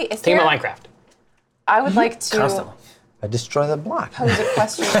 Can I? Is Think there? about Minecraft. I would like to Constantly. I destroy the block. pose a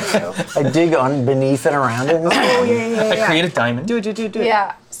question to I dig on beneath and around it. Oh, yeah. I create a diamond. Do it. you.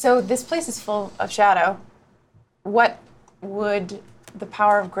 Yeah. So this place is full of shadow. What would the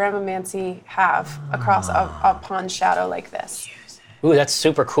power of gramomancy have across a pond shadow like this? Ooh, that's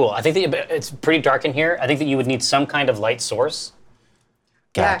super cool. I think that it's pretty dark in here. I think that you would need some kind of light source.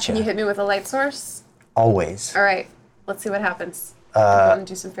 Yeah. Gotcha. Can you hit me with a light source? Always. All right. Let's see what happens. You want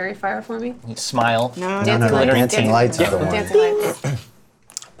to do some fairy fire for me? You smile. No. Dancing lights are the one. Dancing lights.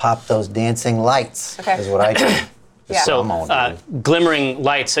 Pop those dancing lights. Okay. Is what I do. Yeah. So I'm on to glimmering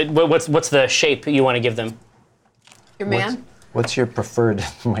lights. What's the shape you want to give them? Your man. What's your preferred,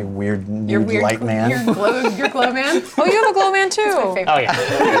 my weird Your nude weird light man? Your glow man. Oh, you have a glow man too. My favorite. Oh yeah,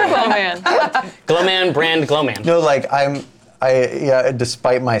 Glow man. Glowman brand Glowman. No, like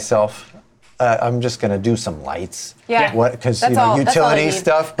despite myself, I'm just gonna do some lights. Yeah. What? Because That's all- that's all I utility need.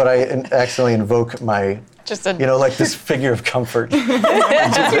 stuff, but I accidentally invoke my, Just a like this figure of comfort.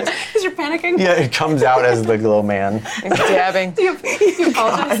 Because you're panicking. Yeah, it comes out as the glow man. dabbing. You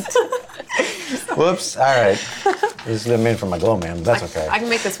apologize. Whoops. All right. This is meant for my glow man, but that's okay. I can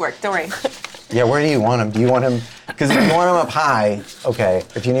make this work. Don't worry. Yeah, where do you want him? Do you want him? Because if you want him up high, okay.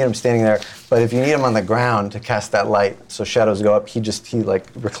 If you need him standing there, but if you need him on the ground to cast that light, so shadows go up, he like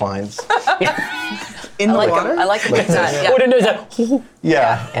reclines. In the water? I like it like that. Yeah. What is that?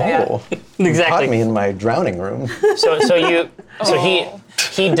 Yeah. Oh, Exactly. caught me in my drowning room. So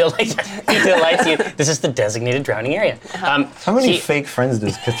he delights you. This is the designated drowning area. How many He- fake friends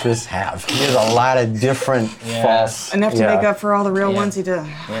does Cthulhu have? He has a lot of different false. Enough to yeah. make up for all the real ones he did.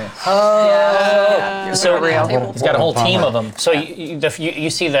 So real. He's got a whole team of them. So you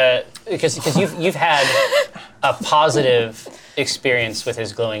see because you've had a positive experience with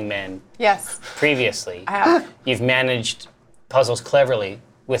his glowing men Yes, previously. I have. You've managed puzzles cleverly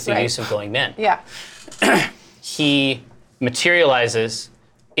with the Right. use of glowing men. Yeah. He materializes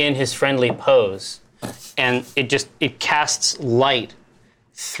in his friendly pose, and it casts light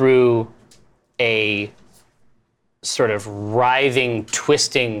through a sort of writhing,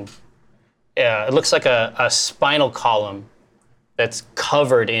 twisting it looks like a spinal column that's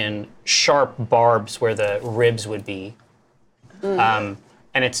covered in sharp barbs where the ribs would be. And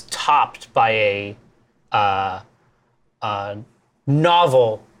it's topped by a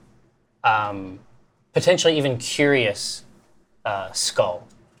novel, potentially even curious skull.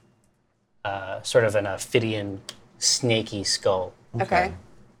 Sort of an Ophidian, snaky skull. Okay.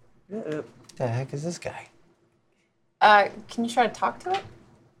 What the heck is this guy? Can you try to talk to it?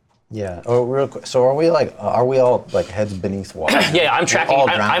 Yeah. Oh, real quick. So are we all like heads beneath water? Yeah, I'm tracking. all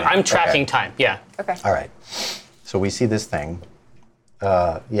I'm drowning. tracking Okay. time. Yeah. Okay. All right. So we see this thing.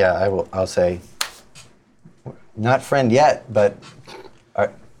 I'll say, not friend yet, but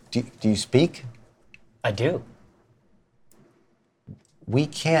do you speak? I do. We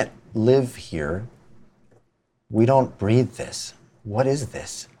can't live here. We don't breathe this. What is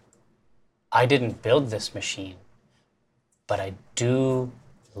this? I didn't build this machine, but I do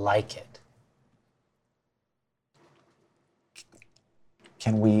like it.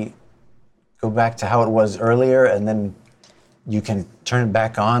 Can we go back to how it was earlier and then you can turn it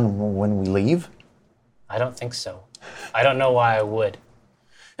back on when we leave? I don't think so. I don't know why I would.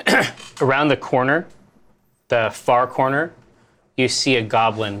 Around the corner, the far corner, you see a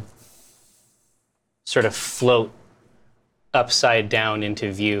goblin sort of float upside down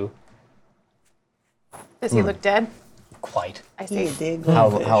into view. Does he look dead? Quite I see. How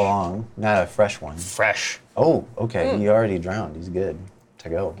long? Not a fresh one. fresh. Oh, okay. He already drowned. He's good to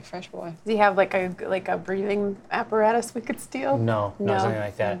go. Fresh boy. Does he have like a breathing apparatus we could steal? No, something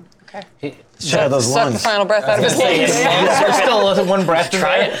like that. Okay. Shut those Suck the lungs. final breath out of his lungs. There's still one breath.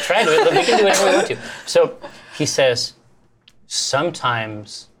 Try it. We can do whatever we want to. So he says,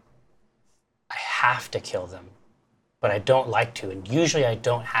 sometimes I have to kill them, but I don't like to, and usually I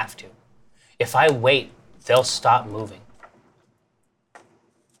don't have to. If I wait, they'll stop moving.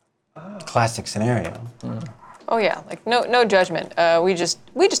 Classic scenario. Oh yeah, like no judgment. We just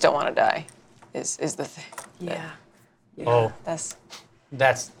don't want to die, is the thing. Yeah. Oh, That's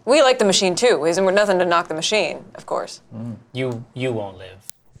that's we like the machine too. Isn't we're nothing to knock the machine, of course. you won't live.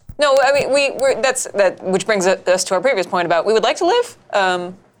 No, I mean which brings us to our previous point about we would like to live.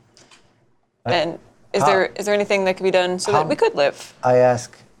 And is there anything that could be done so that we could live? I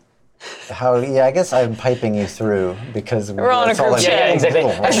ask how, I guess I'm piping you through because We're all in a that's all group I- chat. Yeah, exactly.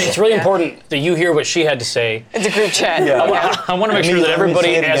 Actually, it's really important that you hear what she had to say. It's a group chat. I want to make sure that Let me everybody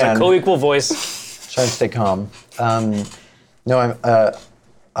say it has again. a co-equal voice. Try to stay calm. No,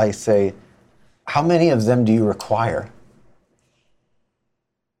 I say, how many of them do you require?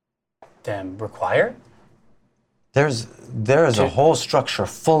 Them require? There is a whole structure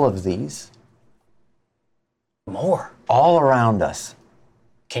full of these More. all around us.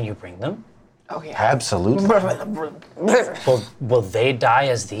 Can you bring them? Oh yeah. Absolutely. Will they die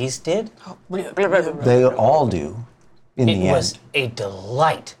as these did? They all do in It the was end. a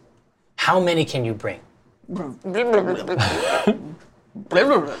delight. How many can you bring?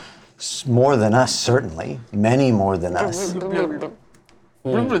 More than us, certainly. Many more than us.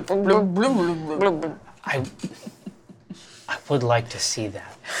 I would like to see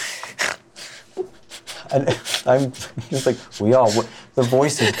that. And I'm just like, the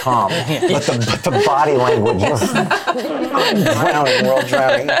voice is calm, but the body language is, I'm drowning, we're all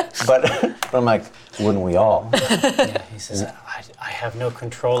drowning. But I'm like, wouldn't we all? Yeah, he says, I have no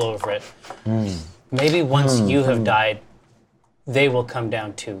control over it. Maybe once you have died, they will come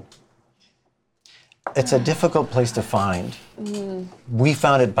down too. It's a difficult place to find. We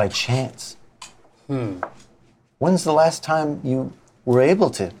found it by chance. When's the last time you were able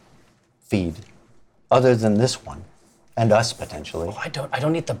to feed, other than this one, and us potentially? Oh, I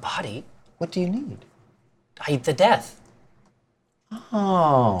don't eat the body. What do you need? I eat the death.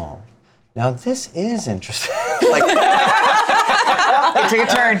 Oh, now this is interesting. It took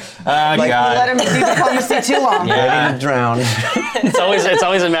a turn. Oh, Like, God. Let him do diplomacy too long. Ready to drown. It's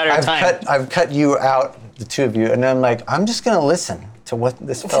always a matter of time. I've cut you out, the two of you, and I'm like, I'm just gonna listen to what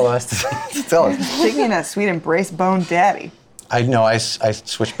this fellow has to tell us. Taking that sweet embrace bone daddy. I know. I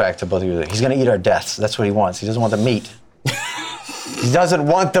switched back to both of you. He's gonna eat our deaths. That's what he wants. He doesn't want the meat. He doesn't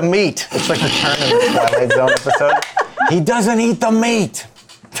want the meat. It's like the turn in the Twilight Zone episode. He doesn't eat the meat.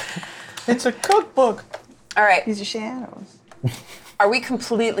 It's a cookbook. All right. These are shadows. Are we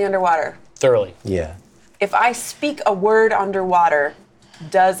completely underwater? Thoroughly. Yeah. If I speak a word underwater,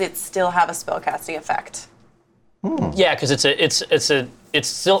 does it still have a spellcasting effect? Yeah, because it's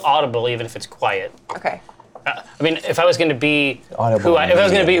still audible even if it's quiet. Okay. I mean, if I was going to be Audible who I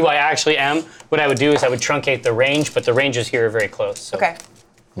immediately. actually am, what I would do is I would truncate the range, but the ranges here are very close. So. Okay.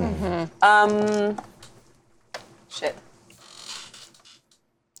 Shit.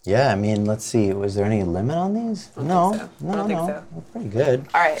 Yeah, I mean, let's see. Was there any limit on these? No, so. no, I don't think no. so. We're pretty good.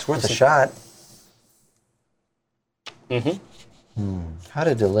 All right. It's worth a shot. Mm-hmm. How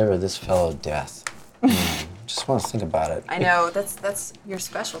to deliver this fellow death? Just want to think about it. I know that's your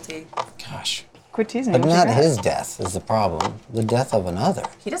specialty. Gosh. Quit teasing. But what you not got? his death is the problem. The death of another.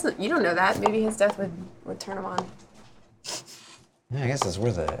 He doesn't. You don't know that. Maybe his death would turn him on. Yeah, I guess it's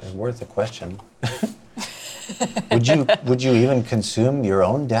worth a question. Would you even consume your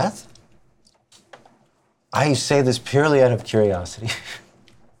own death? I say this purely out of curiosity.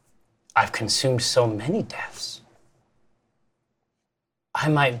 I've consumed so many deaths. I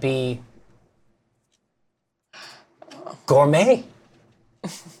might be gourmet.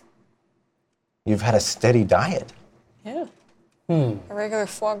 You've had a steady diet. Yeah. A regular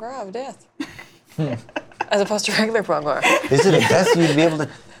foie gras of death. As opposed to regular foie gras. Is it a death you'd be able to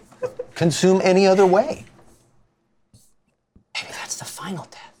consume any other way? Maybe that's the final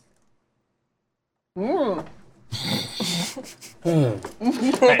death.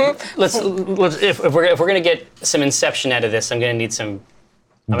 Right, let's if we're gonna get some inception out of this, I'm gonna need some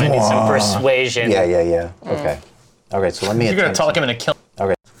persuasion. Yeah. Okay. Okay, so let me You're gonna attempt talk some- him into killing.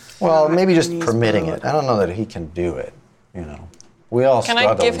 Okay. Well, maybe just permitting it. I don't know that he can do it, you know. We all Can I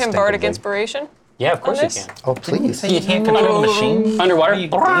struggle give him bardic instinctively. inspiration? Yeah, of course you this? can. Oh, please. You can't control a machine. Underwater. What do you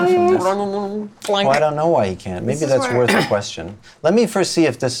gain from this? Well, I don't know why he can't. Maybe is that's where- worth a question. Let me first see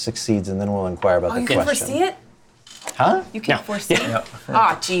if this succeeds, and then we'll inquire about Oh, the you question. can foresee it. Huh? You can No. foresee it. Yeah.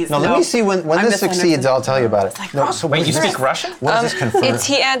 Ah, jeez. No, let me see when I this succeeds. I'll tell you about it. like, No, oh, so Wait, what you does speak this- Russian? What does this confer?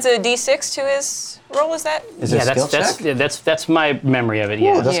 He adds a d6 to his roll, is that? Is it Yeah, a skill that's check? that's my memory of it. Oh,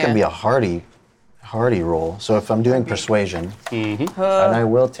 Yeah. that's Yeah. going to be a hardy roll. So if I'm doing persuasion, and I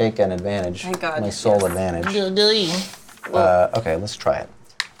will take an advantage, Thank God, my sole yes. advantage. Okay, let's try it.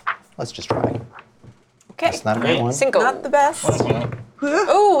 Let's just try it. Okay. It's not a great one. Cinco. Not the best.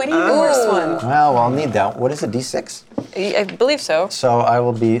 Oh, we need the worst one. Well, I'll need that. What is it, D6? I believe so. So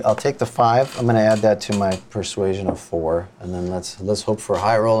I'll take the 5. I'm going to add that to my persuasion of 4, and then let's hope for a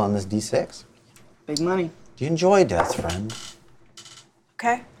high roll on this D6. Big money. Do you enjoy death, friend?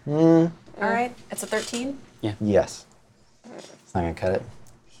 Okay. All right. It's a 13. Yes. It's not going to cut it.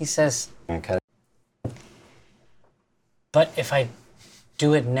 He says, Not going to cut it. but if I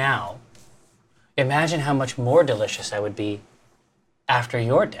do it now, imagine how much more delicious I would be after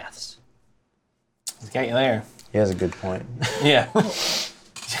your deaths. He's got you there. He has a good point. Yeah.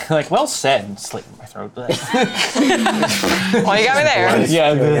 Like, well said. Slit in my throat. Well, you got me there.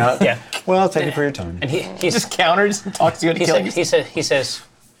 Yeah. Yeah. Well, thank you for your time. And He he just counters and talks to you into killing you. he says,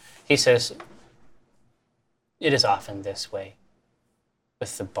 it is often this way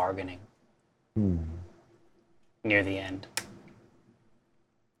with the bargaining near the end.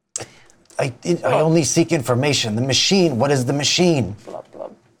 I only seek information. The machine. What is the machine? Blub,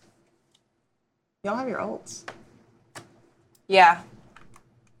 blub. Y'all have your ults. Yeah.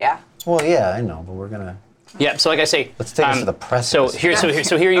 Yeah. Well, yeah, I know, but we're gonna. Yeah, so like I say, Let's take us to the precipice.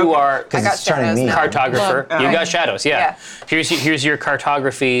 So here you are, Because got it's turning shadows me now. on. cartographer. Look. You got shadows, yeah. Yeah. Here's your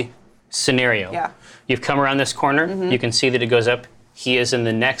cartography scenario. Yeah. You've come around this corner. You can see that it goes up. He is in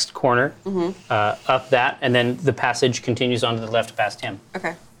the next corner, up that, and then the passage continues on to the left past him.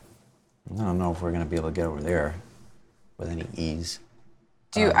 Okay. I don't know if we're gonna be able to get over there with any ease.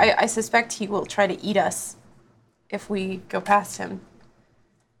 I suspect he will try to eat us if we go past him.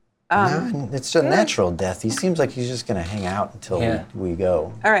 No, it's a natural death. He seems like he's just gonna hang out until Yeah. we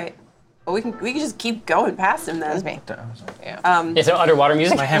go. All right. Well, we can just keep going past him then. That's me. Is it underwater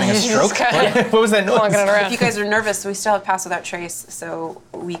music? Am I having a He's stroke? just kinda What was that noise? walking it around. If you guys are nervous, we still have pass without trace, so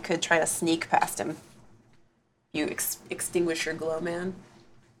we could try to sneak past him. You extinguish your glow, man.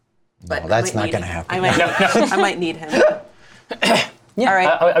 But No, that's I might not need- gonna happen. I might need him. Yeah. All right.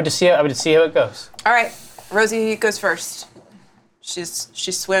 I would just see how it goes. All right. Rosie goes first. She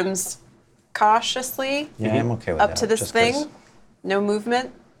swims cautiously Yeah, I'm okay with up that. to this just 'cause- thing, no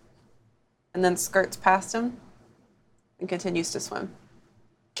movement, and then skirts past him and continues to swim.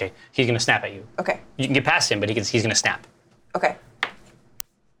 Okay, he's gonna snap at you. Okay. You can get past him, but he's gonna snap. Okay.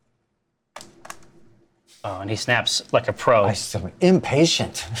 Oh, and he snaps like a pro. I'm so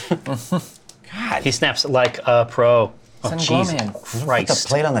impatient. God, He snaps like a pro. Oh, Send Glow Jesus Man. put the Christ.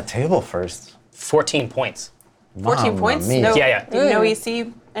 plate on the table first. 14 points. 14 Mamma points? mia. No, Yeah, yeah. No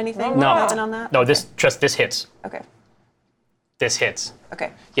EC, anything? No. Nothing on that? No, this hits. Okay. This hits.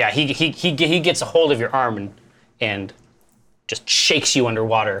 Okay. Yeah, he gets a hold of your arm and just shakes you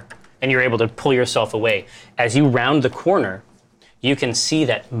underwater, and you're able to pull yourself away. As you round the corner, you can see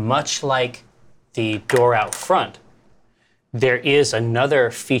that much like the door out front, there is another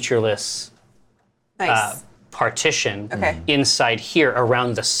featureless Nice. partition Okay. inside here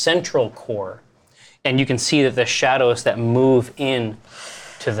around the central core. And you can see that the shadows that move in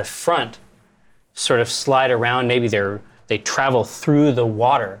to the front sort of slide around. Maybe they travel through the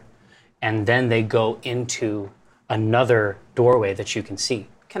water, and then they go into another doorway that you can see.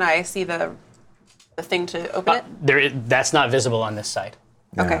 Can I see the thing to open it? That's not visible on this side.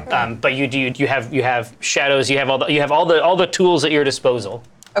 Okay. But you have shadows. You have all the tools at your disposal.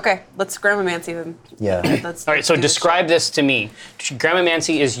 Okay. Let's Gramomancy them. Yeah. Let's, All right. So do this describe this to me.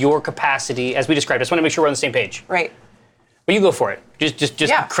 Gramomancy is your capacity, as we described. I just want to make sure we're on the same page. shit. Right. But you go for it. Just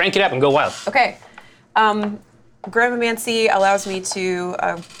Yeah. crank it up and go wild. Okay. Gramomancy allows me to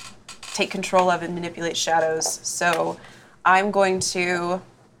take control of and manipulate shadows. So I'm going to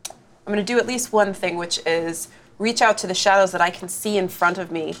do at least one thing, which is reach out to the shadows that I can see in front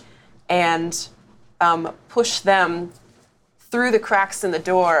of me and push them through the cracks in the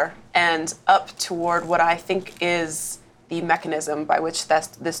door and up toward what I think is the mechanism by which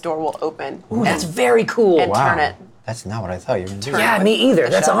this door will open. Ooh, that's very cool. And turn it. That's not what I thought you were going to do. Yeah, with me either.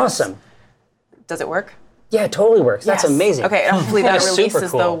 the That's shadows. awesome. Does it work? Yeah, it totally works. That's Yes. amazing. Okay, and hopefully that That's super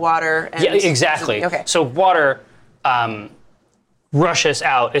releases the cool. water. And Yeah, exactly. Okay. So water rushes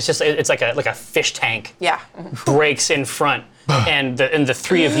out. It's like a fish tank. Yeah. Breaks in front, and the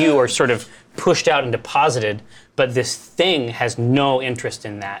three of you are sort of pushed out and deposited. But this thing has no interest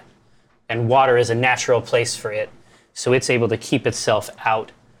in that, and water is a natural place for it, so it's able to keep itself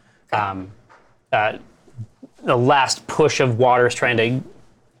out. The last push of water is trying to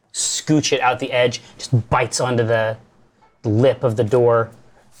scooch it out the edge, just bites onto the lip of the door,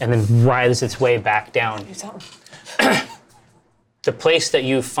 and then writhes its way back down. The place that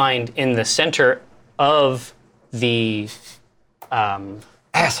you find in the center of the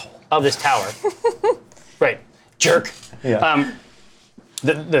Asshole. of this tower, right, jerk. Yeah.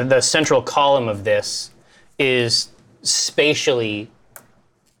 The central column of this is spatially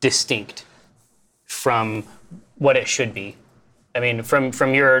distinct from what it should be. I mean, from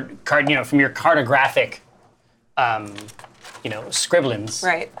your cartographic, scribblings.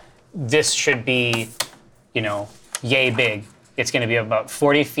 Right. This should be, yay big. It's going to be about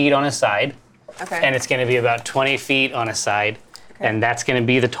 40 feet on a side, Okay. and it's going to be about 20 feet on a side, and that's going to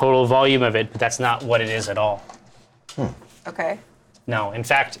be the total volume of it. But that's not what it is at all. Okay. No, in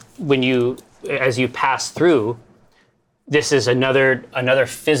fact, as you pass through, this is another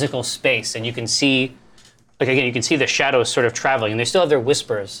physical space, and you can see, you can see the shadows sort of traveling, and they still have their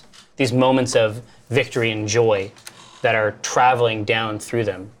whispers, these moments of victory and joy that are traveling down through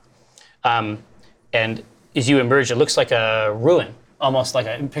them. And as you emerge, it looks like a ruin, almost like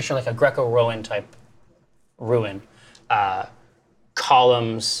picture like a Greco-Roman type ruin.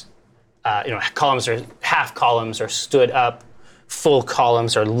 Columns, half columns are stood up, full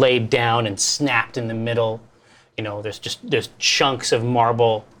columns are laid down and snapped in the middle. There's chunks of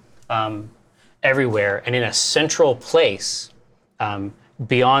marble everywhere, and in a central place,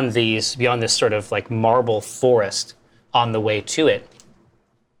 beyond this sort of like marble forest on the way to it,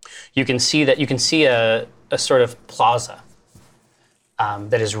 you can see a sort of plaza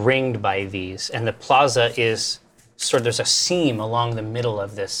that is ringed by these, and the plaza is there's a seam along the middle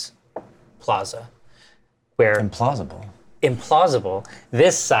of this plaza where implausible.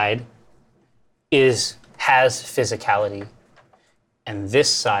 This side has physicality, and this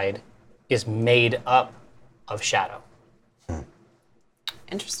side is made up of shadow.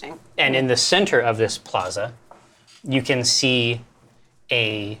 Interesting. And in the center of this plaza, you can see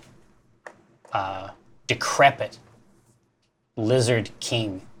a decrepit lizard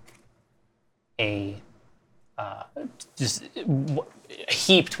king, just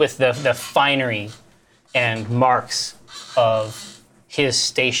heaped with the finery and marks of his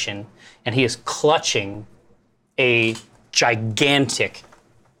station, and he is clutching a gigantic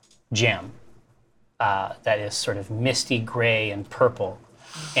gem that is sort of misty gray and purple,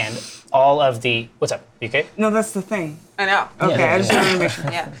 and all of the what's up? You okay? No, that's the thing. I know. Okay, I just wanted to make sure.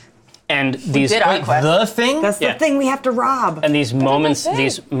 Yeah. And these Did our quest. The thing? That's the Yeah. thing we have to rob. and these moments say?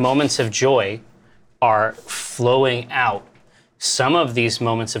 these moments of joy are flowing out. Some of these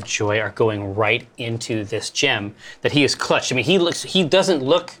moments of joy are going right into this gem that he has clutched. I mean, he doesn't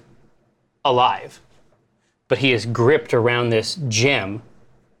look alive, but he is gripped around this gem,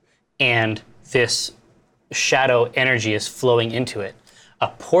 and this shadow energy is flowing into it. A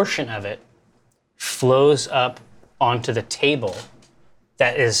portion of it flows up onto the table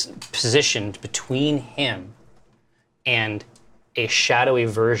that is positioned between him and a shadowy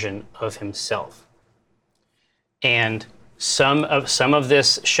version of himself. And some of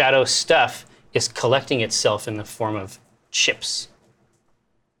this shadow stuff is collecting itself in the form of chips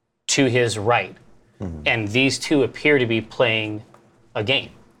to his right. And these two appear to be playing a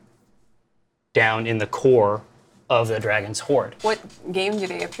game down in the core of the dragon's hoard. What game do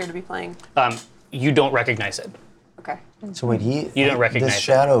they appear to be playing? You don't recognize it. Okay. So wait, You don't recognize this it.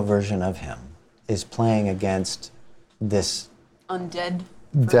 shadow version of him is playing against this Undead.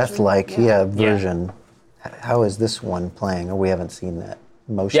 death-like Yeah. version. How is this one playing? Oh, we haven't seen that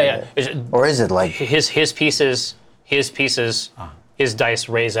motion. Yeah, yet. Is it- Or is it like his pieces, his dice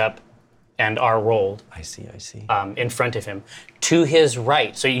raise up and are rolled I see. in front of him. To his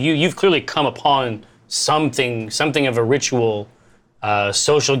right, so you've clearly come upon something of a ritual,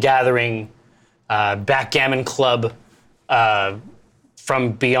 social gathering, backgammon club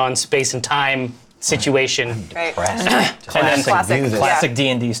from beyond space and time situation. Right. Classic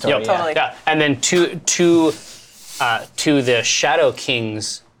D&D story. Yep. Totally. Yeah. And then to the Shadow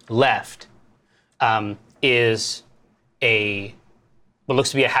King's left is what looks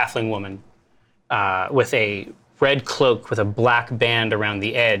to be a halfling woman with a red cloak with a black band around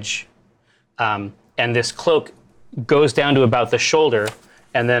the edge. And this cloak goes down to about the shoulder,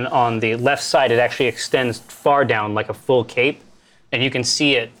 and then on the left side it actually extends far down like a full cape, and you can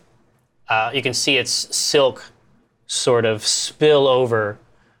see it. You can see its silk sort of spill over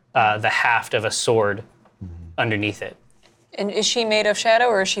the haft of a sword underneath it. And is she made of shadow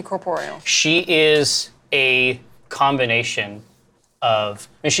or is she corporeal? She is a combination of.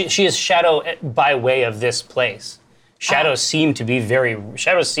 She is shadow by way of this place. Shadows seem to be very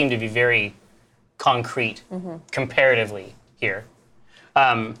concrete comparatively here.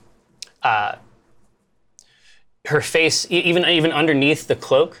 Her face, even underneath the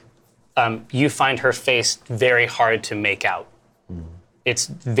cloak, you find her face very hard to make out. It's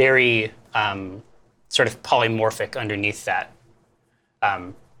very sort of polymorphic underneath that.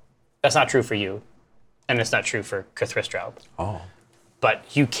 That's not true for you, and it's not true for Cthulhu. Oh.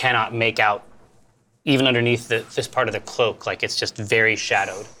 But you cannot make out, even underneath this part of the cloak, like it's just very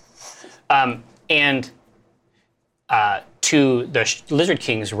shadowed. And to the Lizard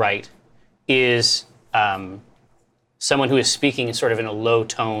King's right is someone who is speaking sort of in a low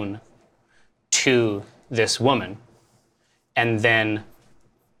tone to this woman. And then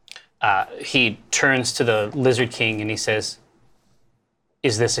he turns to the Lizard King and he says,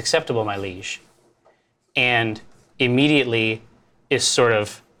 "Is this acceptable, my liege?" And immediately is sort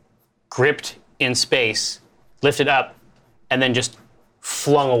of gripped in space, lifted up, and then just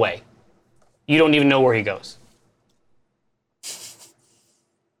flung away. You don't even know where he goes.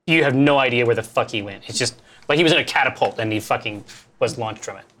 You have no idea where the fuck he went. It's just like he was in a catapult and he fucking was launched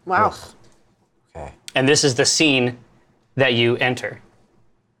from it. Wow. Okay. And this is the scene that you enter.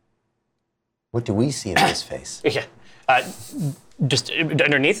 What do we see in his face? Yeah. Just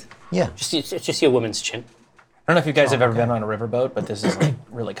underneath, Yeah. just see a woman's chin. I don't know if you guys have ever been on a riverboat, but this is like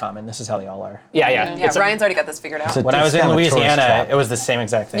really common. This is how they all are. Yeah. Yeah, It's Ryan's already got this figured out. When I was in kind of a tourist Louisiana, trap. it was the same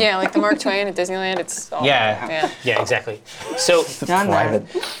exact thing. Yeah, like the Mark Twain at Disneyland. It's all Yeah. yeah, exactly. So, Done Private,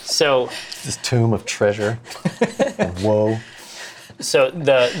 that. so, this tomb of treasure and woe. so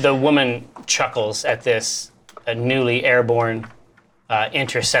the woman chuckles at this newly airborne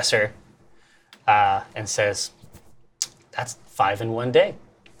intercessor and says, "That's 5 in one day."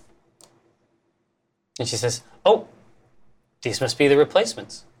 And she says, "Oh, these must be the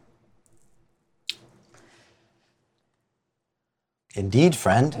replacements." Indeed,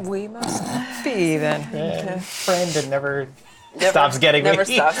 friend. We must be then. Friend that never stops getting Never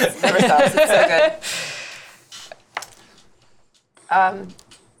me. stops. Never stops. It's so good.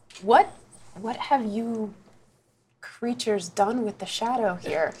 What have you creatures done with the shadow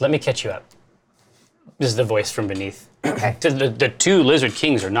here? Let me catch you up. This is the voice from beneath. Okay. The two Lizard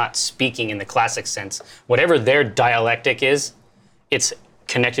Kings are not speaking in the classic sense. Whatever their dialectic is, it's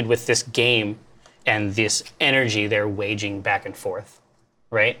connected with this game and this energy they're waging back and forth,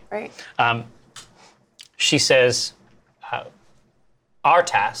 right? Right. She says, our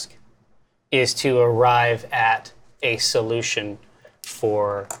task is to arrive at a solution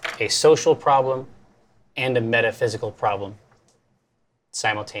for a social problem and a metaphysical problem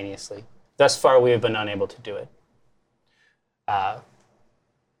simultaneously. Thus far, we have been unable to do it.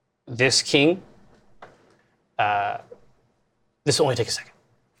 This king, this will only take a second.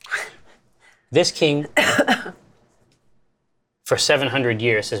 This king, for 700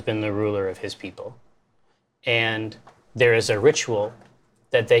 years, has been the ruler of his people. And there is a ritual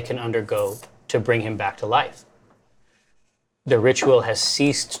that they can undergo to bring him back to life. The ritual has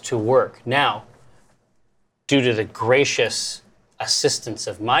ceased to work. Now, due to the gracious assistance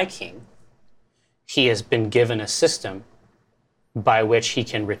of my king, he has been given a system by which he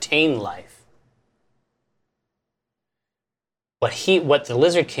can retain life. What the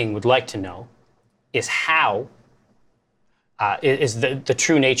Lizard King would like to know is how, is the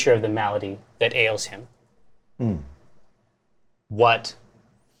true nature of the malady that ails him. What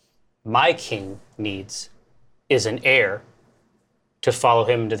my king needs is an heir to follow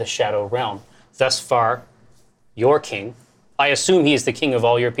him into the shadow realm. Thus far, your king, I assume he is the king of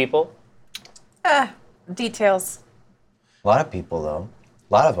all your people? Details. A lot of people, though.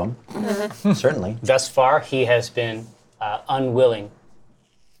 A lot of them, certainly. Thus far, he has been unwilling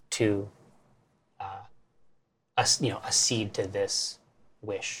to accede to this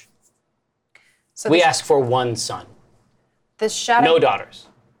wish. So We ask for one son, the Shadow... no daughters.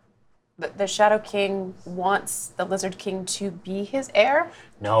 The Shadow King wants the Lizard King to be his heir?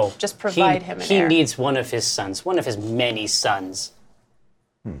 No. Just provide him an He heir. needs one of his sons, one of his many sons.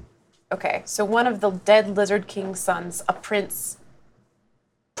 Okay, so one of the dead Lizard King's sons, a prince...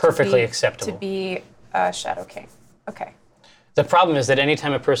 Perfectly acceptable. To be a Shadow King. Okay. The problem is that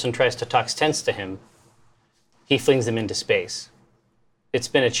anytime a person tries to talk sense to him, he flings them into space. It's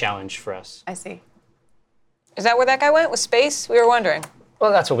been a challenge for us. I see. Is that where that guy went? With space? We were wondering.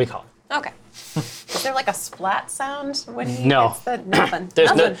 Well, that's what we call it. Okay. Is there like a splat sound when he No. hits the... Nothing.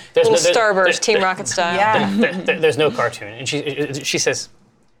 There's Nothing. Little Starburst, Team Rocket style. Yeah. There's no cartoon. And she says,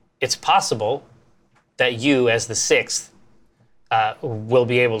 it's possible that you, as the sixth, will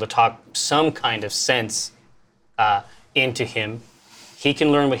be able to talk some kind of sense into him. He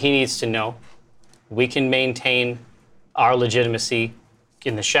can learn what he needs to know. We can maintain our legitimacy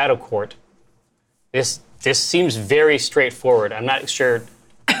in the Shadow Court. This seems very straightforward. I'm not sure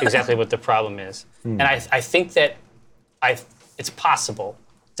exactly what the problem is. And I think that it's possible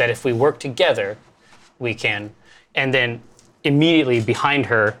that if we work together, we can. And then immediately behind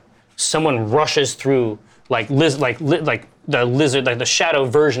her, someone rushes through like the lizard, like the shadow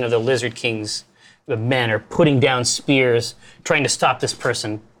version of the Lizard King's. The men are putting down spears, trying to stop this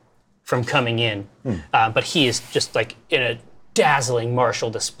person from coming in. But he is just like in a dazzling martial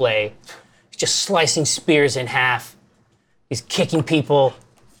display. He's just slicing spears in half. He's kicking people.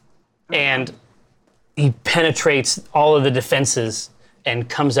 And he penetrates all of the defenses and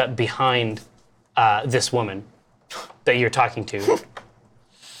comes up behind this woman that you're talking to.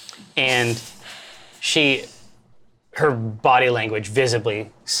 And her body language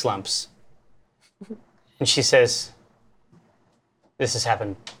visibly slumps. And she says, this has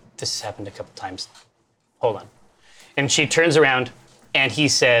happened a couple times. Hold on. And she turns around and he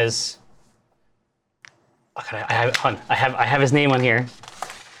says, I have his name on here.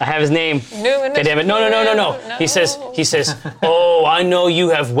 I have his name. God damn it. No. He says, oh, I know you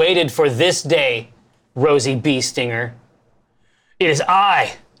have waited for this day, Rosie Bee Stinger. It is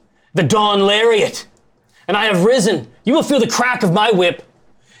I, the Dawn Lariat, and I have risen. You will feel the crack of my whip.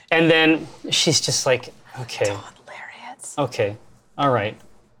 And then she's just like, okay. Dawn Lariats. Okay, all right.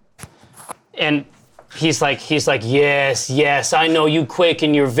 And he's like, yes, I know you quake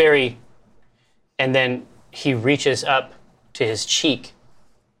and you're very... And then he reaches up to his cheek,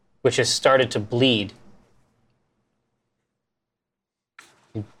 which has started to bleed.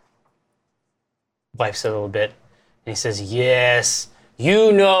 He wipes it a little bit, and he says, yes,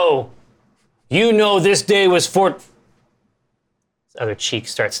 you know this day was for... His other cheek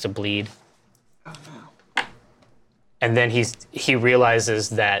starts to bleed. Oh, no. And then he realizes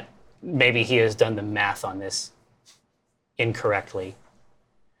that maybe he has done the math on this incorrectly.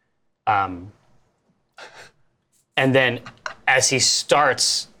 And then as he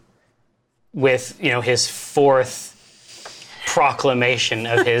starts with, his fourth proclamation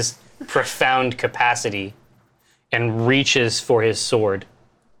of his profound capacity and reaches for his sword,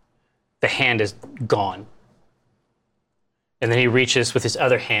 the hand is gone. And then he reaches with his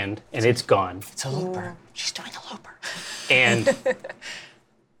other hand, and it's gone. It's a looper. She's doing a looper. And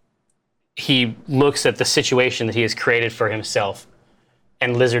he looks at the situation that he has created for himself,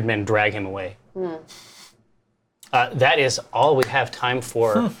 and lizard men drag him away. That is all we have time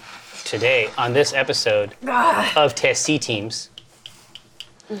for today on this episode of TSC Teams.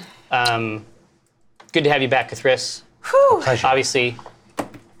 Good to have you back, Kathris. Pleasure. Obviously,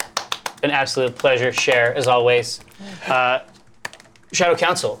 an absolute pleasure. Share, as always. Shadow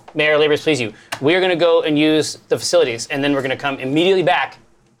Council, may our labors please you. We are going to go and use the facilities, and then we're going to come immediately back,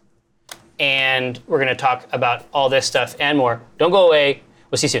 and we're going to talk about all this stuff and more. Don't go away.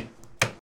 We'll see you soon.